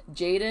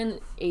Jaden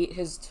ate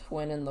his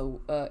twin in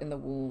the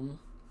womb.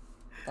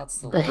 That's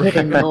the The lore.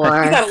 hidden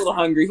lore. He got a little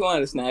hungry. He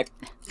wanted a snack.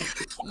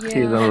 He's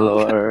a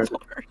lord.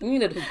 He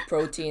needed his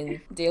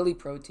protein, daily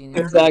protein.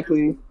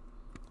 Exactly.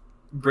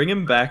 Bring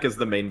him back as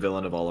the main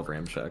villain of all of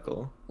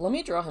Ramshackle. Let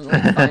me draw him.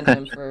 Let me find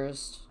him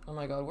first. Oh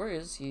my god, where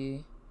is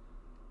he?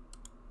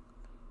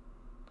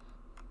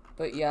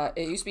 But yeah,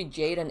 it used to be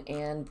Jaden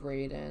and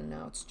Brayden.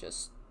 Now it's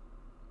just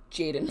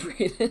Jaden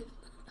Brayden.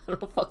 I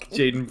don't fucking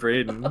Jaden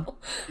Brayden.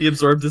 He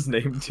absorbed his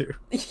name too.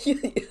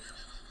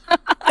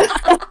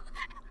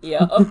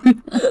 Yeah.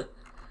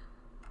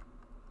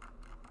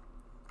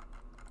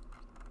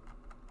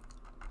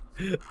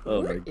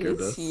 Oh Where my goodness.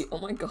 is he? Oh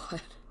my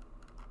god.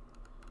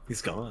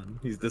 He's gone.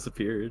 He's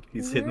disappeared.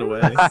 He's hidden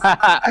away.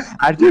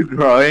 Are you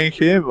drawing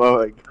him? Oh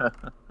my god.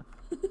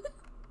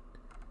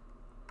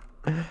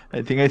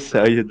 I think I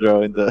saw you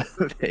drawing the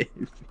baby.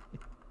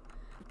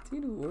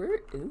 Dude, where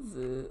is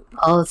it?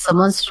 Oh,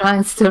 someone's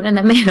drawing student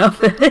and made of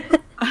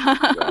it.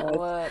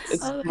 Let's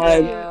It's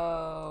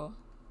go.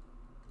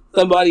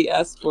 Somebody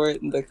asked for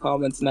it in the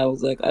comments, and I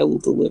was like, I will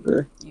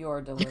deliver. You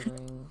are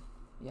delivering.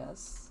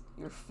 Yes.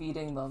 You're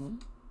feeding them.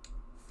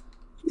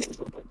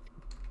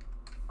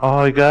 Oh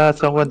my god,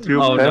 someone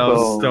drew Oh no,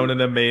 Pebble. Stone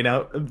in a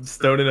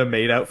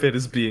maid outfit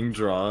is being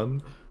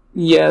drawn.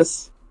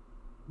 Yes.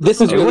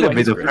 This is It really wouldn't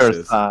be the precious.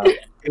 first time.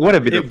 It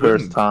wouldn't be the It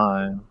first wouldn't.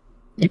 time.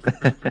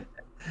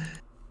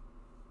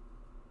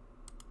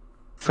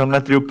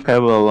 Someone drew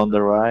Pebble on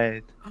the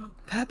right.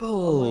 Pebble!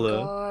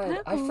 Oh my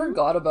god. I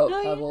forgot about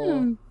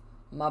Pebble.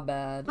 My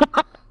bad.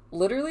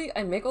 Literally,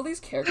 I make all these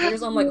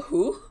characters, I'm like,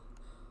 who?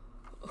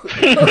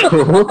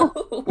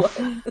 What?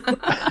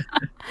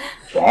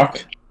 Rock?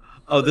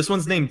 Oh, this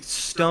one's named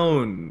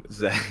Stone,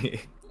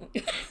 Zay.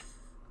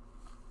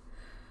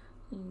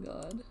 Oh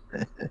god.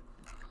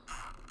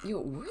 Yo,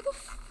 where the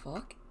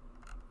fuck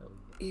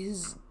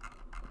is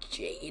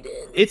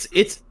Jaden? It's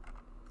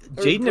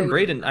Jaden and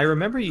Brayden. Brayden. I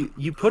remember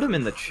you put him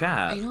in the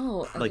chat. I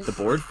know. I Like the just-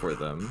 board for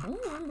them. I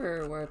don't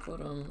remember where I put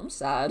him. I'm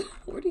sad.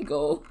 Where'd he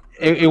go?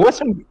 It was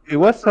on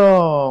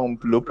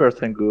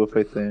bloopers and goof,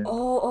 I think.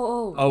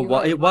 Oh. Oh, you're well,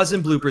 right. it was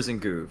in bloopers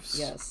and goofs.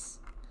 Yes.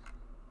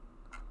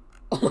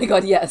 Oh my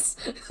god, yes.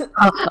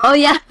 Oh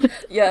yeah.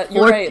 Yeah,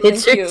 you're Four right.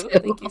 Thank you. pictures, too.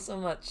 Thank you so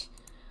much.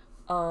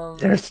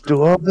 There's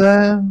 2 of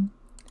them.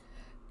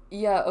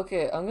 Yeah,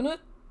 okay, I'm gonna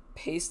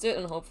paste it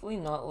and hopefully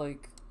not,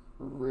 like,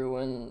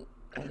 ruin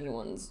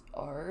anyone's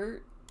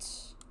art.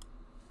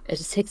 It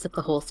just takes up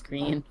the whole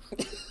screen.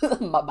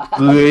 My bad.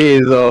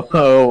 Please,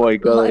 oh my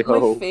god, I My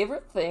hope.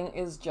 favorite thing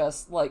is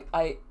just, like,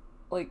 I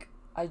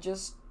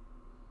just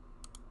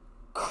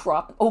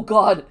crop. Oh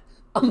god!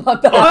 My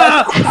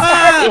bad.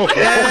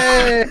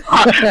 Okay.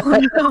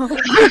 Put it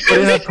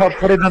on top,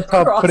 put it on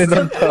top, put it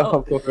on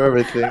top of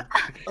everything.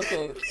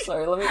 Okay,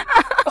 sorry, let me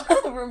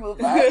remove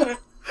that.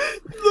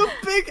 The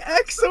big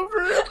X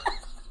over it.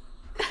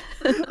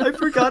 I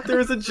forgot there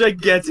was a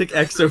gigantic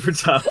X over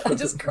top. I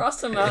just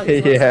crossed him out.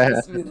 Yeah.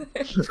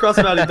 Just cross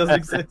him out, he doesn't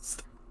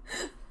exist.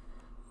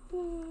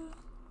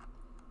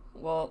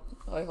 Well,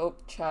 I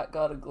hope chat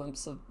got a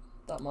glimpse of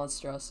that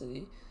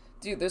monstrosity.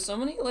 Dude, there's so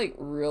many, like,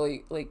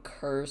 really, like,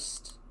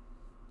 cursed,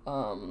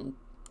 storyboard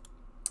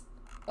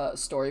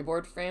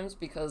frames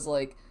because,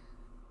 like,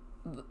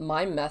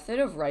 my method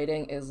of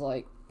writing is,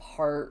 like,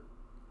 part,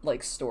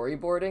 like,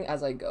 storyboarding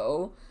as I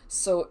go.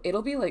 So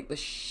it'll be, like, the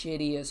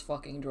shittiest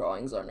fucking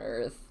drawings on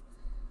earth.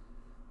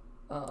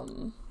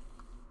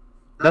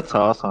 That's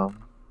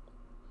awesome.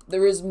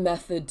 There is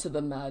method to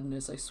the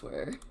madness, I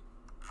swear.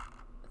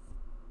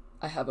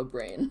 I have a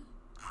brain.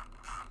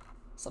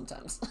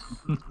 Sometimes.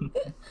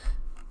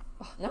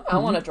 Oh, now I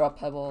want to draw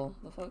Pebble.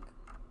 The fuck?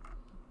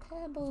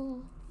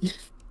 Pebble.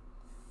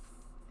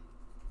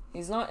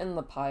 He's not in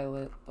the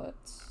pilot, but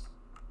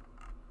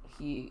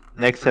he...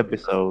 Next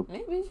episode,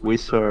 Maybe. we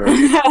saw.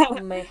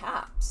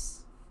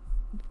 Mayhaps.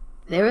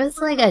 There was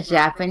like a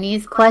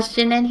Japanese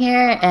question in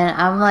here, and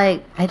I'm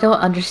like, I don't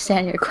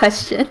understand your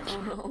question.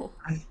 Oh,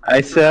 I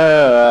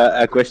saw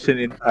a question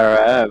in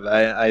Arab.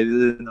 I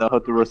didn't know how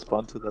to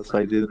respond to that, so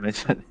I didn't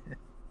mention it.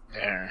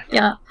 There.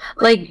 Yeah,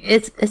 like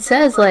it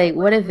says like,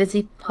 what if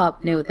Vizzy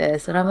Pop knew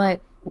this? And I'm like,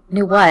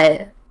 knew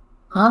what?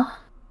 Huh?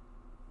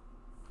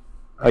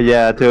 Oh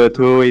yeah, two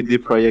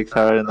indie projects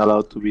aren't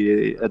allowed to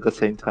be at the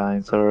same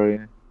time.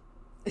 Sorry.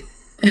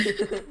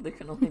 There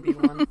can only be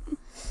one.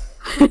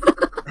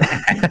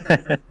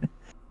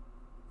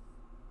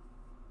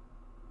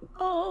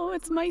 Oh,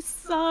 it's my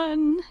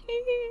son.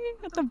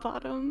 At the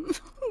bottom.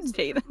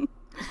 Jaden.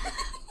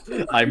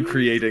 I'm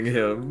creating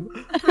him.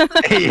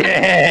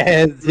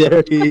 Yes,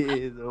 there he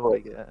is. Oh my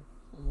god.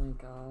 Oh my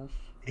gosh.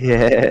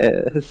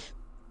 Yes.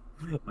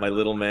 My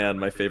little man,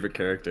 my favorite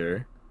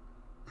character.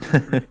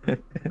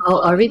 Oh,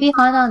 are we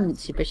behind on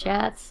super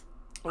chats?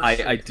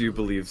 I do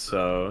believe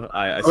so.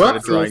 I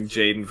started drawing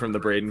Jaden from the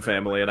Braden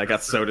family, and I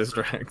got so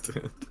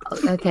distracted.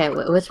 Okay,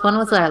 which one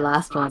was our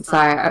last one?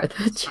 Sorry,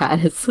 the chat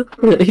is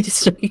really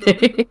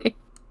distracting.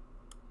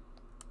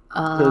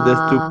 So there's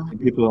too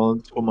people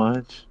on too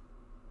much.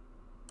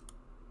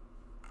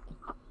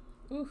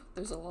 Ooh,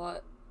 there's a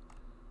lot.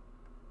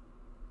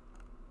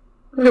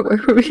 Where were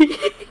we?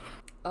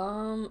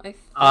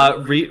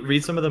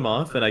 Read some of them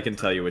off, and I can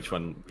tell you which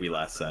one we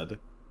last said.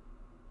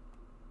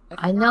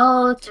 I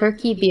know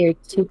Turkey Beer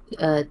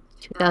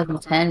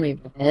 2010 we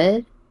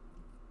read.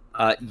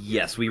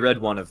 Yes, we read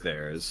one of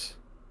theirs.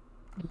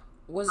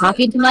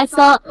 Talking to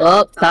myself?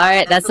 Oh,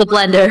 sorry, that's the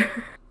blender.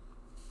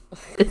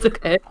 It's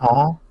okay.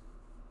 Huh?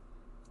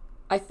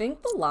 I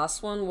think the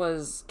last one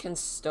was, can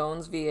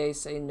Stone's VA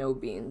say no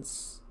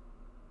beans?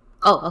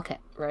 Oh, okay.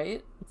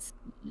 Right?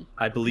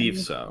 I believe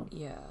so.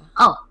 Yeah.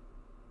 Oh.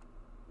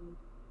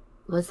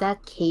 Was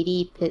that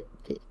Katie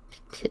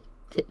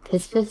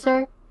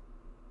Pisser?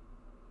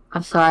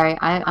 I'm sorry,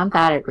 I'm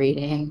bad at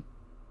reading.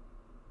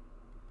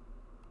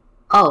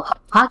 Oh,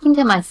 talking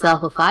to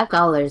myself with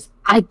 $5.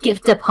 I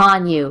gift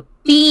upon you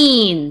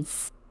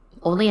beans.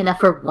 Only enough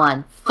for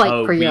one.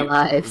 Fight for your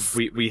lives.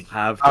 We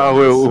have.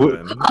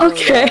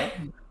 Okay.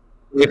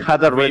 We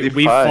had already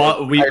we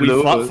fought. We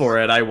fought for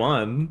it. I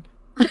won.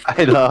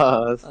 I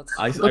lost.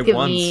 I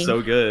won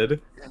so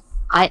good.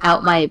 I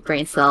out my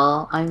brain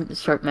cell. I'm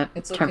short term.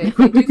 It's okay.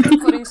 Thank you for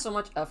putting so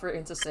much effort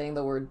into saying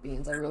the word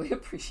beans. I really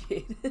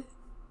appreciate it.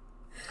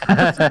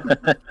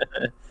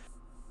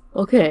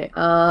 Okay,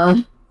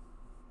 I'm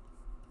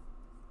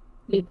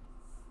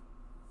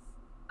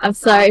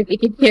sorry if you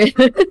can hear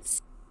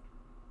this.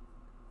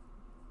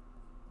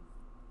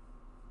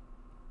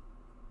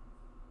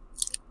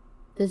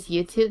 Does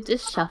YouTube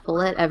just shuffle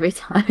it every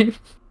time?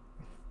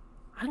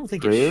 I don't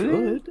think it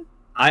should.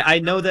 I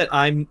know that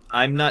I'm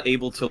not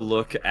able to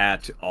look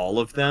at all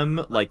of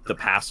them, like the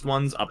past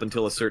ones, up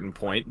until a certain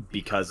point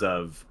because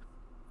of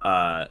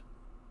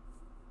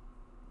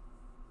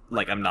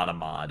like I'm not a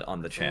mod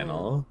on the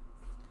channel.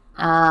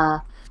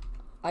 I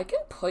can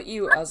put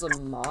you as a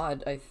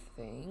mod, I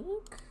think.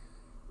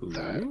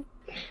 Let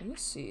me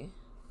see.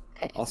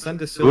 I'll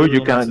send a Ooh,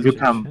 you can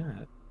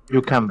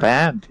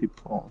ban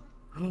people.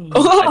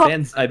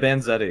 I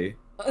banned Zeddy.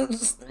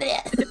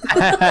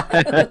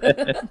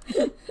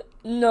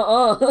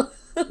 No.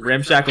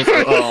 Ramshackle's.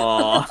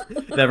 Oh,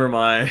 never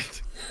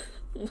mind.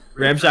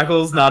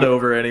 Ramshackle's not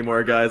over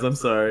anymore, guys. I'm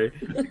sorry.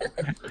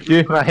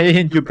 You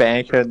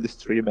ban her in the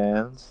stream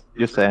ends.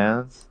 Your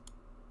ends.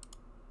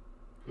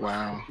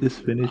 Wow.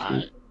 Just finish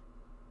it.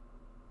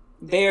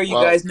 There, you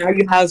guys. Now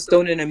you have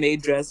Stone in a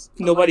maid dress.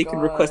 Nobody can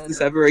request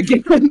this ever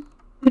again.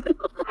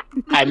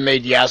 I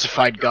made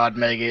Yassified God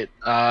Maggot.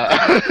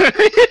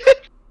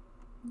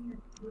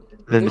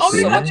 There's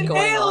so much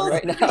going on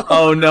right now.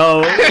 Oh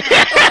no!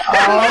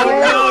 Oh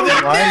no!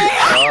 My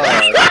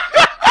god!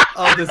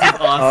 Oh, this is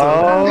awesome!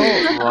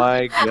 Oh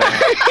my god!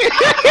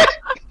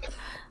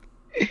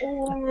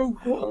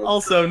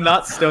 Also,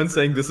 not Stone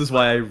saying this is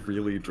why I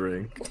really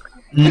drink.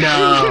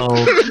 No,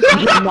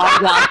 I cannot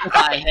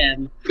classify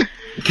him.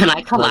 Can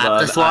I collab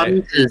this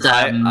one?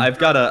 I've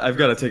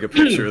gotta take a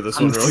picture of this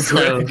one really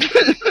quick.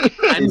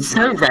 I'm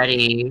so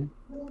ready.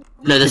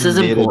 No, this is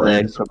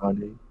important.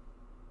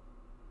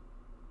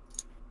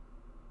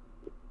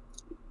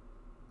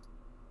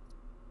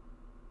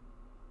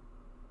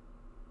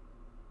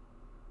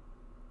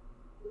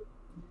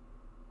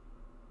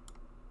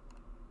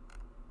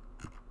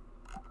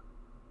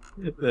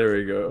 There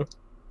we go.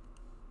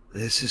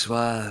 This is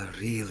why I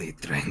really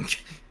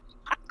drink.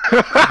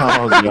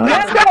 Oh, God.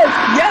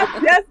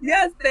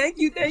 Yes. Thank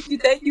you.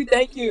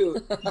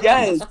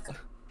 Yes.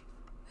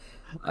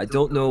 I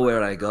don't know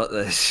where I got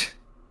this.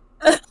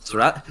 It's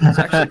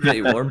actually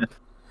pretty warm.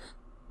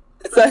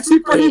 It's actually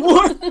pretty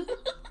warm.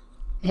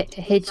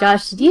 Hey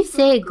Josh, did you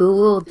say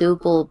Google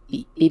Doodle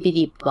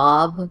BBD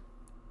Bob?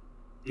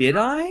 Did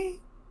I?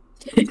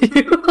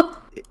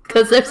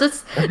 Because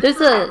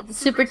there's a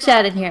super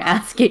chat in here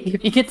asking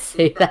if you could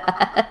say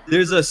that.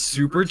 There's a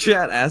super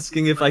chat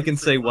asking if I can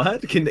say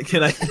what? Can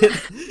I?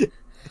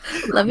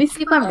 Let me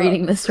see if I'm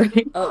reading this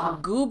right.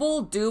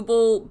 Google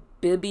Dooble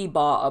Bibby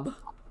Bob.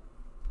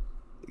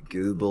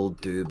 Google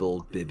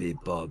Dooble Bibby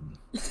Bob.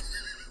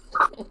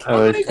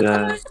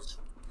 That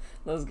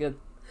was good.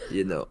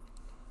 You know,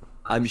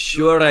 I'm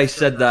sure I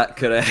said that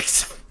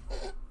correct.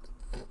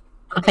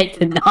 I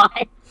did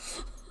not.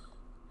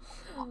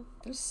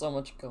 There's so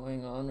much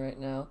going on right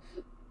now.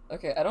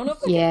 Okay, I don't know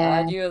if I can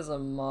add you as a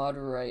mod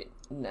right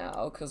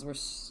now because we're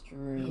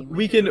streaming.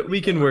 We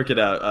can work it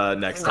out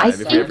next time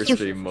if we ever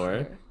stream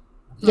more.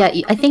 Yeah,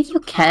 I think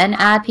you can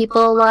add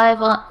people live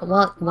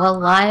while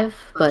live,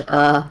 but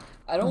I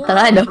don't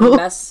want to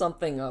mess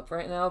something up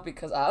right now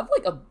because I have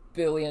like a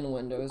billion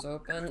windows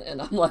open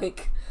and I'm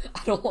like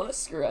I don't want to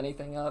screw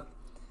anything up.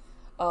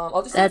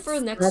 I'll just do it for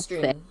next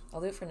stream. Fair.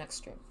 I'll do it for next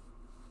stream.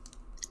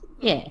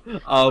 Yeah.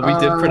 Oh, we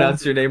did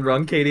pronounce your name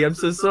wrong, Katie. I'm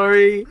so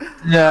sorry.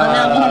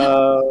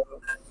 No.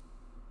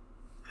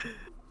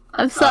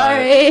 I'm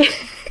sorry.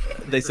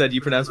 They said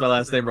you pronounced my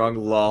last name wrong,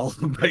 lol.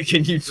 But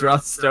can you draw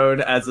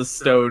stone as a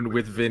stone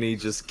with Vinny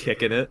just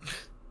kicking it?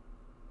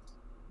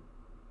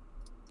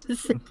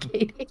 Just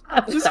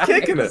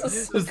kicking it.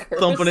 Just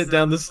thumping it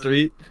down the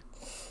street.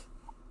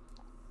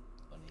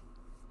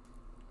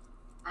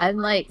 I'm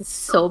like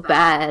so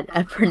bad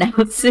at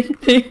pronouncing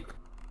things.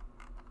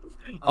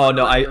 Oh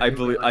no,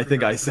 I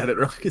think I said it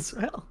wrong as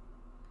well.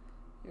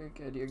 You're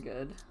good, you're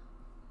good.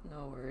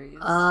 No worries.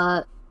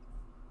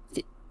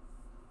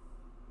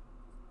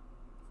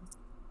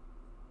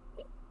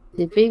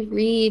 Did we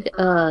read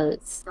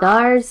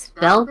Stars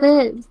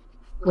Velvet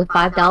with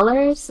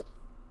 $5?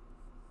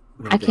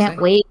 I can't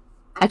wait.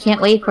 I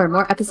can't wait for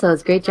more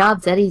episodes. Great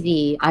job, Zeddy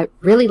Z. I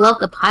really love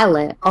the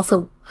pilot.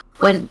 Also,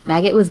 when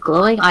Maggot was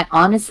glowing, I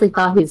honestly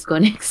thought he was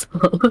going to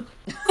explode.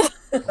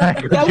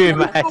 Could you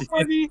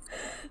imagine?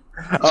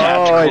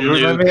 Oh, I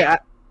remember.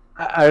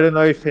 I don't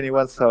know if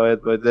anyone saw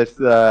it, but there's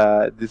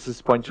this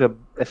is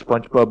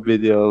SpongeBob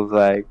video of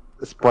like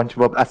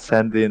SpongeBob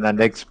ascending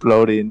and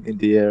exploding in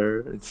the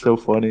air. It's so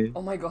funny.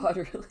 Oh my god,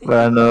 really? But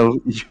I don't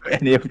know if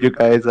any of you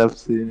guys have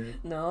seen it.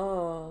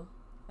 No,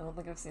 I don't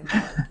think I've seen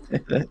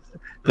that.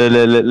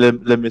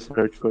 Let me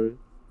search for it.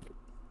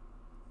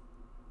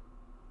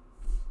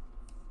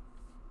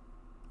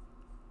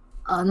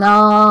 Oh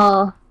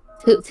no,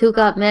 two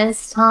got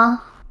missed, huh?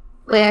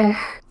 Where?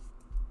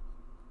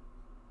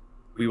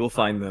 We will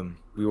find them.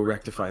 We will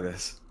rectify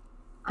this.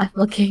 I'm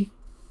looking.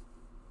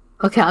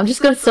 Okay, I'm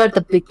just gonna start at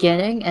the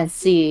beginning and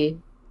see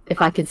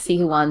if I can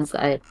see ones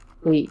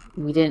we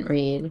didn't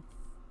read.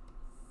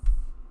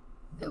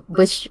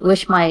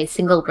 Which my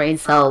single brain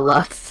cell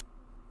loves.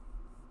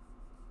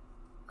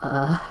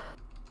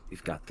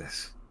 We've got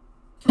this.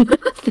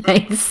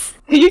 Thanks.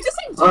 Can you just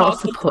like Moral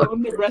talk support.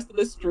 on the rest of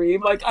the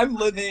stream? Like I'm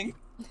living.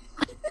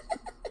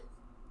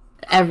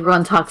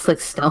 Everyone talks like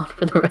Stone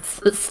for the rest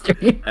of the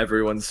stream.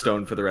 Everyone's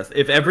stoned for the rest.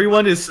 If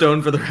everyone is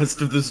stoned for the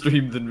rest of the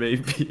stream, then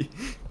maybe.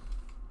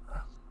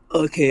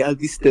 Okay, I'll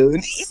be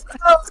stoned.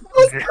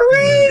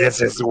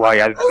 This is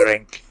why I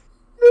drink.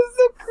 This is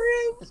so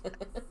cringe.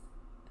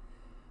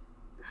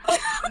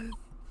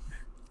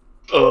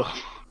 Oh,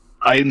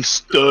 I'm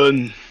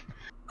stoned.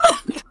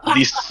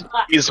 This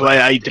is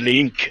why I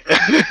drink.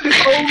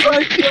 Oh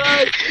my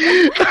god!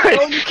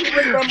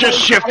 Just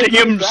shifting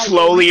him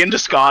slowly into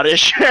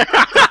Scottish.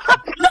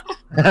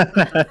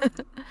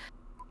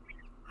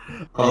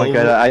 Oh my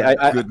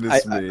god!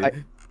 Goodness me!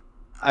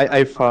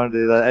 I found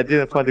it. I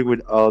didn't find it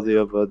with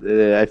audio, but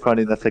I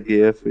found it as a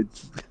GIF.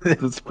 It's the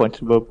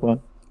SpongeBob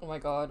one. Oh my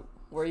god,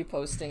 where are you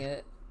posting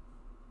it?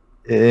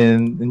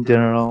 In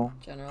general.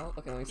 General?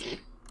 Okay, let me see.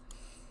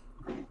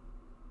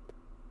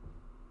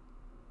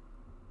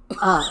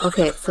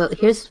 Okay, so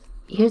here's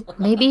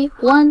maybe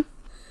one.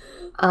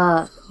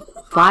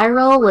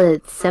 Viral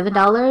with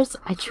 $7.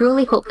 I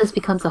truly hope this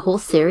becomes a whole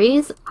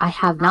series. I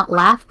have not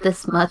laughed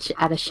this much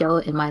at a show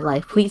in my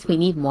life. Please, we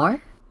need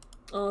more.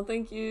 Oh,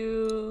 thank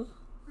you.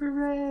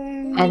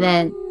 Hooray. And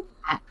then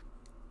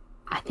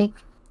I think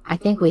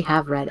we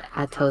have read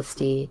a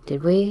Toasty.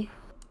 Did we?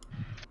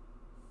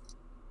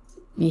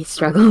 Me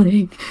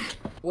struggling.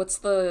 What's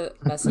the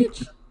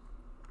message?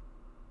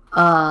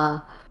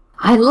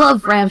 I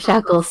love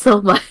Ramshackle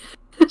so much.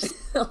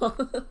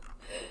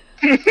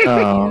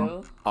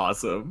 Oh.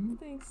 Awesome.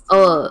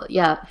 Oh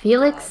yeah,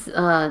 Felix,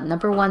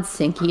 #1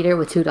 Sink Eater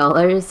with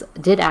 $2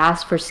 did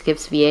ask for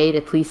Skip's VA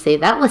to please say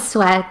that was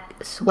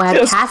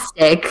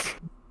swagtastic.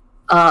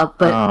 But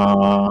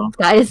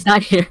guy is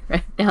not here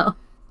right now.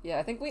 Yeah,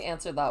 I think we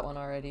answered that one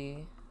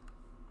already.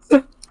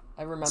 I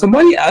remember.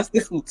 Somebody asked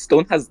if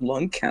Stone has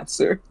lung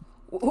cancer.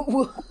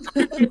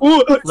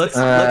 Let's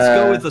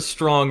go with a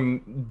strong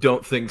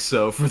 "don't think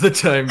so" for the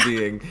time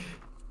being.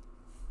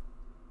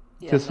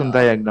 Just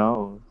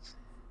undiagnosed.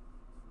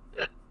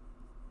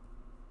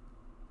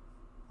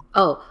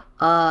 Oh,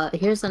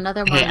 here's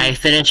another one. Hey, I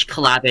finished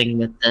collabing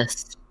with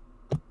this.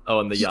 Oh,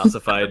 and the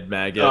yassified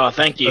maggot. Oh,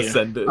 thank you.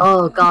 Ascended.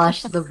 Oh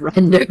gosh, the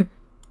render.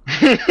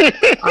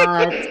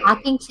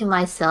 Talking to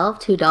myself,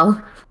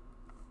 $2.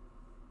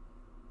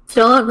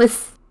 Stone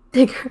with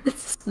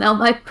cigarettes. Now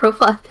my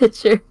profile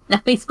picture.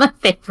 Now he's my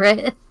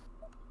favorite.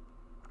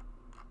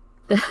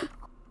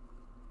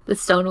 The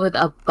Stone with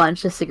a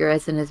bunch of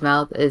cigarettes in his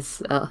mouth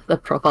is the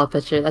profile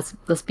picture.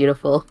 That's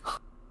beautiful.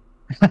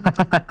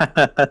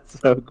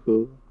 That's so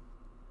cool.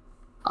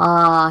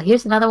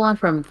 Here's another one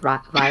from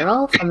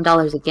Viral.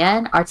 $7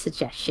 again. Art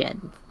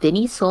suggestion.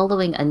 Vinny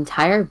swallowing an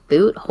entire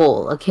boot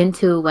whole, akin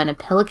to when a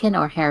pelican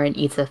or heron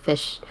eats a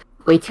fish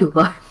way too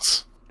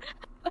large.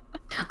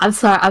 I'm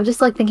sorry, I'm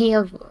just like thinking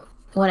of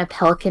when a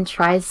pelican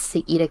tries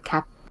to eat a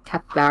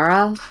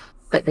capybara,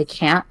 but they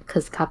can't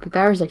because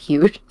capybaras are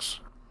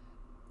huge.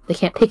 They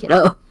can't pick it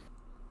up.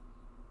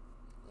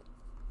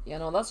 Yeah,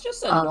 no, that's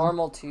just a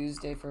normal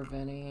Tuesday for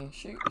Vinny.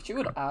 She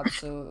would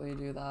absolutely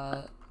do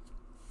that.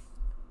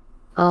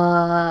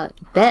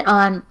 Bet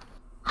on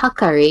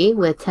Hakari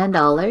with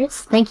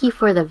 $10. Thank you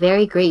for the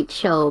very great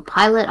show.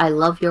 Pilot, I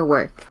love your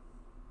work.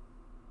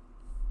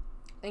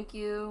 Thank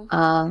you.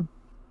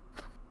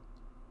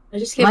 I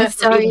just came My back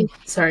from eating.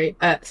 Sorry.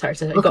 Go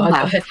Welcome on, go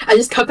back. ahead. I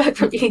just got back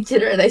from eating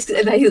dinner and I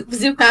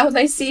zoom out and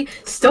I see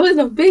Stone in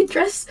a big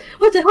dress.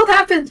 What the hell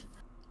happened?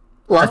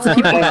 Lots of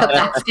people have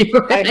asked you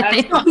for I had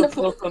it. to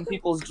fulfill some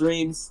people's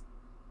dreams.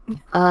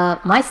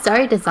 My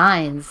story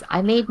designs.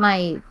 I made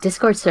my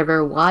Discord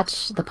server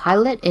watch the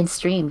pilot and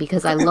stream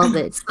because I love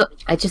it.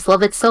 I just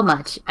love it so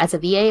much. As a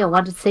VA, I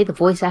wanted to say the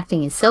voice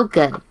acting is so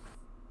good.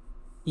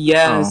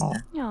 Yes.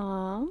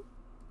 Aww.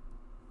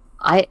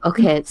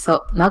 Okay,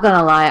 so not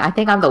gonna lie, I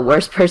think I'm the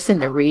worst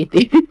person to read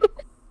these.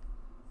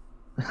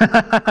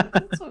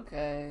 It's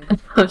okay.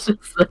 I'm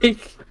just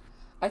like,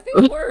 I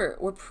think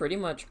we're pretty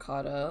much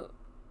caught up.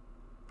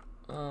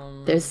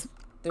 there's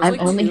There's I'm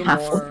only two half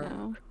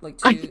more, like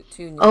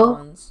two new Oh.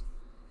 ones.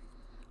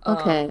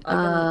 Okay,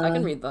 I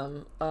can read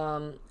them.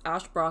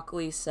 Ash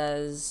Broccoli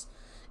says,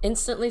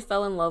 "Instantly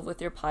fell in love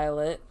with your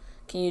pilot.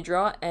 Can you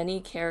draw any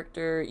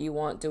character you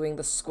want doing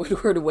the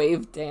Squidward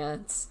wave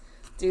dance?"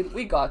 Dude,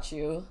 we got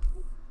you.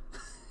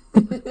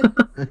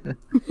 And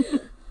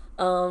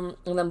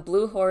then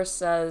Blue Horse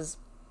says,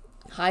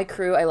 "Hi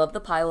crew, I love the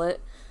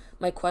pilot.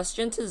 My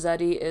question to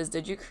Zeddy is,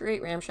 did you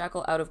create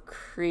Ramshackle out of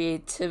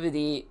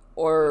creativity,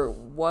 or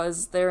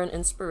was there an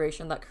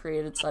inspiration that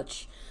created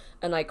such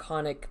an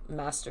iconic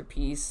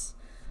masterpiece?"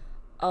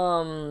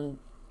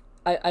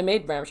 I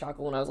made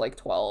Ramshackle when I was like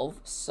 12,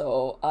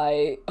 so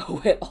I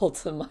owe it all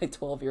to my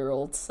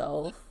 12-year-old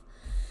self.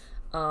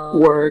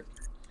 Work.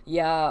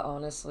 Yeah,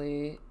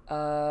 honestly.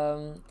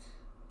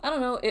 I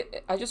don't know,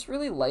 I just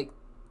really like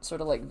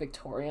sort of like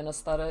Victorian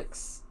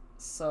aesthetics,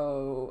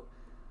 so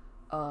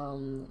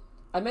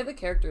I made the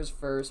characters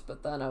first,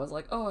 but then I was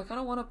like, oh, I kind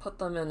of want to put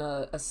them in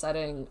a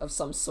setting of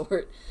some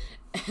sort,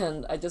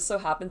 and I just so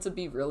happened to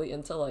be really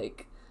into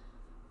like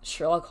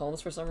Sherlock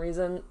Holmes for some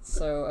reason,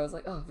 so I was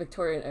like, oh,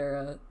 Victorian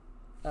era,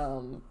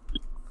 and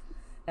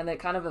it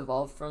kind of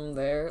evolved from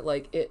there.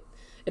 Like it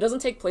doesn't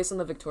take place in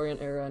the Victorian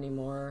era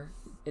anymore,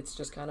 it's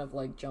just kind of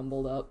like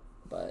jumbled up,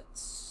 but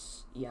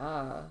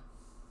yeah,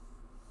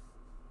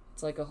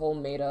 it's like a whole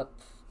made up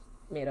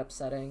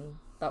setting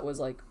that was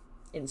like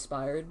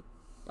inspired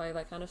by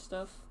that kind of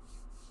stuff.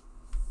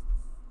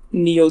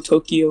 Neo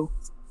Tokyo.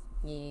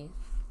 Yeah.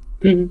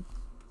 Mhm.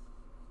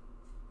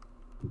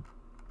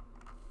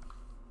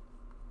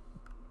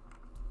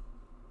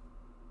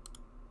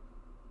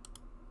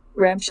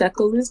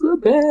 Ramshackle is the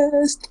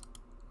best.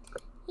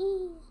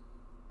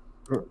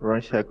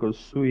 Ramshackle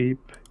sweep.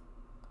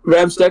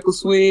 Ramshackle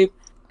sweep.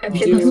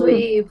 Ramshackle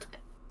sweep.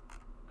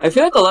 I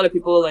feel like a lot of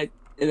people like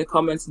in the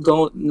comments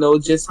don't know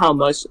just how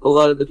much a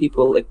lot of the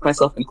people, like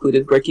myself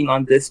included, working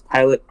on this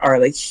pilot are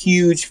like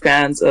huge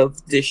fans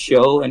of this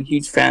show and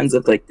huge fans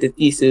of like the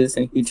thesis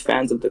and huge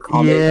fans of the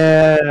comic.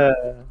 Yeah.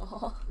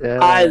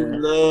 I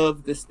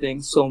love this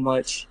thing so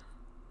much.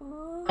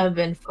 I've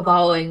been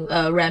following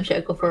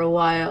Ramshackle for a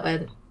while,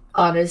 and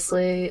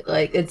honestly,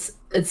 like it's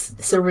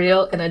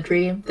surreal and a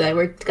dream that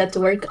I got to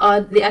work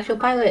on the actual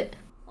pilot.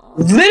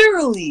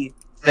 Literally.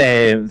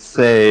 Same.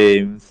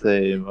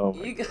 Oh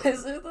my You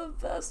guys are the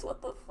best. What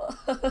the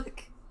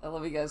fuck? I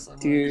love you guys so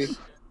much. Dude.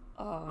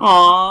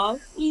 Aw,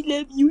 we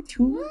love you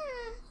too.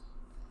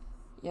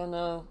 Yeah,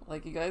 no,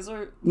 like you guys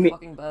are Me-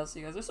 fucking best.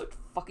 You guys are so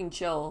fucking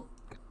chill.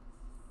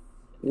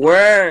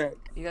 Word.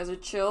 You guys are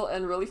chill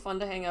and really fun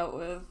to hang out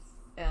with,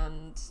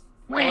 and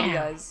I love you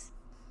guys.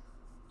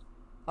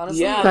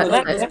 Honestly,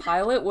 Yeah, this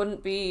pilot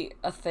wouldn't be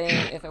a thing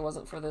if it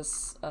wasn't for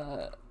this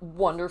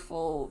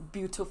wonderful,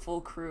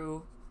 beautiful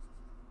crew.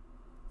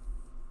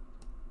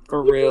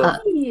 For real.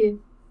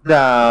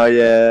 No,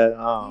 yeah.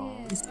 Oh.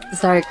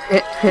 sorry,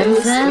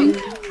 Crimson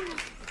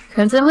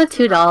with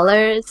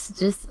 $2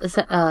 just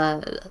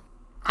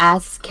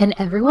asks, can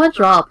everyone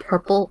draw a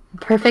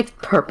perfect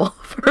circle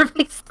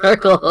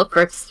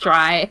first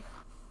try?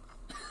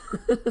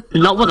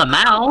 Not with a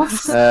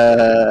mouse.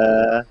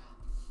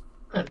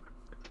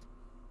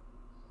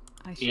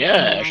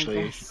 Yeah,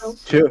 actually.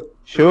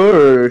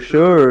 Sure.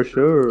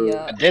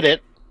 Yeah. I did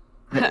it.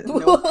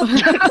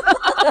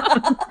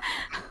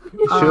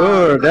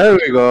 Sure, there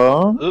we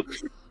go.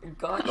 Oops.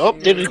 Got Oh,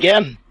 you. did it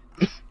again.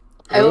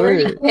 I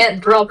already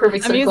can't draw a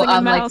perfect I'm circle. using a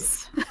I'm like,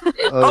 mouse.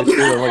 Oh shit,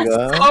 oh my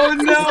god. Oh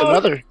no.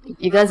 Another.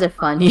 You guys are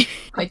funny.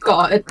 my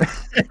god.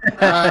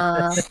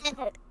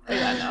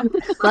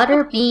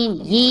 Butterbean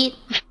Yeet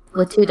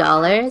with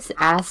 $2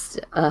 asked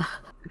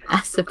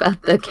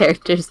about the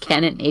characters'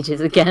 canon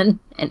ages again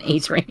and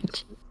age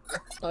range.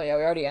 Oh yeah,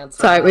 we already answered.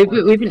 Sorry,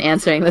 that we've been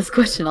answering this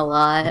question a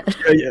lot.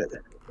 Yeah.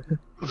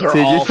 They're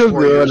So all you should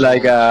 4 do years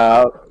like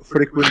old.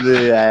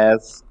 frequently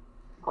asked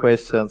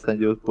questions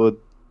and you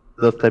put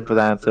those type of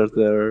answers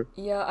there.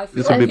 Yeah, I feel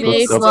This like would be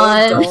made booked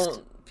one. up.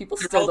 People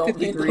still don't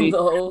need them Relatively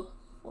though.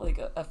 Like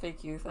a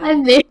FAQ thing. I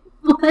made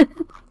one.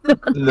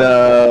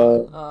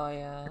 No. Oh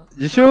yeah.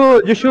 You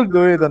should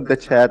do it on the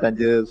chat and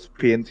just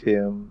pin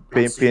him.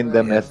 That's Pin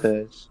the true.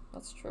 message.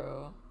 That's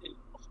true.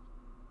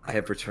 I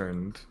have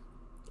returned.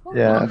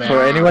 Yeah. bad.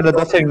 For anyone that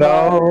doesn't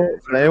know,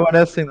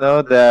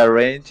 the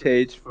range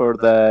age for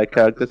the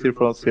characters is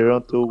from 0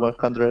 to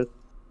 100.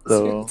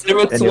 So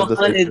 0 to any of the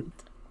 100.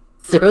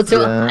 0 to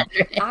Yeah.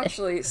 100.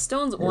 Actually,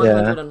 Stone's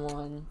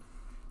 101.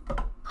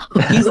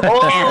 He's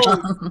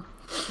old.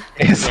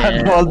 He's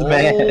an old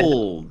man.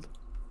 Old.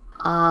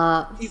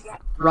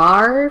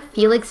 Rar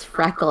Felix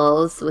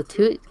Freckles with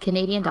 $2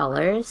 Canadian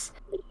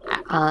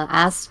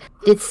asked,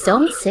 did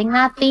Stone sing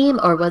that theme,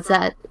 or was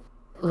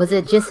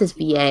it just his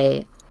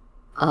VA?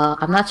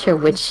 I'm not sure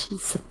which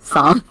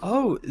song.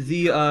 Oh,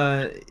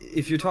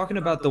 if you're talking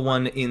about the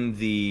one in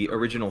the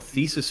original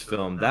thesis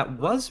film, that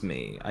was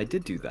me. I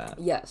did do that.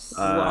 Yes.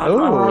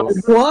 Oh.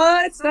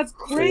 What? That's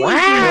crazy.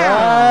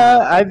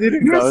 Wow. I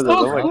didn't You're know that. so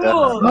Oh my cool.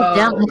 god.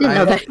 Damn, I didn't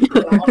know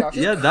that.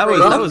 Yeah, that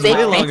was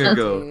way long Thanks.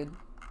 ago.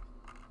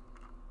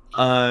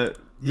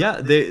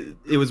 Yeah,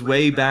 it was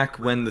way back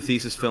when the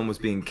thesis film was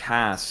being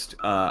cast.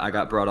 I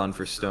got brought on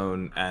for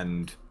Stone,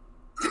 and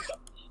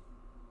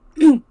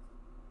it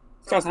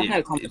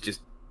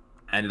just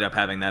ended up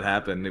having that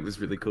happen. It was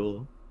really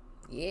cool.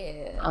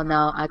 Yeah. Oh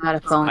no, I got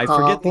a phone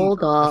call. I Hold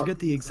forget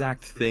the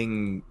exact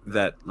thing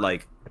that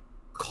like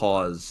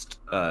caused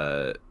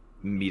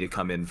me to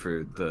come in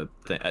for the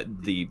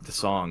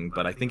song,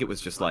 but I think it was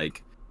just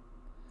like,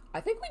 I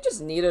think we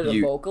just needed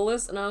a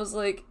vocalist, and I was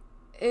like,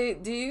 hey,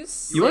 do you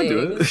sing? You want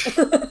to do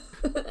it?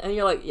 And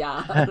you're like,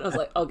 yeah. And I was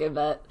like, okay,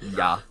 bet.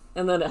 Yeah.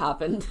 And then it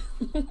happened.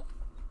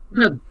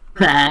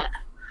 Bet.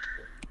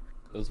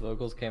 Those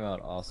vocals came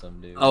out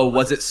awesome, dude. Oh,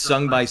 was it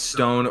sung by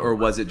Stone, or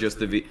was it just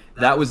the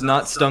That was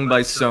not sung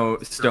by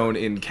Stone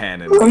in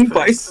canon. Sung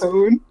by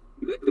Stone?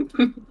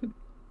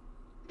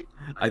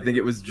 I think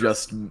it was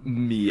just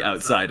me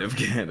outside of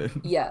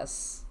canon.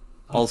 Yes.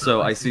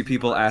 Also, I see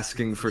people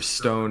asking for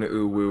Stone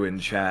Ooh Woo in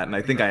chat, and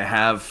I think I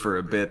have for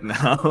a bit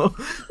now.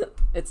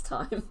 It's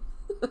time.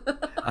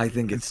 I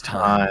think it's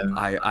time.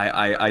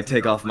 I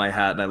take off my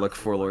hat and I look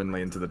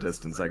forlornly into the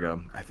distance. I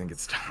go, I think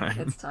it's time.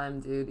 It's time,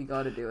 dude. You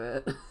gotta do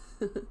it.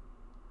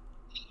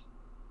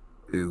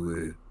 Ooh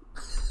woo.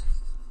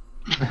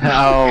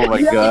 Oh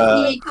my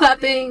god. Yay,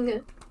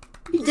 clapping.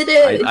 You did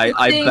it.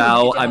 I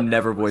bow. I'm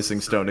never voicing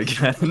Stone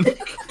again.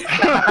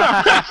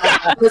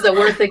 Was it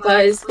worth it,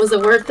 guys? Was it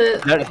worth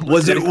it?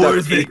 Was it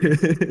worth it?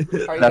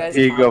 The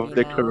peak of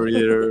the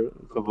career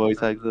of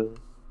voice actor.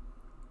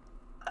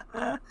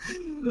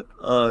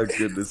 Oh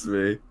goodness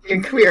me.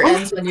 Your career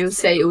ends when you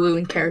say "ooh"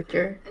 in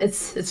character.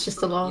 It's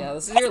just a long. Yeah,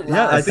 this is your last.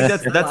 Yeah, I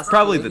think that's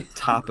probably the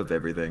top of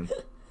everything.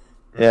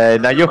 Yeah,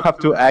 now you have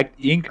to act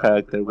in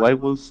character. Why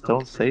will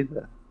Stone say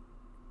that?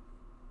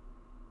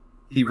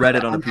 He read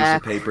it on a piece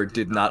of paper,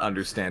 did not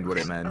understand what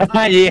it meant.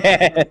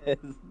 Yes.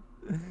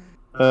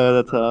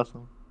 That's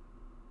awesome.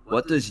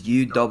 What does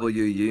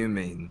UWU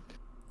mean?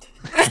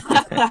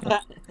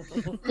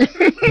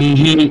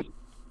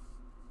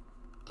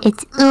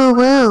 It's ooh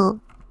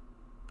woo.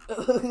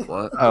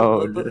 What?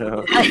 Oh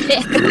no.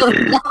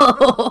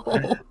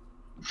 No.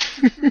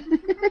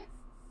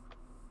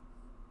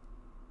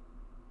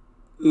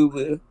 Ooh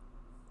woo.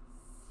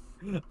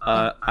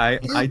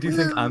 I do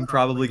think I'm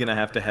probably gonna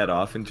have to head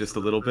off in just a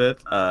little bit.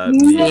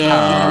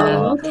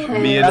 Yeah.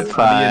 Me and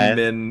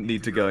Min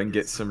need to go and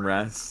get some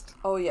rest.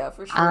 Oh yeah,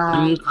 for sure.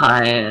 I'm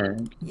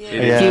tired.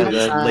 It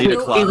is late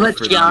o'clock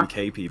for the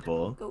UK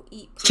people. Go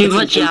eat. Too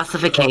much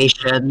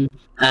yassification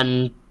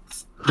and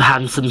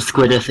handsome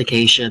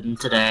squidification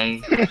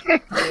today.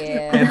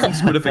 Yeah. Handsome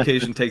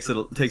squidification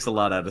takes a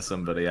lot out of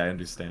somebody. I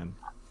understand.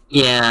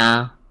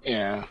 Yeah.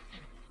 Yeah.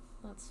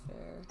 That's fair.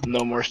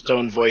 No more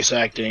Stone voice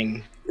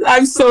acting.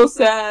 I'm so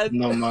sad.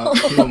 No more.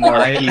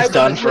 He's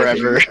done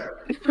forever.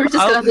 We're just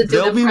gonna have to do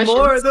There'll be impressions.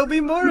 more. There'll be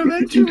more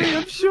eventually.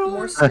 I'm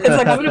sure. It's like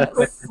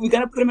we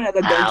gotta put him in at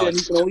the dungeon.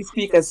 He can only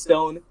speak as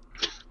Stone.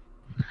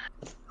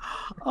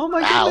 Oh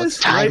my Wow, goodness!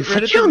 it's time for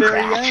Right at the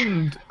very Junkrat.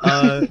 end.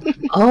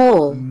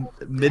 Oh.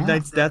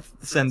 Midnight's Death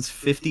sends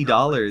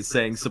 $50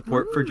 saying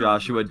support for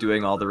Joshua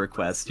doing all the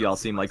requests. Y'all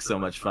seem like so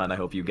much fun. I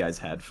hope you guys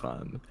had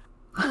fun.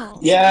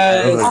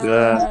 Yes. Oh my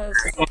god.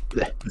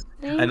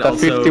 And The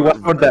also,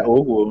 51 for the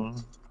oval.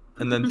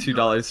 and then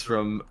 $2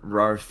 from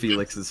Rar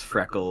Felix's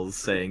Freckles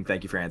saying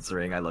thank you for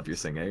answering. I love your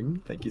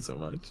singing. Thank you so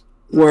much.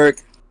 Work.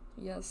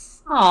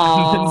 Yes. And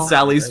Aww.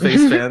 Sally's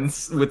face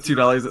fans with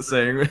 $2 at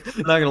saying,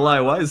 not gonna lie,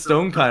 why is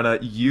Stone kinda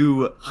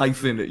you?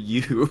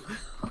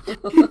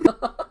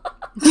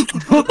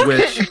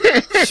 Which,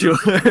 sure.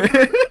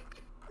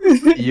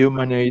 You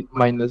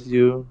minus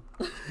you.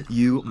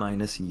 You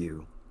minus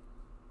you.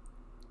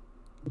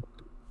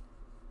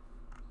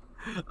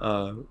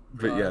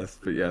 But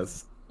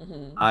yes.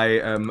 I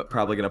am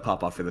probably gonna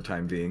pop off for the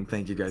time being.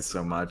 Thank you guys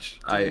so much.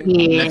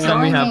 Next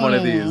time we have one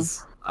of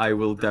these, I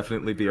will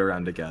definitely be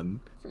around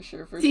again. For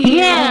sure.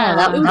 Yeah,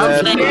 that was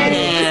fun.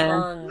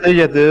 See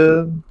ya,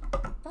 dude.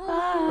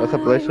 It was a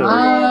pleasure.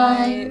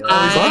 Bye.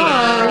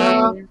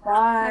 Bye. Bye.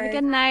 Have a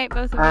good night,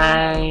 both of you.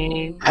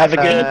 Bye. Have a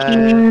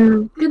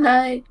good Good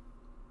night.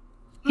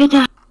 Good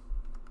night.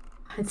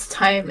 It's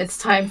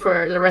time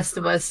for the rest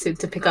of us to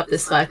pick up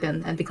this slack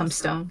and become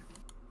Stone.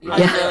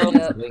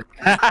 Yeah.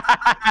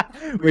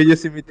 We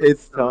just imitate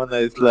Stone,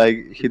 and it's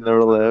like he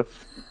never left.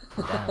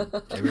 Damn,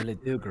 they really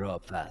do grow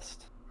up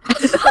fast.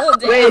 Oh,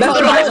 damn. Wait, that's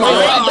what I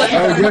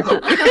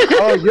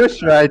Oh, you're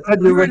right. I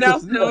thought you were now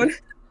just Stone.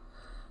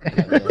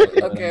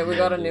 Okay, we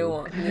got a new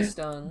one. New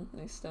stone.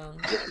 New stone.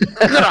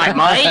 Good night,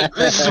 mate.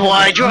 This is what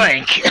I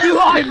drink. You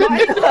are,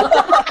 mate.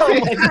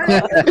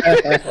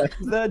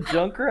 That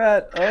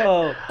Junkrat?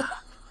 Oh,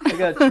 I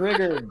got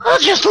triggered. I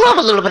just love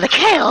a little bit of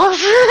chaos.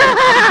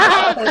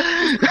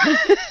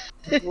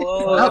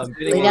 Whoa.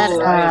 We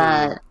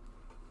got,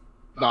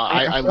 No,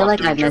 I feel love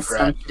like I doing missed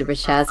some Junkrat. super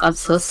chats. I'm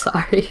so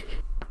sorry.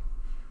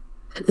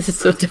 This is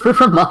so different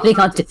from modding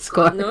on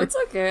Discord. No, it's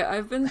okay.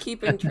 I've been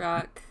keeping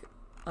track.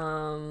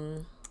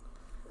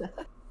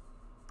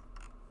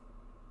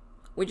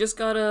 We just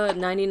got a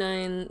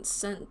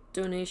 99-cent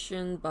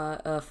donation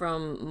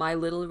from My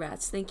Little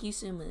Rats. Thank you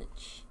so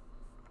much.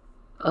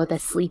 Oh, the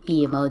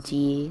sleepy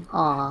emoji.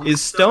 Aw.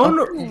 Is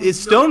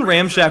Stone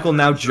Ramshackle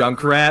now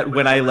Junkrat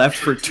when I left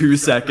for 2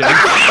 seconds?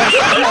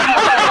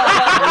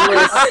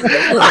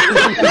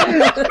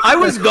 I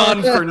was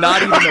gone for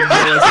not even a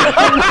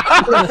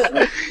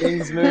millisecond.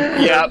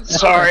 Yeah,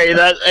 sorry.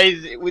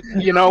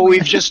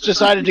 We've just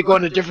decided to go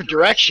in a different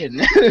direction.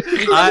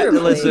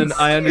 Listen,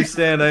 I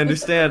understand.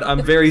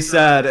 I'm very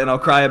sad, and I'll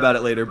cry about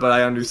it later. But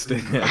I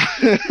understand. No.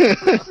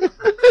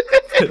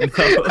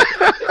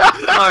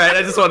 All right,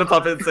 I just want to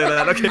pop in and say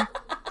that.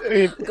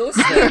 Okay. Go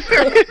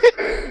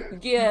sleep.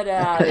 Get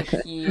out of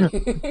here.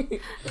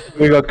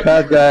 We got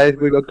caught, guys.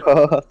 We got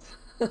caught.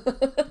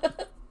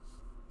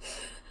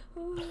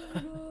 Oh my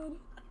god.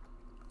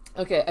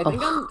 Okay, I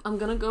think I'm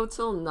gonna go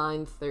till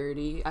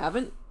 9:30. I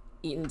haven't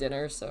eaten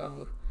dinner,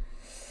 so.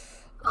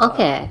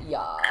 Okay.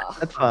 Yeah.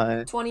 That's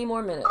fine. 20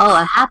 more minutes.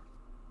 Oh,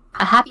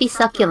 a happy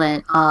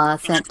succulent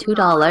sent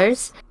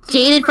 $2.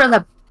 Jaden from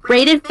the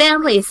Braided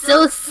family,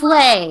 so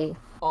slay.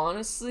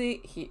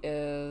 Honestly, he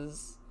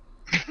is.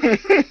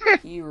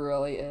 He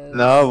really is.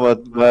 No,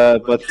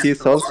 but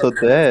he's also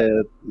dead.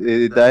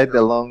 He died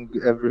along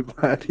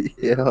everybody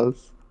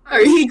else.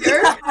 Are you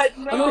sure?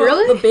 No,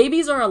 Really? The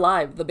babies are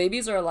alive. The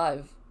babies are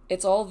alive.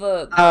 It's all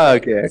the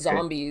Okay.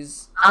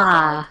 zombies.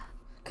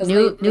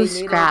 New needed-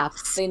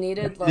 scraps. They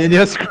needed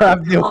New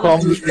scrap, new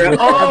homeless.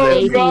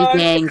 Baby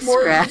gang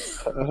scrap.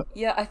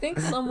 Yeah, I think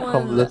someone.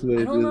 Homeless I don't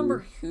babies.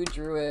 remember who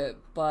drew it,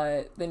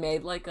 but they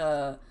made like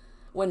a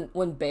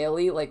when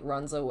Bailey like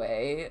runs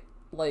away,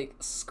 like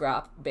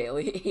scrap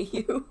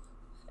Bailey AU.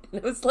 And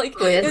it was like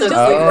Wait, it was that's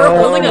just like her Oh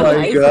holding a my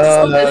knife.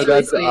 god, That's really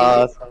that's sweet.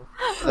 awesome.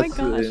 Oh my That's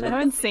gosh, sweet. I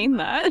haven't seen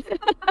that.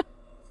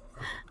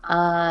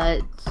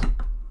 I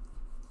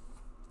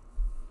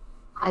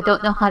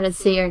don't know how to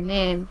say your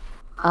name.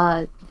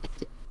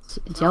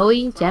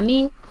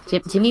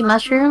 Jimmy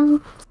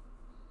Mushroom.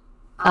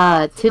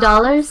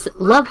 $2.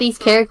 Love these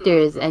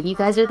characters, and you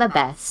guys are the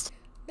best.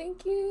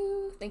 Thank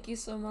you. Thank you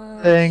so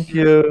much. Thank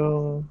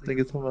you. Thank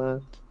you so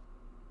much.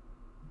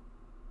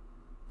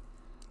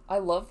 I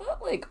love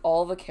that like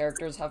all the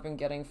characters have been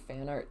getting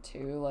fan art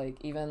too. Like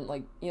even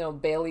like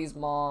Bailey's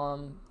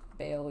mom,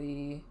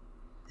 Bailey.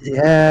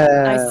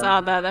 Yeah. I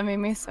saw that. That made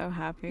me so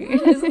happy.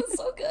 Isn't it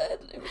so good?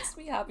 It makes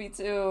me happy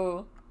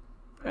too.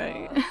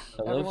 Right.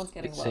 Everyone's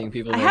getting seeing love.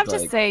 people. I make, have to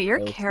like, say, your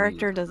OT.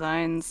 character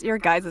designs, your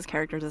guys'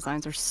 character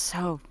designs are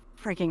so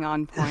freaking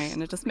on point,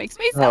 and it just makes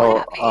me so Oh,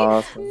 happy.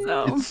 awesome.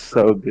 So, It's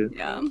so good.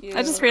 yeah. Thank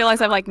I just you.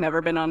 realized I've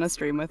never been on a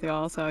stream with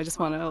y'all, so I just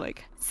want to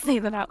say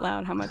that out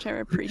loud how much I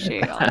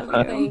appreciate all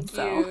of you. Thank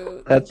so.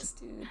 you. That's-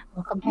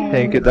 Thanks, dude.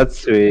 Thank you. That's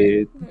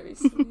sweet. Very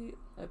sweet.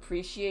 I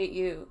appreciate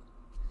you.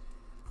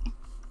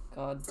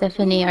 God.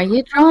 Stephanie, are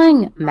you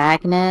drawing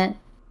Magnet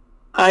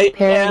I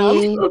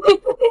parody?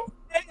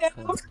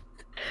 am.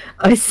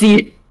 I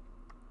see.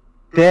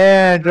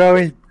 Damn,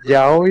 drawing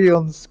yaoi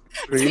on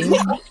screen.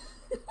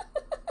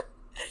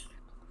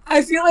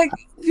 I feel like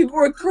people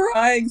were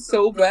crying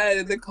so bad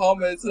in the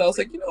comments, and I was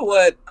like, you know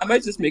what? I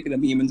might just make it a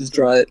meme and just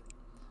draw it.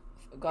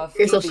 God,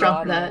 You're so feed the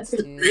strong for that. audience,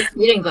 dude. You're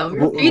feeding them.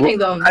 You're feeding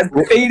them. I'm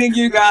feeding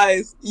you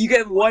guys. You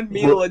get one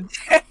meal a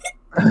day.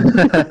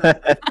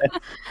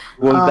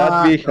 Will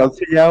that be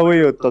healthy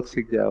yaoi or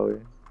toxic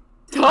yaoi?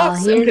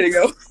 Tops. I'm kidding.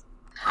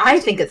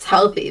 I think it's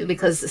healthy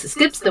because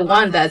Skip's the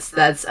one that's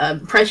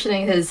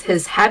impressioning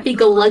his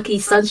happy-go-lucky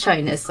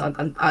sunshineness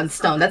on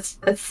Stone.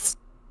 That's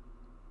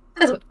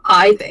what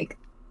I think.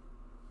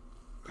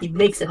 He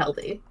makes it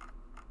healthy.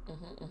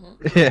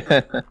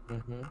 Yeah.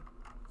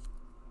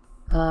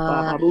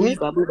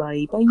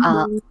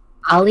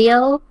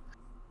 Alio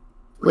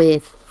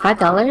with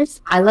 $5.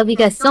 I love you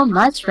guys so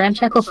much.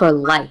 Ramshackle for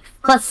life.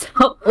 Plus,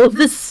 of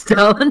the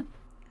stone.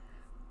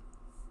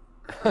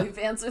 You've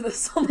answered this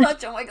so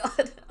much. Oh my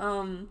god.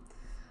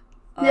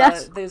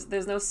 Yes.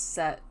 There's no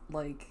set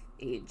like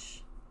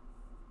age,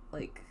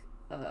 like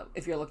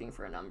if you're looking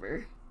for a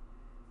number.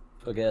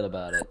 Forget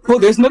about it. Oh,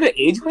 there's another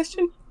age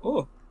question?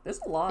 Oh. There's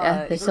a lot.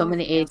 Yeah, there's so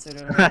many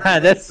ages.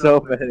 That's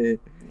so many.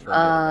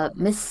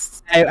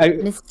 Miss.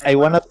 I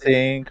wanna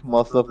think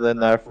most of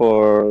them are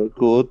for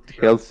good,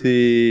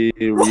 healthy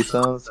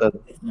reasons, and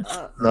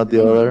not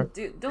the other.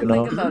 Dude, don't you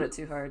know? think about it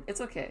too hard. It's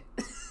okay.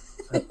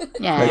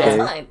 Yeah. Okay. It's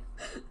fine.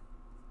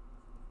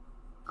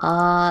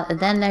 And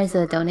then there's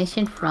a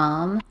donation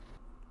from.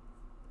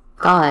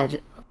 God,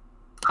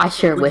 I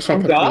sure wish I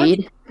From could God?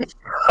 read.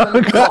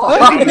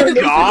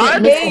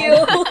 God?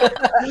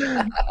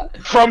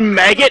 From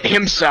Maggot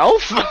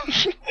himself?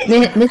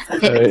 Miss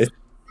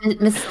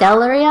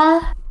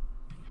Stellaria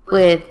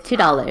with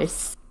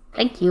 $2.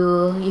 Thank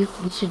you. You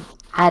should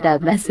add a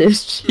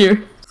message to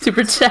your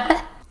super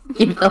chat,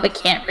 even though I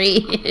can't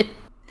read.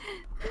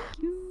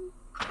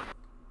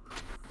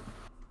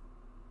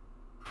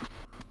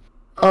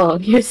 Oh,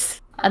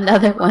 here's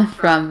another one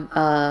from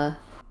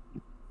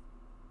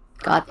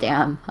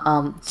goddamn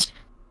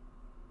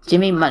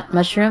Jimmy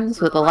Mushrooms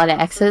with a lot of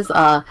X's.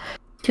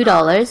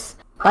 $2.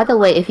 By the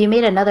way, if you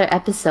made another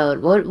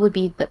episode, what would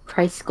be the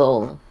price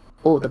goal?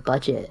 Oh, the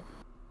budget.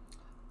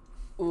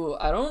 Ooh,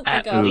 I don't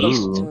At think I have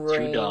least the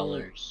brain.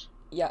 $2.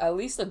 Yeah, at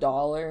least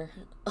 $1.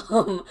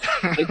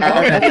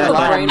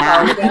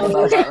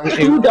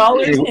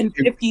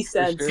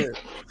 $2.50.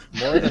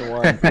 More than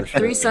one for sure.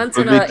 3 cents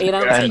and 8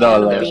 ounces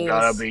of There's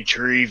gotta be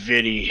tree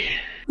viddy.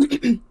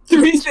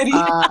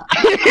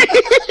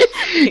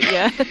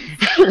 Yeah.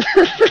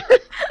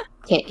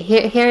 Okay,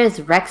 here is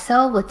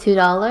Rexo with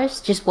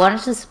 $2. Just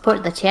wanted to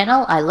support the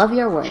channel. I love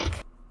your work.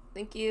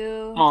 Thank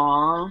you.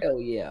 Aww. Hell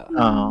yeah.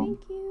 Oh. Thank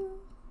you.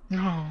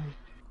 No.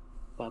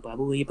 Baba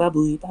booey,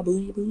 babooey,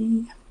 babooey,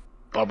 babooey.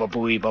 Baba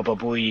booey, baba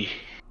booey.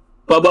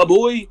 Baba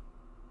booey.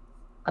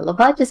 I love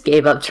how I just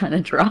gave up trying to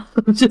draw.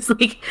 I'm just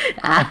like,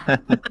 I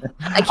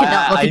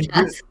cannot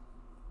multitask.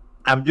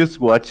 I'm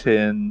just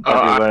watching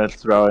everyone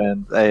else draw,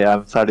 and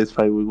I'm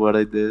satisfied with what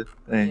I did,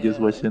 and just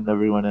watching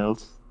everyone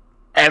else.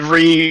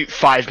 Every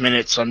 5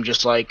 minutes, I'm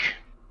just like,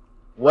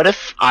 what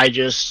if I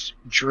just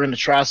drew an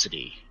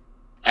atrocity?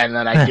 And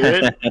then I do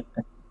it,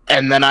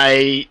 and then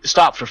I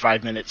stop for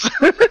 5 minutes.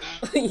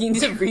 You need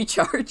to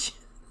recharge.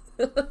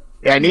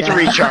 Yeah, I need to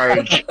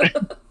recharge.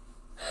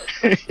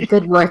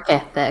 Good work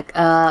ethic.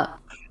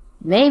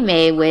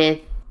 May with,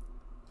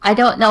 I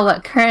don't know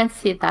what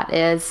currency that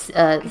is.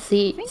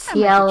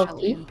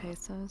 CLP?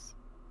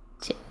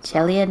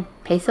 Chilean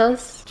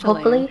pesos,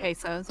 hopefully.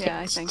 Pesos, yeah,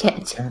 I think.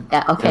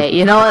 Yeah, okay.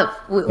 You know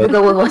what? We'll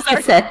go with what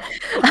I said.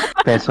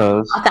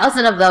 Pesos.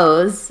 1,000 of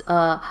those.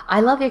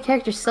 I love your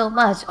character so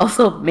much.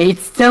 Also,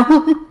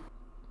 Maidstone.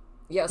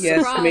 Yeah, yes,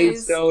 surprise.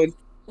 Maidstone.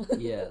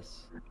 Yes.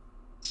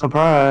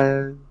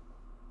 Surprise.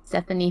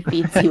 Stephanie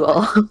feeds you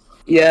all.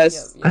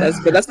 Yes, yes,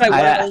 but that's my one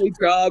and only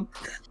job.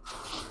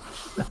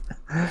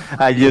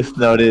 I just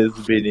noticed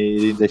Vinny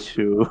eating the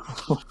shoe.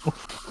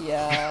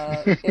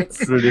 Yeah,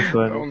 it's really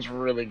funny. That one's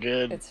really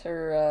good. It's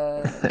her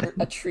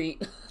a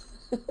treat.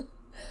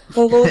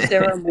 Hello,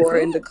 Sarah Moore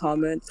in the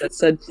comments that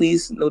said,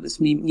 "Please notice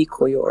me,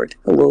 Nico Yord."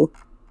 Hello.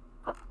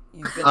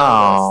 You've been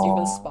noticed. You've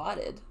been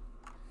spotted.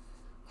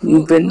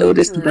 You've been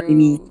noticed by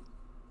me.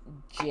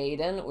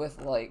 Jaden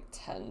with like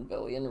 10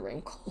 billion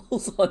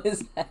wrinkles on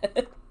his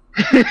head.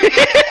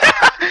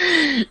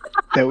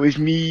 That was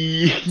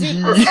me.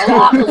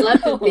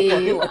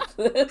 Telepathy.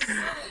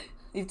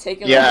 You've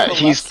taken. Yeah,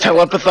 he's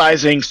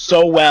telepathizing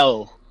so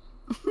well.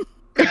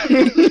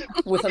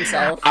 With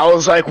himself. I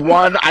was like,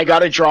 one, I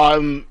gotta draw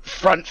him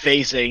front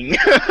facing.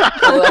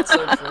 Oh, that's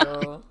so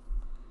true.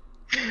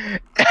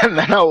 And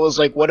then I was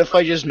like, what if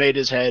I just made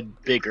his head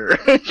bigger?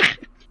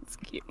 It's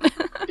cute.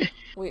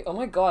 Wait, oh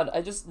my god,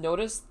 I just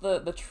noticed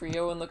the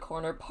trio in the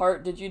corner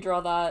part. Did you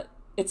draw that?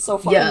 It's so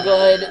fucking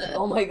good.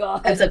 Oh my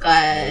god. That's so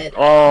good.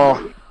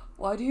 Oh.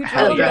 Why do you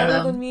draw them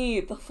better than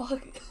me? The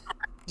fuck?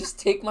 Just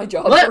take my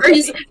job. What are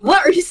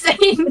you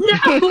saying?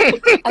 No.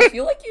 I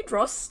feel like you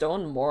draw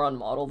stone more on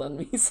model than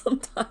me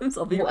sometimes.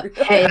 I'll be real.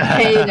 Hey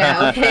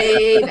now.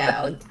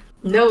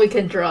 No, we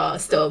can draw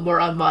stone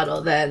more on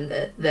model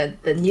than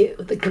you,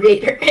 the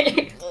creator.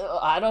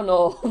 I don't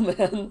know,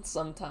 man.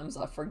 Sometimes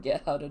I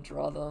forget how to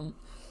draw them.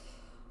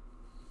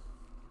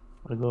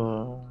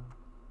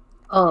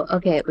 Oh,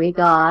 okay. We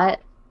got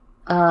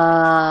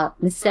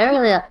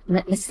Mysteria.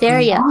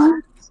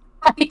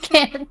 I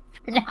can't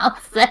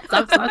pronounce this.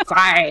 I'm so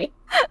sorry.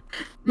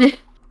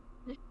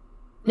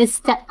 Miss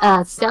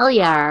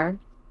Stelliar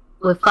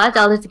with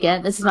 $5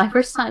 again. This is my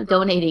first time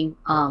donating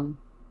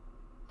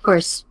for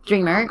a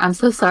streamer. I'm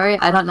so sorry.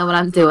 I don't know what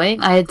I'm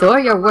doing. I adore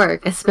your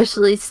work,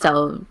 especially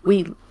Stone.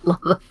 We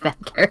love a fan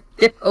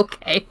character.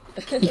 Okay.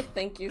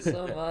 Thank you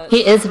so much.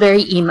 He is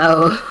very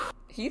emo.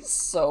 He's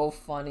so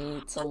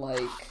funny to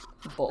like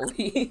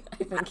bully. I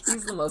think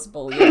he's the most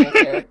bullyable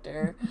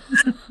character.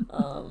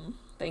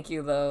 Thank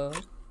you though.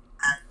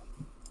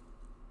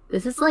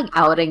 This is like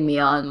outing me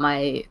on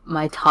my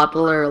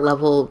toddler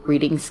level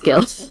reading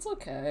skills. It's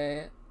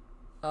okay.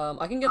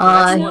 I can get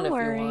the next one if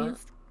you want.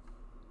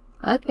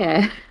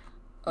 Okay.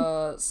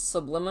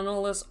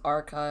 Subliminalist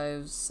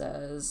Archives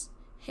says,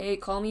 "Hey,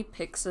 call me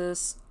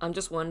Pixis. I'm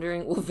just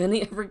wondering, will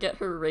Vinny ever get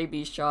her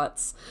rabies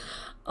shots?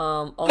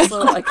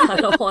 Also, I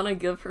kind of want to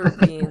give her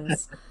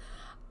beans.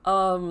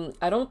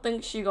 I don't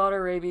think she got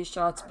her rabies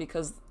shots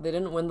because they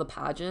didn't win the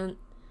pageant.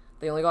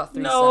 They only got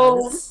 3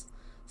 cents.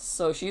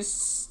 So she's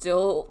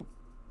still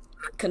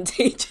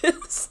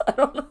contagious. I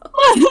don't know.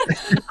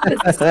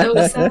 That's so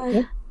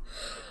sad.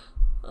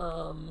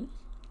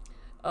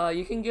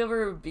 You can give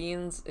her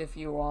beans if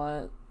you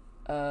want,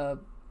 but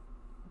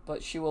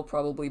she will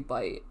probably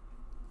bite.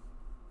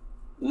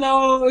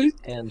 No.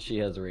 And she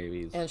has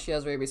rabies. And she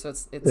has rabies, so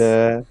it's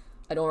Yeah.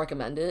 I don't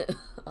recommend it.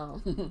 Oh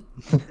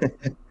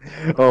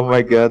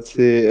my God!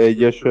 See,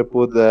 Joshua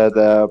put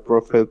the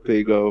profile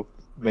pic of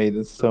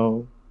Maiden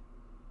Stone.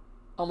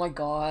 Oh my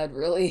God,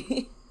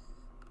 really?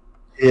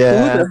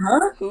 Yeah.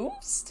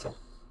 Whoops.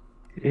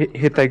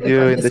 He tagged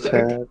you in the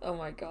chat. Oh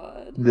my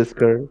God.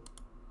 Discord.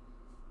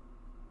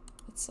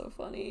 That's so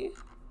funny.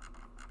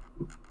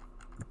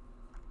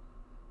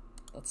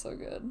 That's so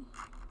good.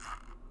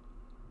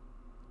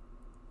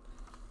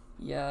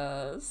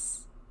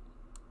 Yes.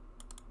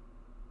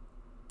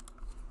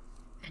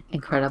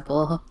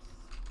 Incredible.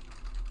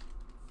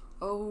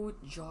 Oh,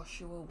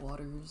 Joshua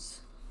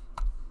Waters.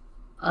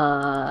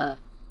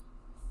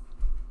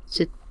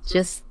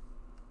 Just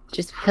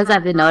because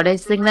I've been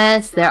noticing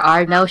this, there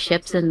are no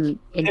ships in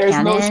There's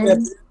canon. no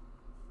ships.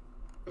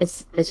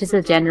 It's just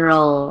a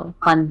general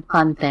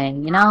fun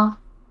thing, you know?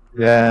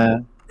 Yeah.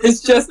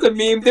 It's just a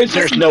meme.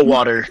 There's no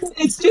water.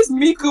 It's just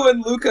Miku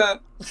and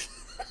Luca.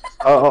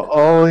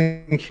 All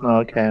in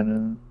small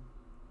canon.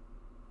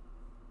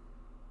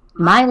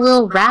 My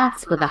little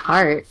rat with a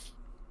heart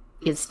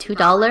gives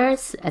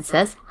 $2 and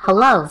says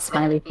hello,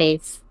 smiley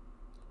face.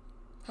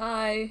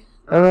 Hi.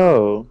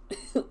 Hello.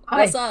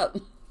 What's up?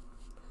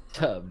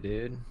 What's up,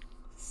 dude?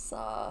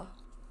 Saw.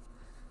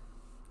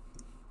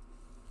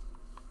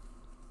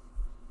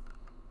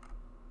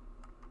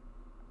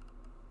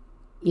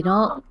 You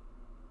know,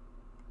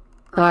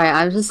 sorry,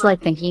 I was just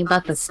like thinking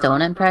about the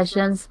stone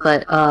impressions,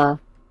 but you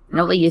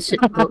know what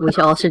what we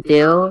all should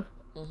do?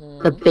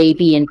 The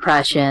baby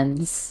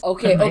impressions.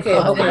 Okay.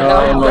 Oh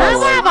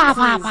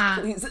my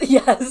Please,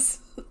 yes.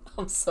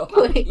 I'm so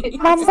happy.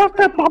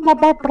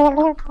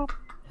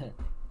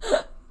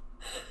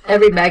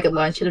 Every maggot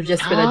line should have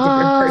just been a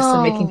different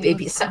person making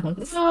baby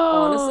sounds.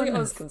 Honestly, I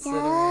was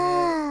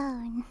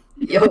considering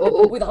it.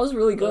 Yo, wait, that was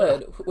really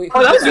good. Wait,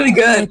 Oh, that was really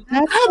good.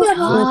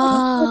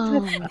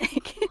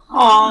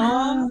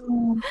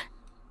 Aww.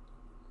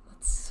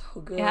 That's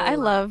so good. Yeah, I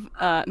love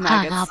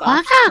Maggot's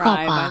soft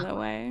cry, by the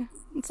way.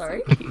 It's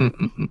Sorry? so cute.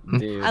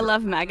 Dude. I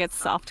love Maggot's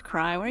soft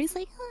cry, where he's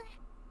like,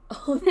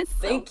 oh,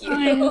 thank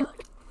you.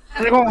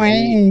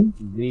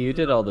 You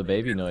did all the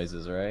baby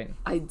noises, right?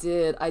 I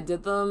did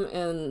them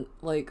in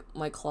like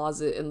my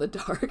closet in the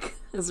dark.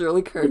 It's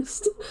really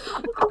cursed.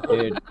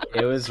 Dude,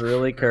 it was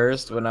really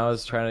cursed when I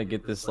was trying to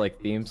get this like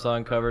theme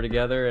song cover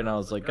together, and I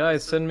was like,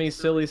 guys, send me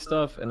silly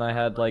stuff, and I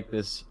had like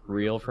this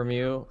reel from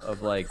you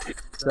of like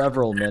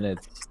several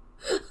minutes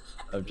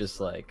of just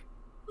like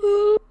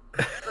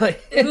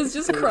It was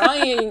just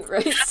crying,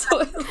 right?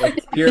 So it,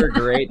 like pure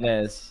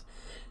greatness.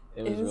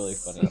 It was really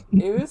funny.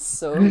 It was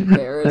so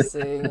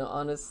embarrassing,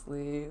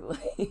 honestly.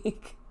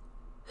 Like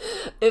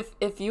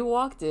if you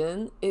walked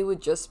in, it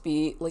would just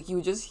be like you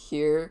would just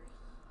hear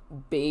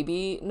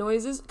baby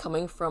noises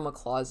coming from a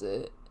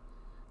closet.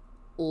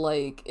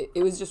 Like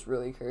it was just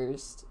really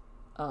cursed.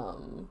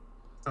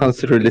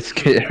 Sounds really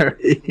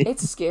scary.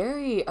 It's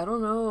scary. I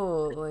don't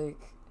know. Like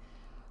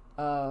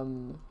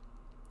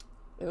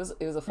it was a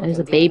fucking There's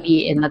a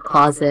baby in the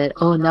closet.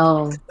 Oh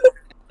no.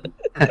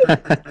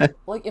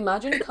 Like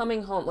imagine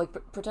coming home, like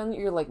pretend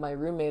you're like my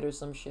roommate or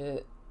some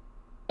shit,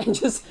 and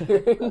just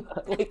hearing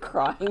like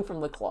crying from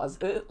the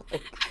closet.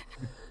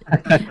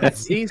 Like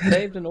He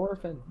saved an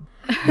orphan.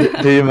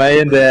 Do you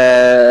mind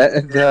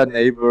the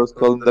neighbors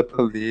calling the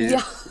police?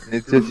 Yeah. And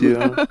it's just you.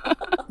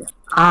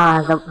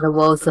 The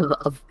woes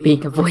of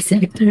being a voice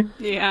actor.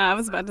 yeah, I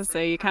was about to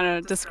say, you kind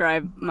of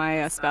describe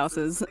my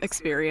spouse's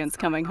experience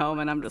coming home,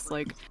 and I'm just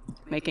like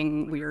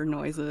making weird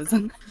noises.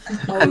 And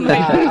oh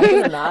yeah, I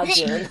can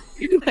imagine.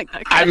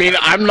 I mean,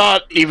 I'm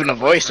not even a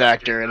voice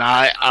actor, and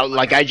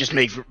I just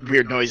make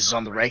weird noises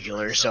on the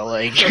regular. So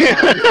like,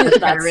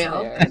 That's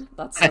real.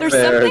 There's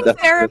something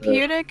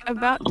therapeutic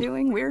about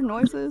doing weird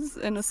noises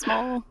in a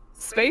small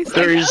space.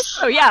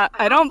 So yeah,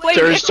 I don't blame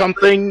you. There's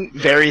something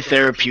very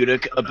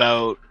therapeutic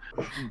about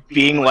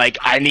being like,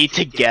 I need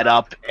to get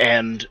up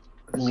and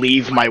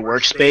leave my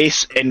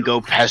workspace and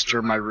go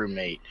pester my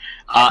roommate.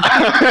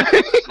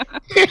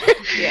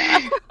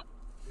 Yeah.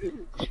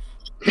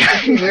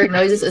 Weird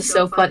noises is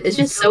so fun. It's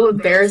just so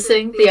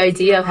embarrassing, the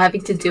idea of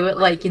having to do it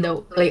like, you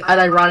know, like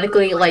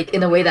unironically, like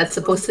in a way that's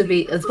supposed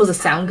to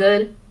sound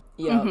good.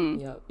 Yeah,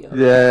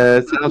 Yeah,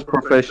 it sounds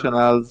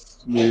professional.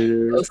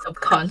 Weird. So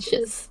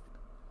subconscious.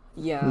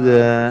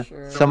 Yeah.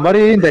 Sure.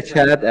 Somebody in the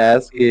chat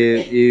asked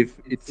if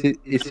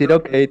is it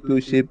okay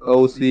to ship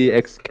OC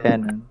X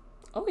canon?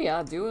 Oh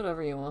yeah, do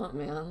whatever you want,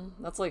 man.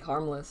 That's like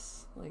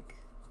harmless. Like,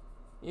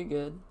 you're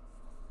good.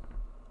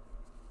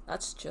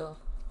 That's chill.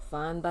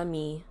 Fine by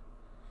me.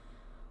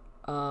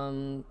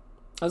 I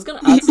was gonna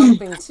add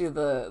something to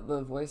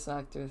the voice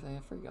actor thing.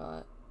 I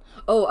forgot.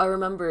 Oh, I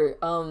remember.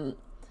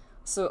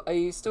 So I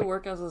used to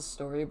work as a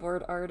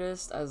storyboard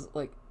artist as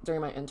like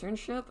during my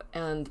internship,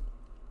 and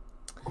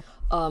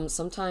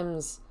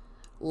sometimes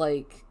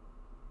like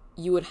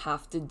you would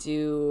have to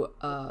do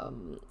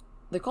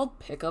they're called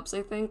pickups,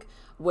 I think,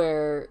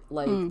 where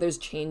like there's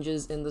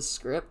changes in the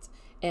script,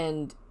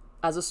 and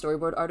as a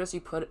storyboard artist,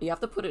 you have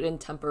to put it in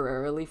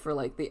temporarily for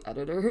like the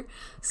editor.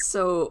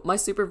 So my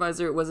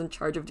supervisor was in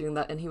charge of doing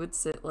that, and he would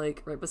sit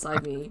like right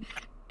beside me,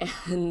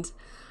 and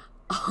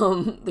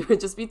there would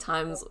just be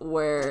times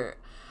where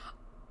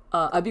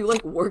I'd be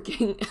like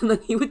working, and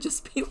then he would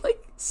just be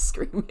like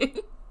screaming.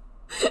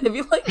 It'd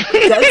be like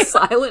dead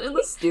silent in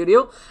the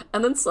studio,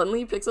 and then suddenly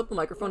he picks up the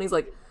microphone.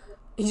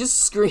 He just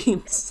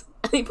screams,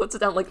 and he puts it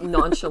down like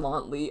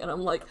nonchalantly, and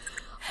I'm like,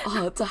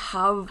 oh, to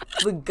have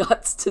the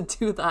guts to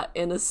do that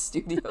in a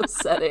studio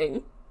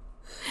setting.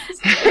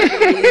 It's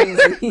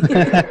crazy.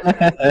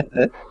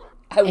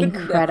 I would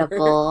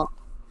Incredible.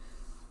 Never.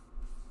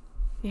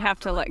 You have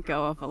to let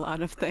go of a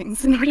lot of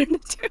things in order to do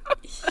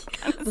that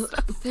kind of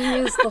stuff. The thing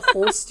is, the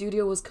whole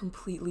studio was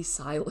completely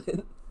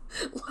silent.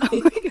 Like,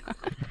 oh my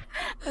god.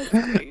 That's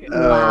great.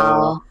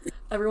 Wow.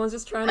 Everyone's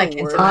just trying I to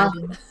can't work.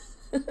 imagine.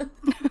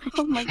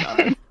 Oh my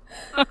god.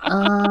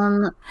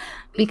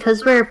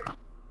 Because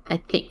I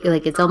think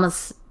like it's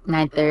almost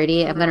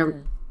 9:30. I'm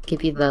gonna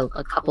give you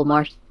a couple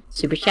more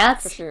super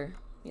chats. For sure.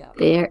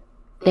 Yeah.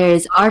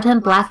 There's Arden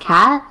Black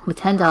Cat with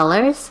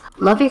 $10.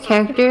 Love your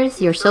characters.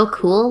 You're so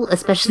cool,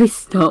 especially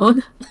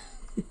Stone.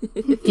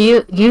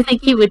 do you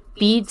think he would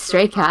feed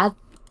stray cat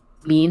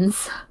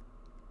beans?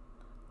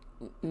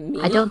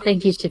 Me? I don't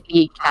think he should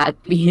feed cat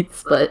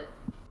beans, but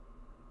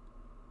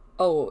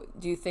Oh,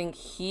 do you think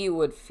he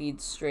would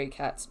feed stray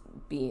cats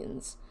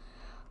beans?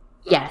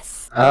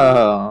 yes.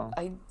 Oh.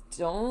 I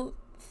don't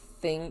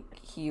think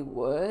he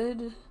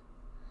would.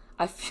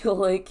 I feel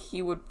like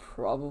he would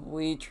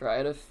probably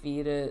try to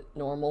feed it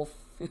normal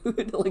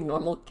food, like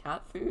normal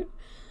cat food.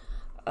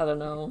 I don't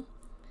know.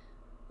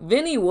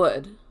 Vinny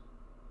would.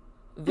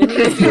 Vinny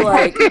would be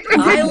like,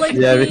 I like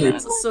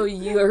beans, so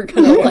you're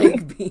gonna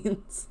like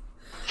beans.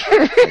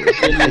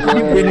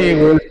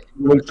 Vinny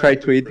will try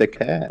to eat the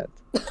cat.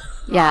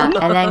 Yeah,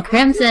 and then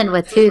Crimson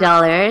with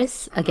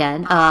 $2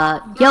 again.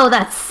 Yo,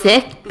 that's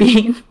sick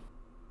bean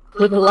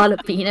with a lot of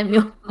bean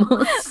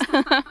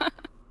emojis.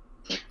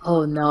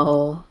 Oh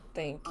no.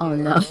 Thank you. Oh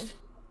no.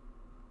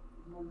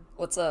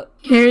 What's up?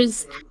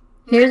 Here's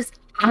with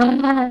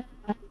Oh,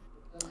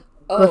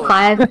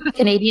 $5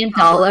 Canadian.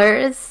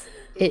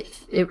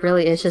 It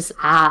really is just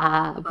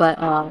but big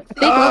love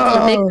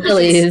to big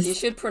sillies. you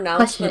should pronounce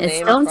Question, the is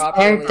name Stone's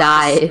properly. hair in the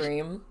dyed?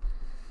 stream.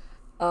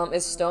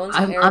 Is Stone's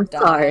I'm hair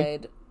sorry.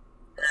 dyed?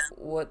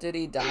 What did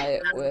he dye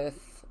it with?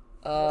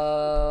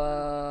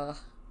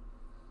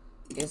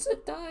 Is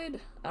it dyed?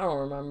 I don't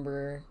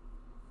remember.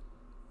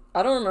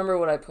 I don't remember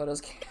what I put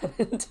as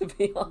canon, to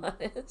be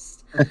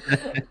honest.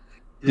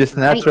 Just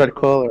natural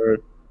color.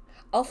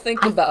 I'll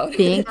think about I it.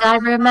 think I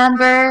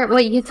remember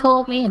what you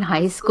told me in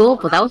high school,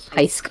 but that was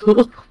high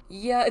school.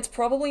 Yeah, it's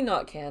probably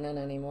not canon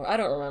anymore. I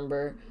don't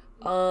remember.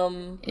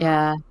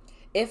 Yeah.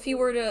 If he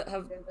were to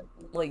have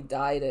like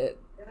dyed it,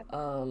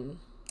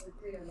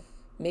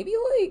 maybe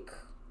like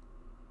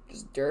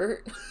just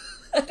dirt.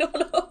 I don't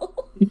know.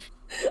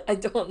 I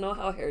don't know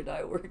how hair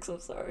dye works. I'm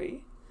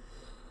sorry.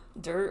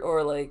 Dirt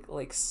or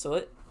like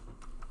soot.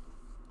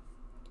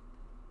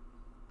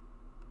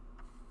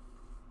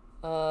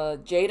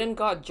 Jaden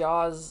got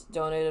Jaws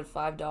donated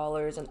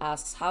 $5 and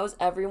asks, "How's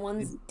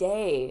everyone's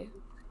day?"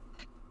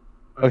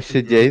 Oh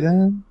shit,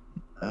 Jaden?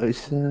 Oh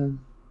shit.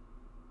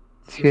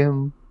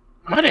 Him.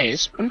 My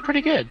day's been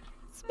pretty good.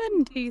 It's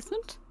been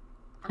decent.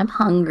 I'm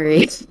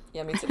hungry.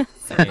 Yeah, me too.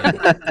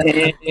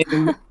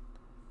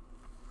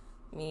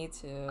 Me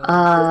too.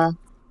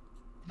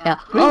 Yeah.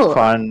 Oh,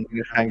 fun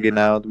hanging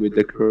out with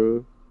the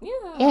crew.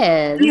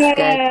 Yeah, this is good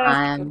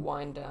time. Good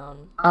wind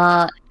down.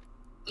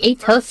 A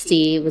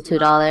Toasty with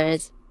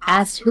 $2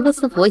 asked, who was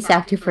the voice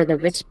actor for the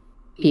rich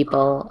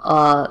people?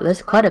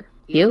 There's quite a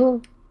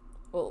few.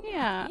 Well,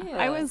 yeah,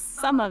 I was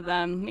some of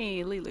them.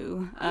 Me,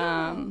 Lilu.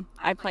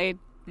 I played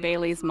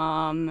Bailey's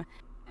mom,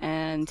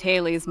 and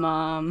Taylor's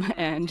mom,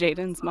 and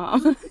Jaden's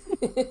mom.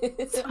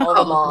 All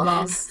the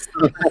moms.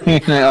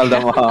 All the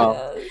moms.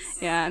 Yes.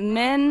 Yeah,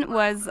 Min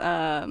was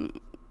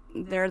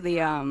they're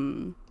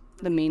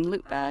the main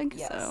loot bag,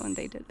 so and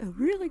they did a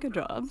really good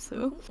job.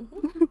 So.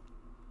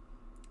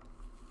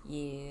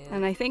 Yeah.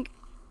 And I think,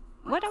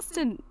 what else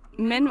did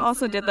Min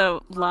also did the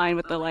line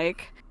with the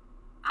like,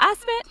 I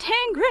spent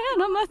 10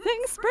 grand on my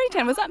thing spray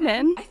tan. Was that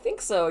Min? I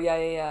think so.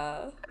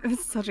 Yeah.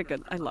 It's such a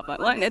good. I love that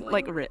line. It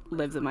like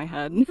lives in my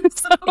head.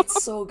 So.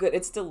 It's so good.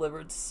 It's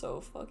delivered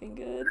so fucking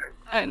good.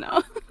 I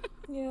know.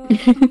 Yeah.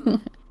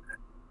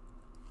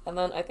 And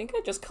then I think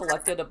I just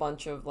collected a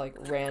bunch of like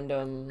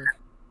random,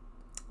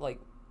 like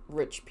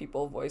rich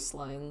people voice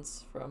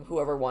lines from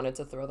whoever wanted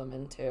to throw them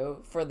into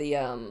for the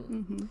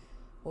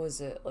what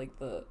was it, like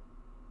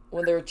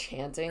when they were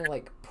chanting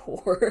like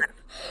poor.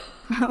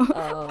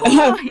 Yeah,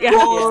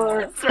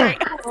 that's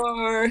right.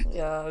 Poor.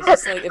 Yeah, I was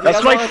just like, if you That's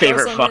guys my wanna throw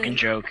favorite something- fucking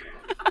joke.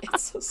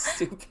 It's so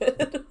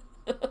stupid.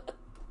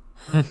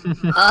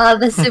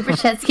 The super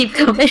chats keep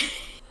coming.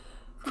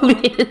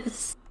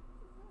 Please.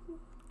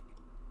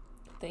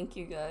 Thank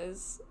you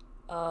guys.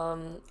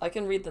 I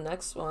can read the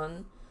next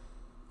one.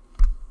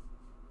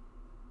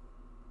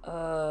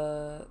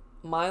 My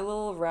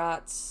Little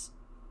Rats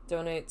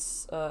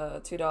donates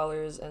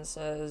 $2 and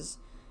says,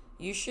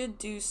 "You should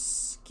do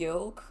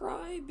skill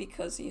cry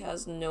because he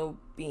has no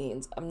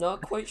beans." I'm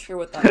not quite sure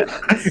what that means.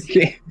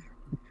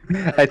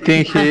 I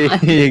think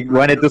he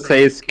wanted to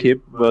say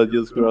skip, but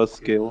just grow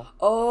skill.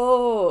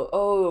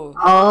 Oh,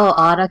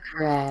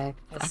 autocorrect.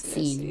 I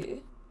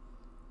see.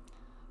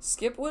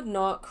 Skip would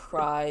not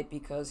cry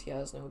because he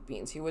has no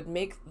beans. He would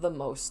make the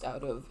most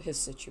out of his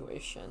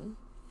situation.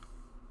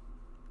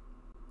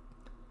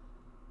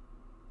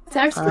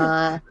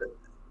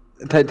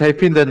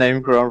 Typing the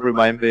name wrong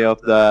remind me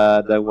of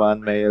the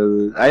one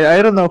mail.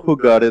 I don't know who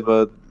got it,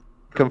 but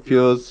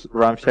confused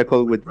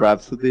Ramshackle with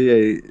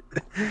Rhapsody.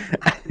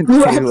 I think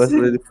it was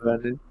really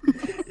funny.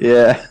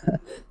 Yeah.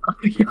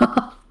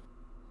 That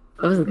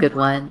was a good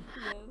one.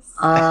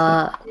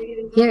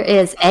 Here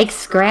is Egg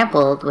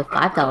Scrambled with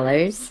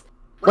 $5.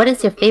 What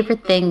is your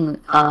favorite thing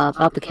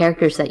about the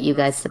characters that you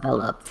guys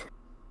developed?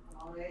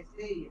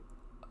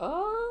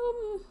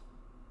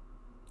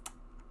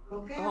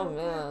 Oh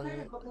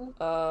man.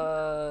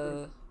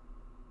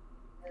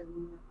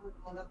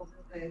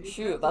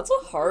 Shoot, that's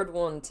a hard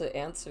one to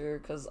answer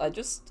because I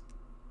just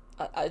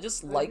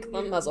like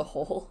them as a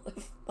whole,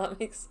 if that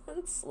makes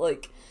sense.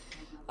 Like,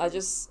 I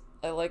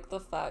like the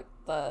fact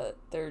that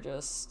they're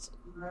just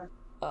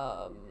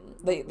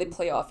they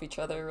play off each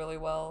other really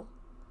well.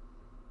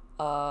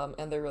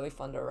 And they're really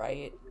fun to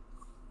write.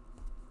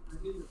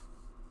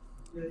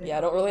 Yeah,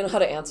 I don't really know how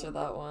to answer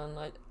that one.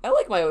 I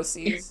like my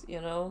OCs,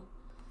 you know.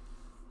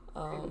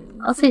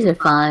 OCs are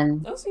fun.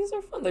 OCs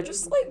are fun. They're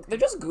just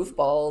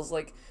goofballs.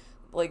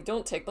 Like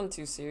don't take them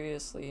too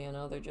seriously, you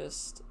know. They're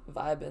just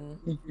vibing.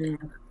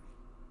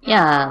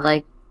 Yeah,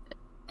 like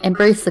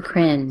embrace the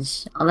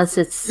cringe. Unless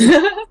it's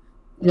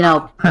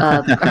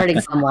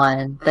hurting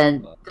someone,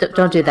 then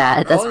don't do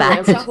that. That's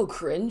bad. Ramshackle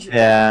cringe.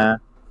 Yeah.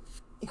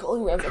 You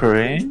calling Ramshackle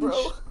cringe,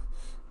 bro?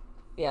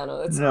 Yeah,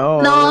 no, it's no.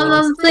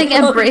 I'm saying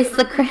embrace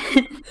the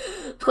cringe.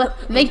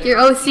 But make your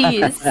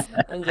OCs.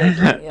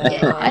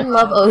 Yeah, I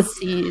love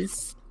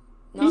OCs.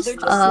 No, they're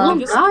just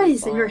just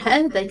guys in your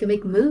head that you can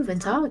make move and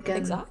talk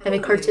and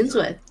make cartoons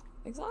with.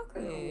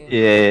 Exactly.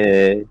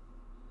 Yeah.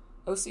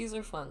 OCs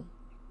are fun.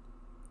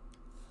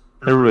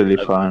 They're really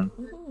fun.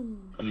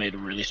 I made a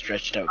really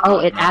stretched out.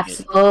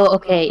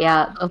 Okay,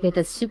 yeah. Okay,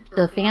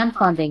 the fan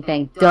funding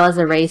thing does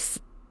erase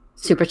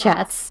super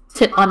chats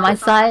on my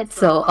side.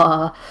 So,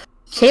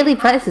 Shaylee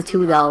price is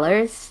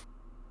 $2.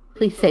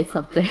 Please say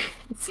something.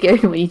 It's scary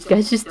when you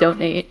guys just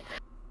donate.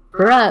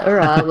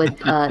 Ura with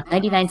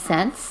 99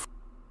 cents.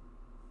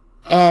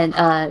 And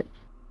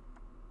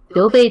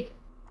Dobe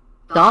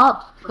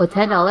Dop with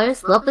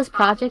 $10. Love this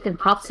project and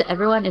props to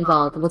everyone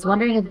involved. Was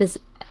wondering if this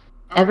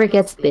ever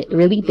gets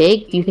really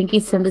big. Do you think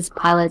you'd send this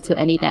pilot to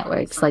any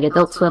networks like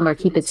Adult Swim or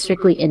keep it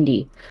strictly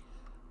indie?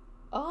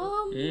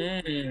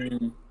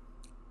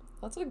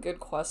 That's a good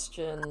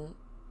question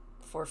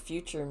for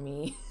future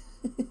me.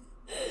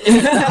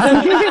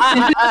 I'll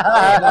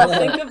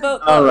think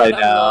about that when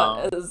I'm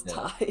not as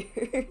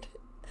tired.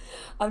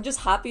 I'm just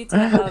happy to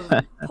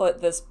have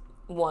put this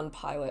one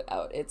pilot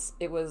out.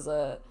 It was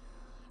a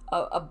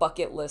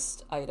bucket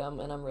list item,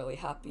 and I'm really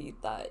happy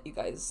that you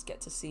guys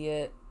get to see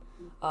it.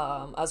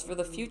 As for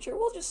the future,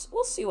 we'll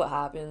see what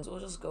happens. We'll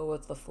just go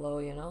with the flow,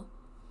 you know.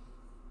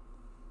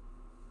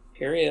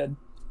 Period.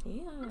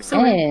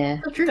 Yeah.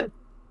 True.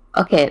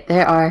 Okay,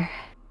 there are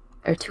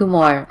two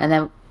more, and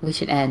then we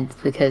should end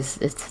because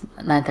it's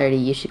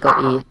 9:30. You should go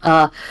eat.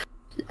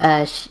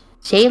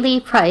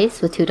 Shaylee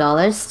Price with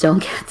 $2. Stone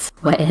gets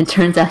wet and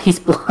turns out he's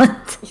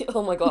blonde.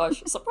 Oh my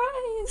gosh!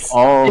 Surprise!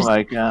 Oh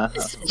my god!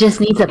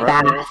 Just needs a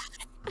bath.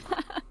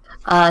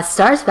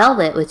 Stars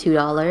Velvet with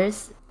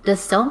 $2. Does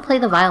Stone play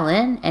the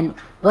violin, and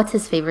what's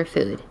his favorite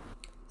food?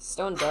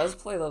 Stone does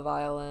play the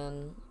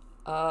violin.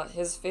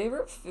 His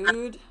favorite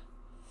food.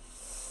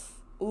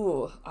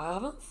 Ooh, I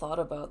haven't thought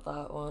about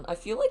that one. I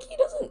feel like he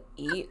doesn't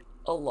eat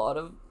a lot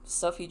of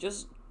stuff. He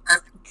just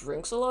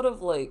drinks a lot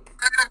of like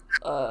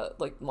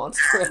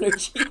Monster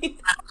Energy.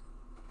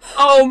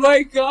 Oh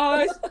my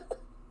gosh!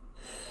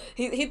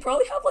 He'd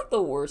probably have like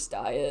the worst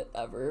diet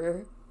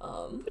ever.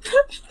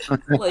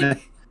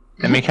 Like.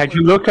 I mean, can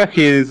you look at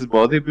his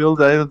body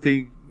build? I don't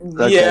think.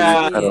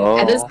 At all.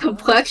 And his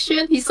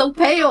complexion, he's so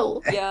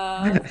pale.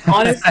 Yeah.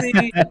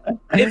 Honestly,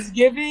 it's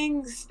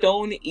giving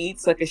Stone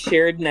Eats like a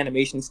shared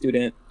animation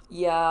student.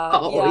 Yeah.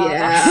 Oh, yeah.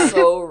 That's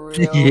so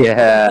real.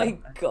 Yeah. Oh my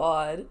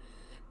god.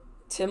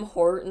 Tim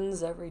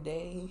Hortons every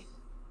day.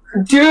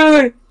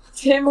 Dude,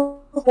 Tim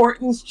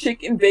Hortons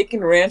chicken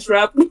bacon ranch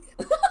wrap.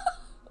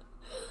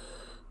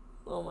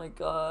 Oh my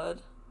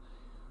god.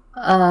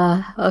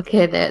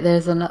 Okay,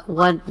 there's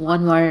one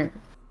more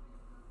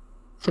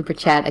super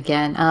chat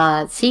again.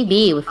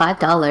 CB with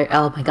 $5.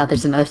 Oh my god,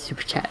 there's another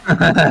super chat.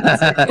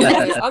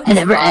 It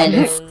never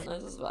ends.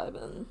 I'm just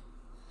vibing.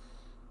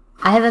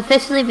 I have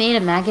officially made a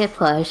maggot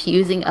plush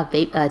using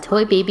a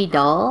toy baby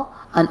doll,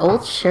 an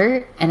old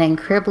shirt, and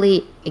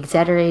incredibly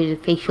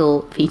exaggerated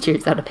facial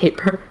features out of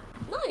paper.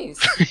 Nice.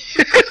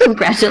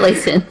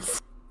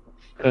 Congratulations.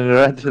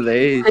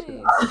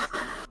 Congratulations.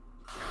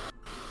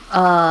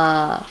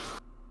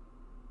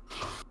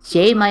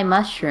 J My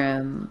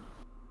Mushroom.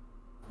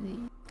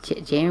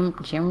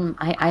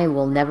 I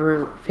will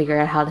never figure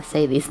out how to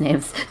say these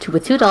names.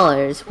 With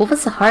 $2, what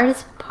was the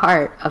hardest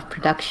part of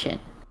production?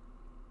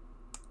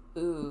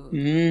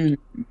 Ooh.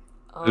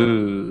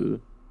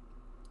 Ooh.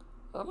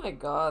 Oh my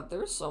god,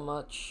 there's so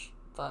much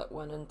that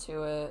went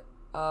into it.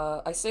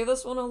 I say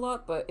this one a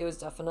lot, but it was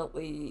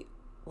definitely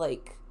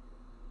like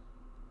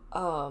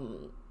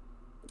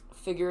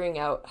figuring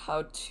out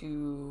how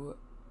to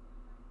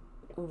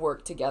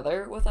work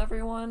together with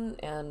everyone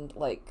and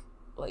like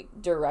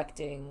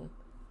directing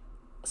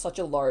such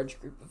a large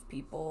group of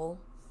people.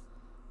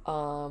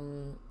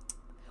 One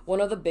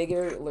of the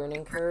bigger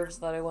learning curves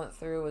that I went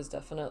through was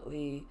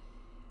definitely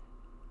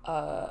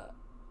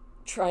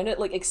trying to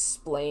like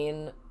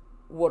explain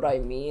what I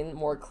mean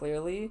more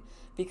clearly,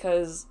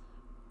 because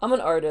I'm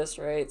an artist,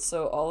 right?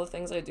 So all the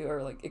things I do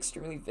are like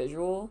extremely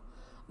visual,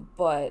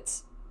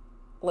 but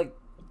like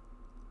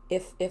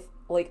if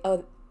like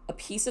a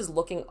piece is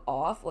looking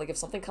off, like if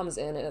something comes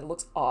in and it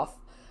looks off,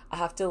 I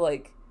have to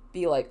like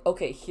be like,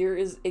 okay, here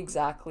is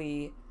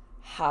exactly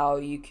how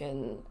you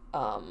can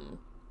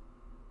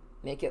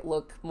make it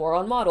look more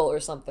on model or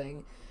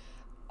something.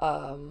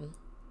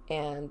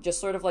 And just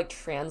sort of like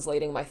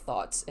translating my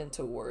thoughts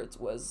into words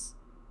was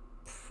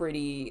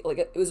pretty, like,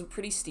 it was a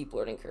pretty steep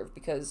learning curve,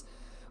 because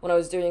when I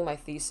was doing my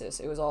thesis,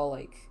 it was all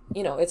like,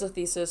 you know, it's a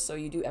thesis, so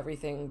you do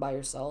everything by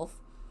yourself,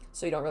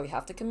 so you don't really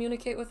have to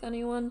communicate with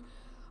anyone.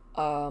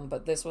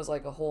 But this was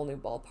like a whole new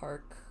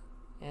ballpark,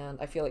 and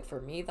I feel like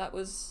for me that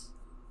was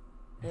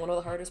one of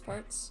the hardest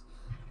parts.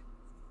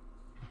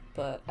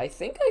 But I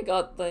think I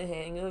got the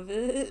hang of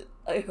it.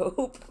 I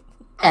hope.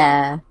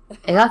 Yeah,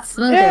 it got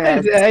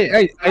smoother.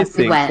 Yeah, I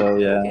think so.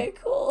 Yeah. Okay,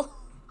 cool.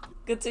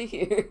 Good to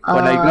hear.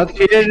 When I got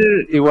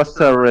here, it was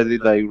already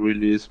like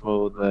really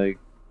smooth. Like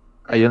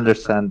I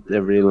understand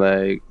every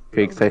like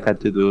fix I had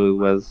to do. It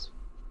was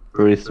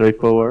pretty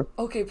straightforward.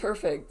 Okay,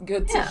 perfect.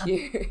 Good to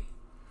hear.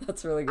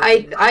 That's really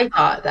good. I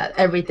thought that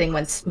everything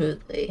went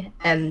smoothly,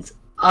 and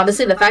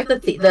honestly, the fact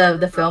that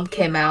the film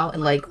came out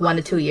in like 1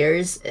 to 2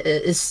 years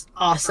is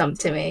awesome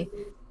to me.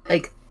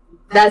 Like,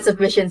 that's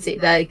efficiency,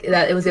 that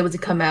it was able to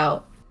come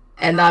out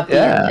and not be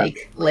in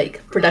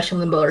like production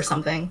limbo or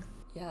something.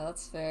 Yeah,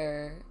 that's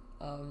fair.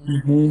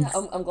 Yeah,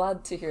 I'm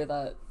glad to hear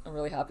that. I'm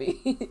really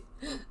happy,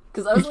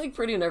 because I was like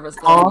pretty nervous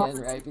going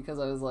in, right? Because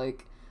I was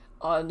like,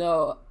 oh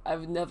no,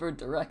 I've never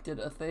directed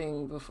a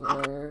thing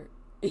before.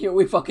 Here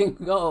we fucking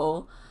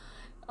go.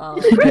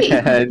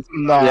 Yeah,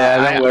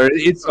 don't worry.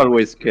 It's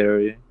always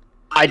scary.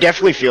 I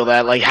definitely feel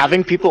that. Like,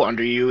 having people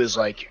under you is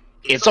like,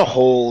 it's a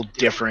whole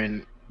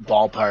different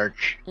ballpark,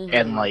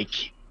 and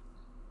like,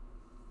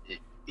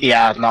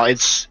 yeah, no,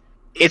 it's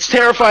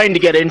terrifying to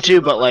get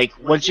into, but like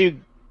once you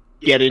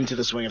get into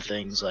the swing of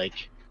things,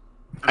 like,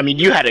 I mean,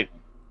 you had it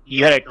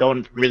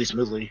going really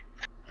smoothly,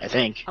 I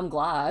think. I'm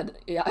glad.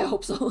 Yeah, I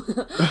hope so.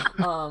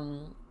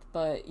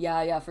 But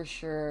yeah, for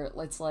sure.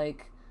 It's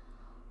like,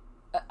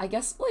 I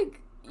guess like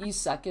you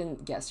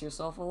second guess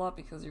yourself a lot,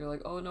 because you're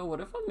like, oh no,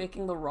 what if I'm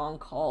making the wrong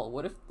call?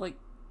 What if like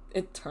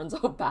it turns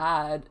out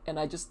bad and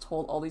I just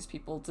told all these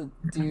people to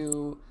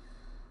do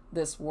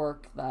this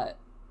work that,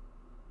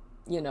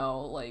 you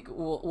know, like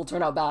will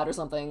turn out bad or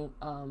something.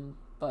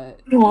 But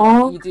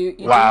you do.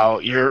 Wow,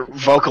 you're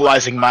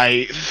vocalizing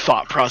my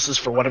thought process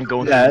for what I'm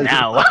going through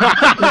now. No,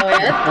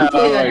 that's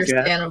completely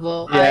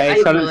understandable. Yeah,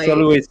 it's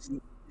always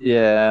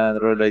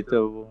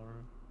relatable.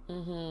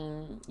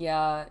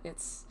 Yeah,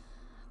 it's.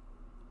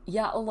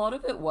 Yeah, a lot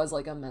of it was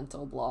like a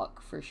mental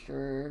block for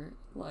sure.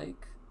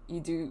 Like, you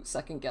do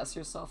second guess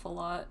yourself a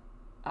lot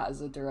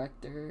as a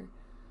director,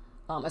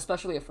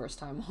 especially a first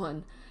time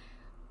one.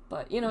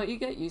 But you know, you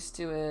get used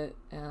to it.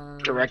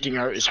 And directing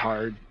art is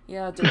hard.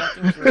 Yeah,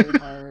 directing is really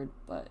hard.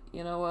 But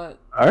you know what?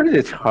 Art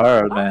is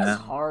hard, man.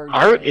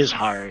 Art is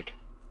hard.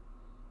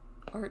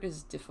 Art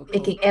is difficult.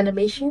 Making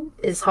animation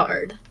is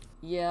hard.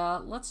 Yeah,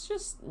 let's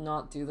just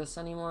not do this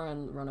anymore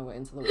and run away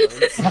into the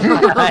woods.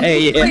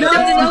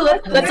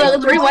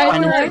 Let's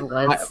rewind.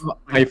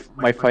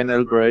 My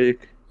final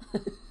break.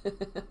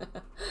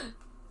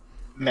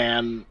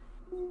 Man,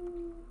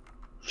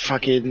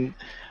 fucking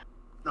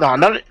no,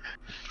 not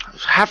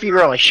half of you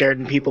are like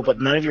Sheridan people,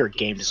 but none of you are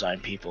game design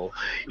people.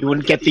 You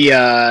wouldn't get the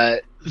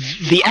ad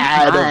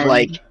of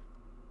like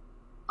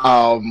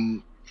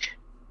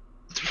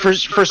for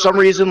some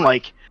reason,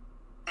 like,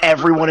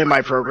 everyone in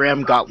my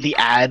program got the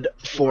ad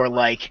for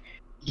like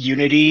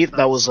Unity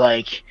that was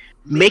like,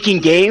 making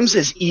games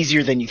is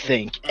easier than you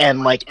think,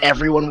 and like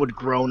everyone would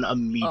groan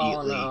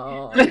immediately.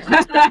 Oh, no.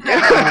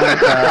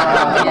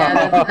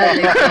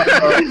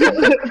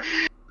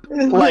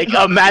 Like,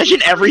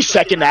 imagine every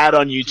second ad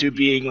on YouTube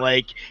being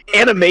like,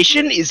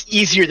 animation is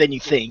easier than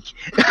you think.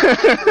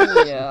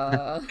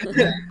 Yeah.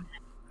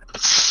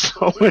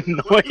 So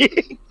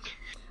annoying.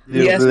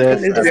 Yes,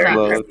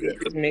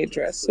 it's made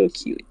dress so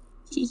cute.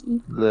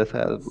 Let's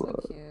have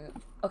blood.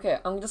 Okay,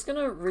 I'm just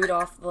gonna read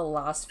off the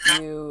last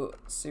few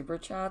super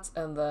chats,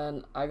 and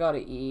then I gotta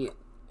eat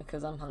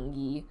because I'm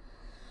hungry.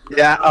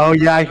 Yeah. Oh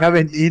yeah, I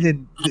haven't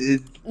eaten.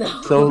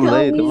 It's so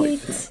late.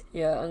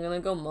 Yeah, I'm gonna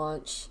go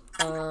munch.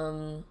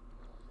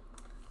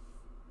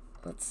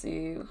 Let's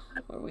see,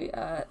 where are we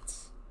at?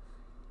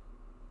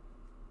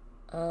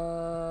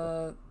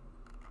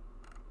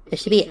 It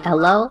should be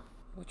Elo.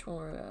 Which one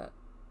we're at?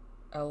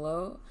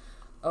 Elo?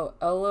 Oh,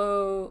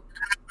 Elo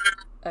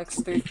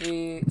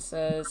X33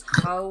 says,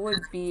 how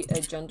would be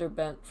a gender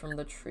bent from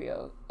the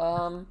trio?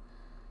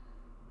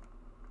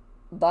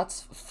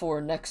 That's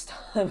for next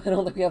time. I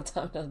don't think we have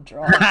time to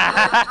draw.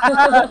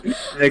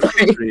 Next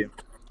stream.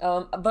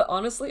 But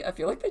honestly, I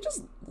feel like they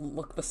just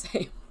look the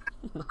same.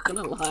 I'm not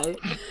gonna lie.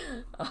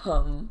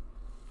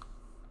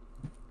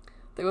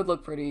 They would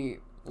look pretty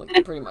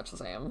much the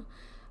same.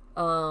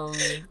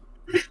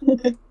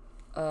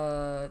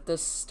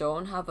 Does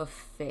Stone have a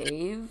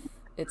fave?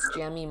 It's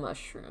Jammy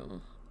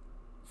Mushroom.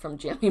 From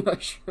Jammy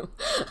Mushroom.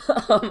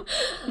 A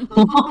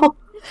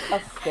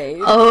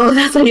fave? Oh,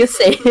 that's how you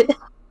say it.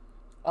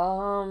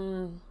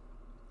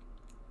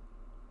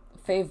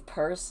 Fave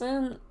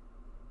person?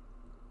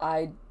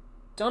 I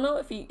don't know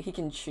if he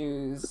can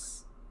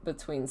choose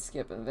between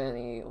Skip and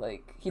Vinny.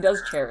 Like, he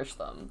does cherish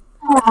them.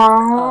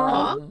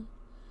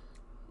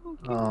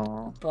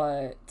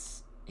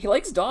 But he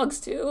likes dogs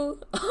too.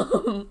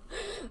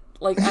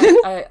 Like,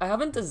 I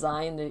haven't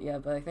designed it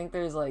yet, but I think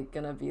there's like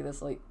gonna be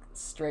this like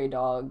stray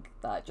dog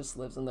that just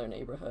lives in their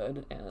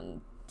neighborhood,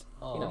 and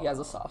you know, he has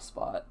a soft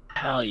spot.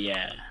 Hell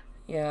yeah.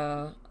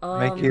 Yeah.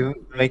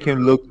 Make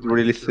him look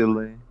really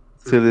silly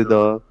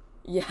dog.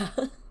 Yeah.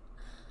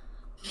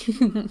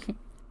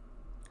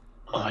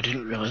 Oh, I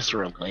didn't realize there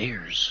were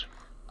layers.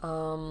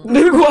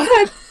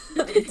 What?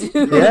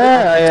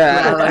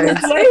 Yeah.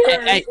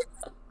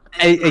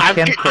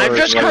 I've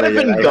just kind of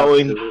been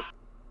going.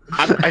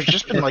 I've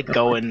just been like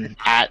going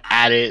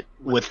at it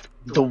with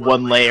the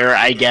one layer,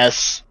 I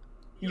guess.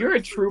 You're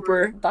a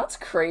trooper. That's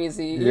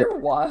crazy. You're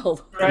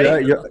wild. Right? Yeah,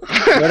 you're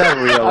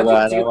a real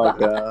one. Oh my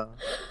god.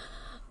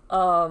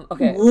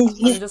 Okay.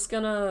 I'm just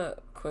gonna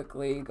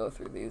quickly go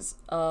through these.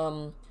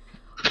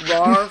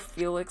 Rar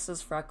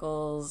Felix's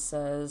Freckles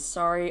says,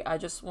 sorry, I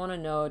just want to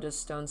know, does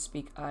Stone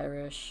speak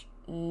Irish?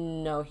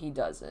 No, he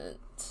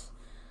doesn't.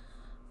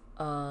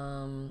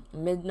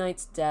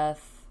 Midnight's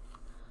Death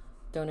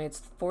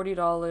donates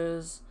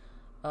 $40.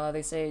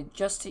 They say,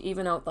 just to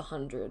even out the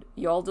 100.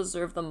 Y'all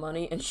deserve the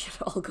money and should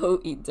all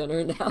go eat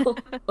dinner now.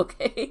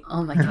 Okay?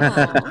 Oh my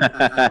god.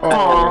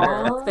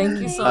 Aww. Thank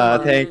you so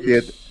much. Thank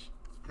you.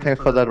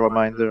 Thanks for that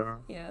reminder.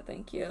 Yeah,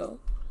 thank you.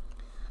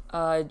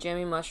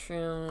 Jammy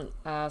Mushroom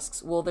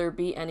asks, will there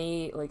be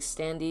any like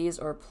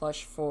standees or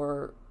plush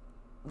for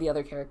the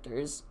other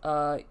characters?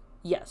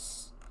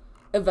 Yes.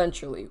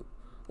 Eventually.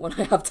 When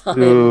I have time.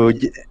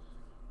 Dude,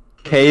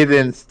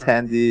 Caden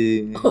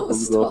standing. Oh,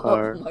 stop.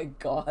 Oh my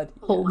god.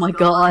 Oh my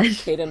god.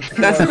 Caden.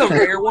 That's the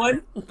rare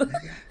one.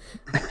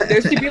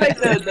 There should be like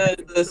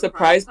the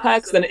surprise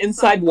packs, then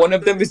inside one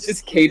of them is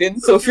just Caden.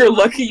 So if you're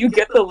lucky, you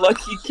get the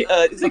lucky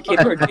is it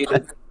Caden or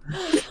Caden?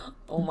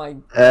 Oh my.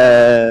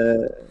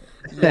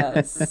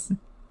 Yes.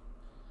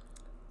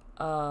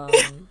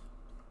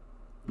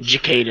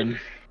 Jacaden.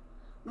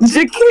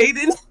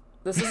 Jacaden.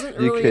 This isn't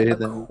really a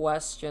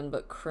question,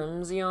 but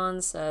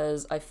Crimson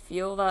says, I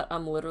feel that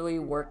I'm literally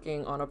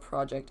working on a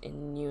project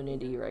in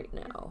Unity right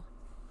now.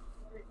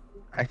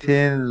 I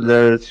think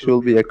there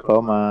should be a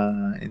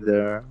comma in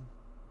there.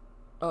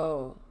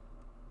 Oh.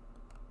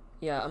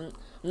 Yeah, I'm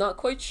not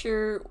quite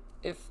sure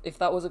if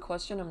that was a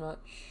question. I'm not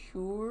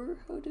sure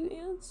how to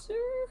answer.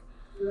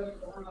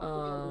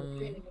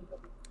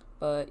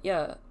 But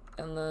yeah,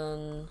 and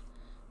then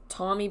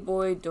Tommy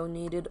Boy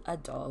donated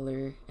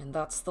 $1, and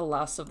that's the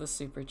last of the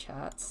super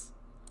chats.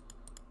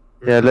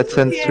 Yeah, let's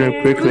end stream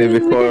quickly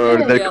before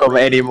there come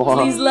any more.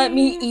 Please let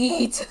me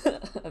eat.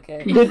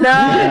 Okay. Good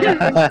night.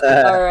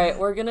 All right,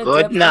 we're gonna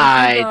Good dip.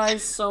 night. Thank you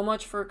guys so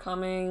much for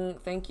coming.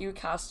 Thank you,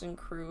 cast and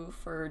crew,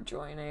 for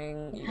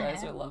joining. You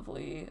guys are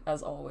lovely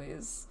as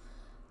always.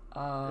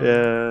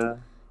 Yeah.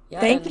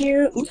 Thank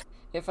you.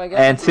 If I get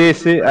And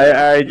see,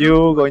 are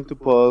you going to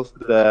post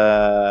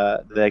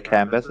the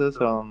canvases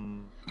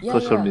on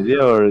social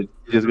media, or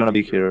just gonna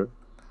be here?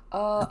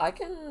 I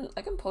can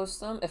post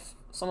them if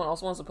someone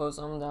else wants to post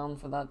them. I'm down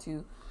for that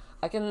too.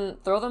 I can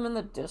throw them in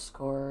the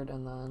Discord,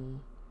 and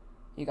then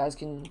you guys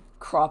can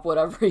crop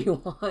whatever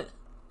you want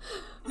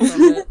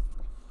from it.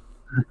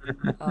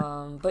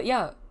 But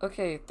yeah,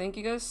 okay. Thank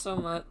you guys so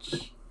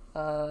much.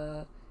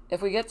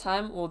 If we get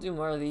time, we'll do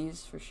more of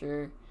these for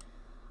sure.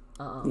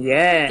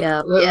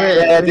 Yeah,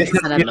 This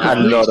has been a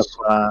lot of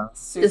fun.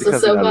 This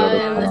was so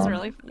fun. That's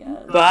really fun.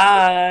 Yes.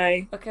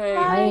 Bye. Okay.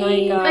 Bye.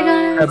 Bye,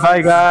 guys.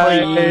 Bye,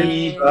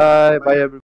 guys. Bye, everybody.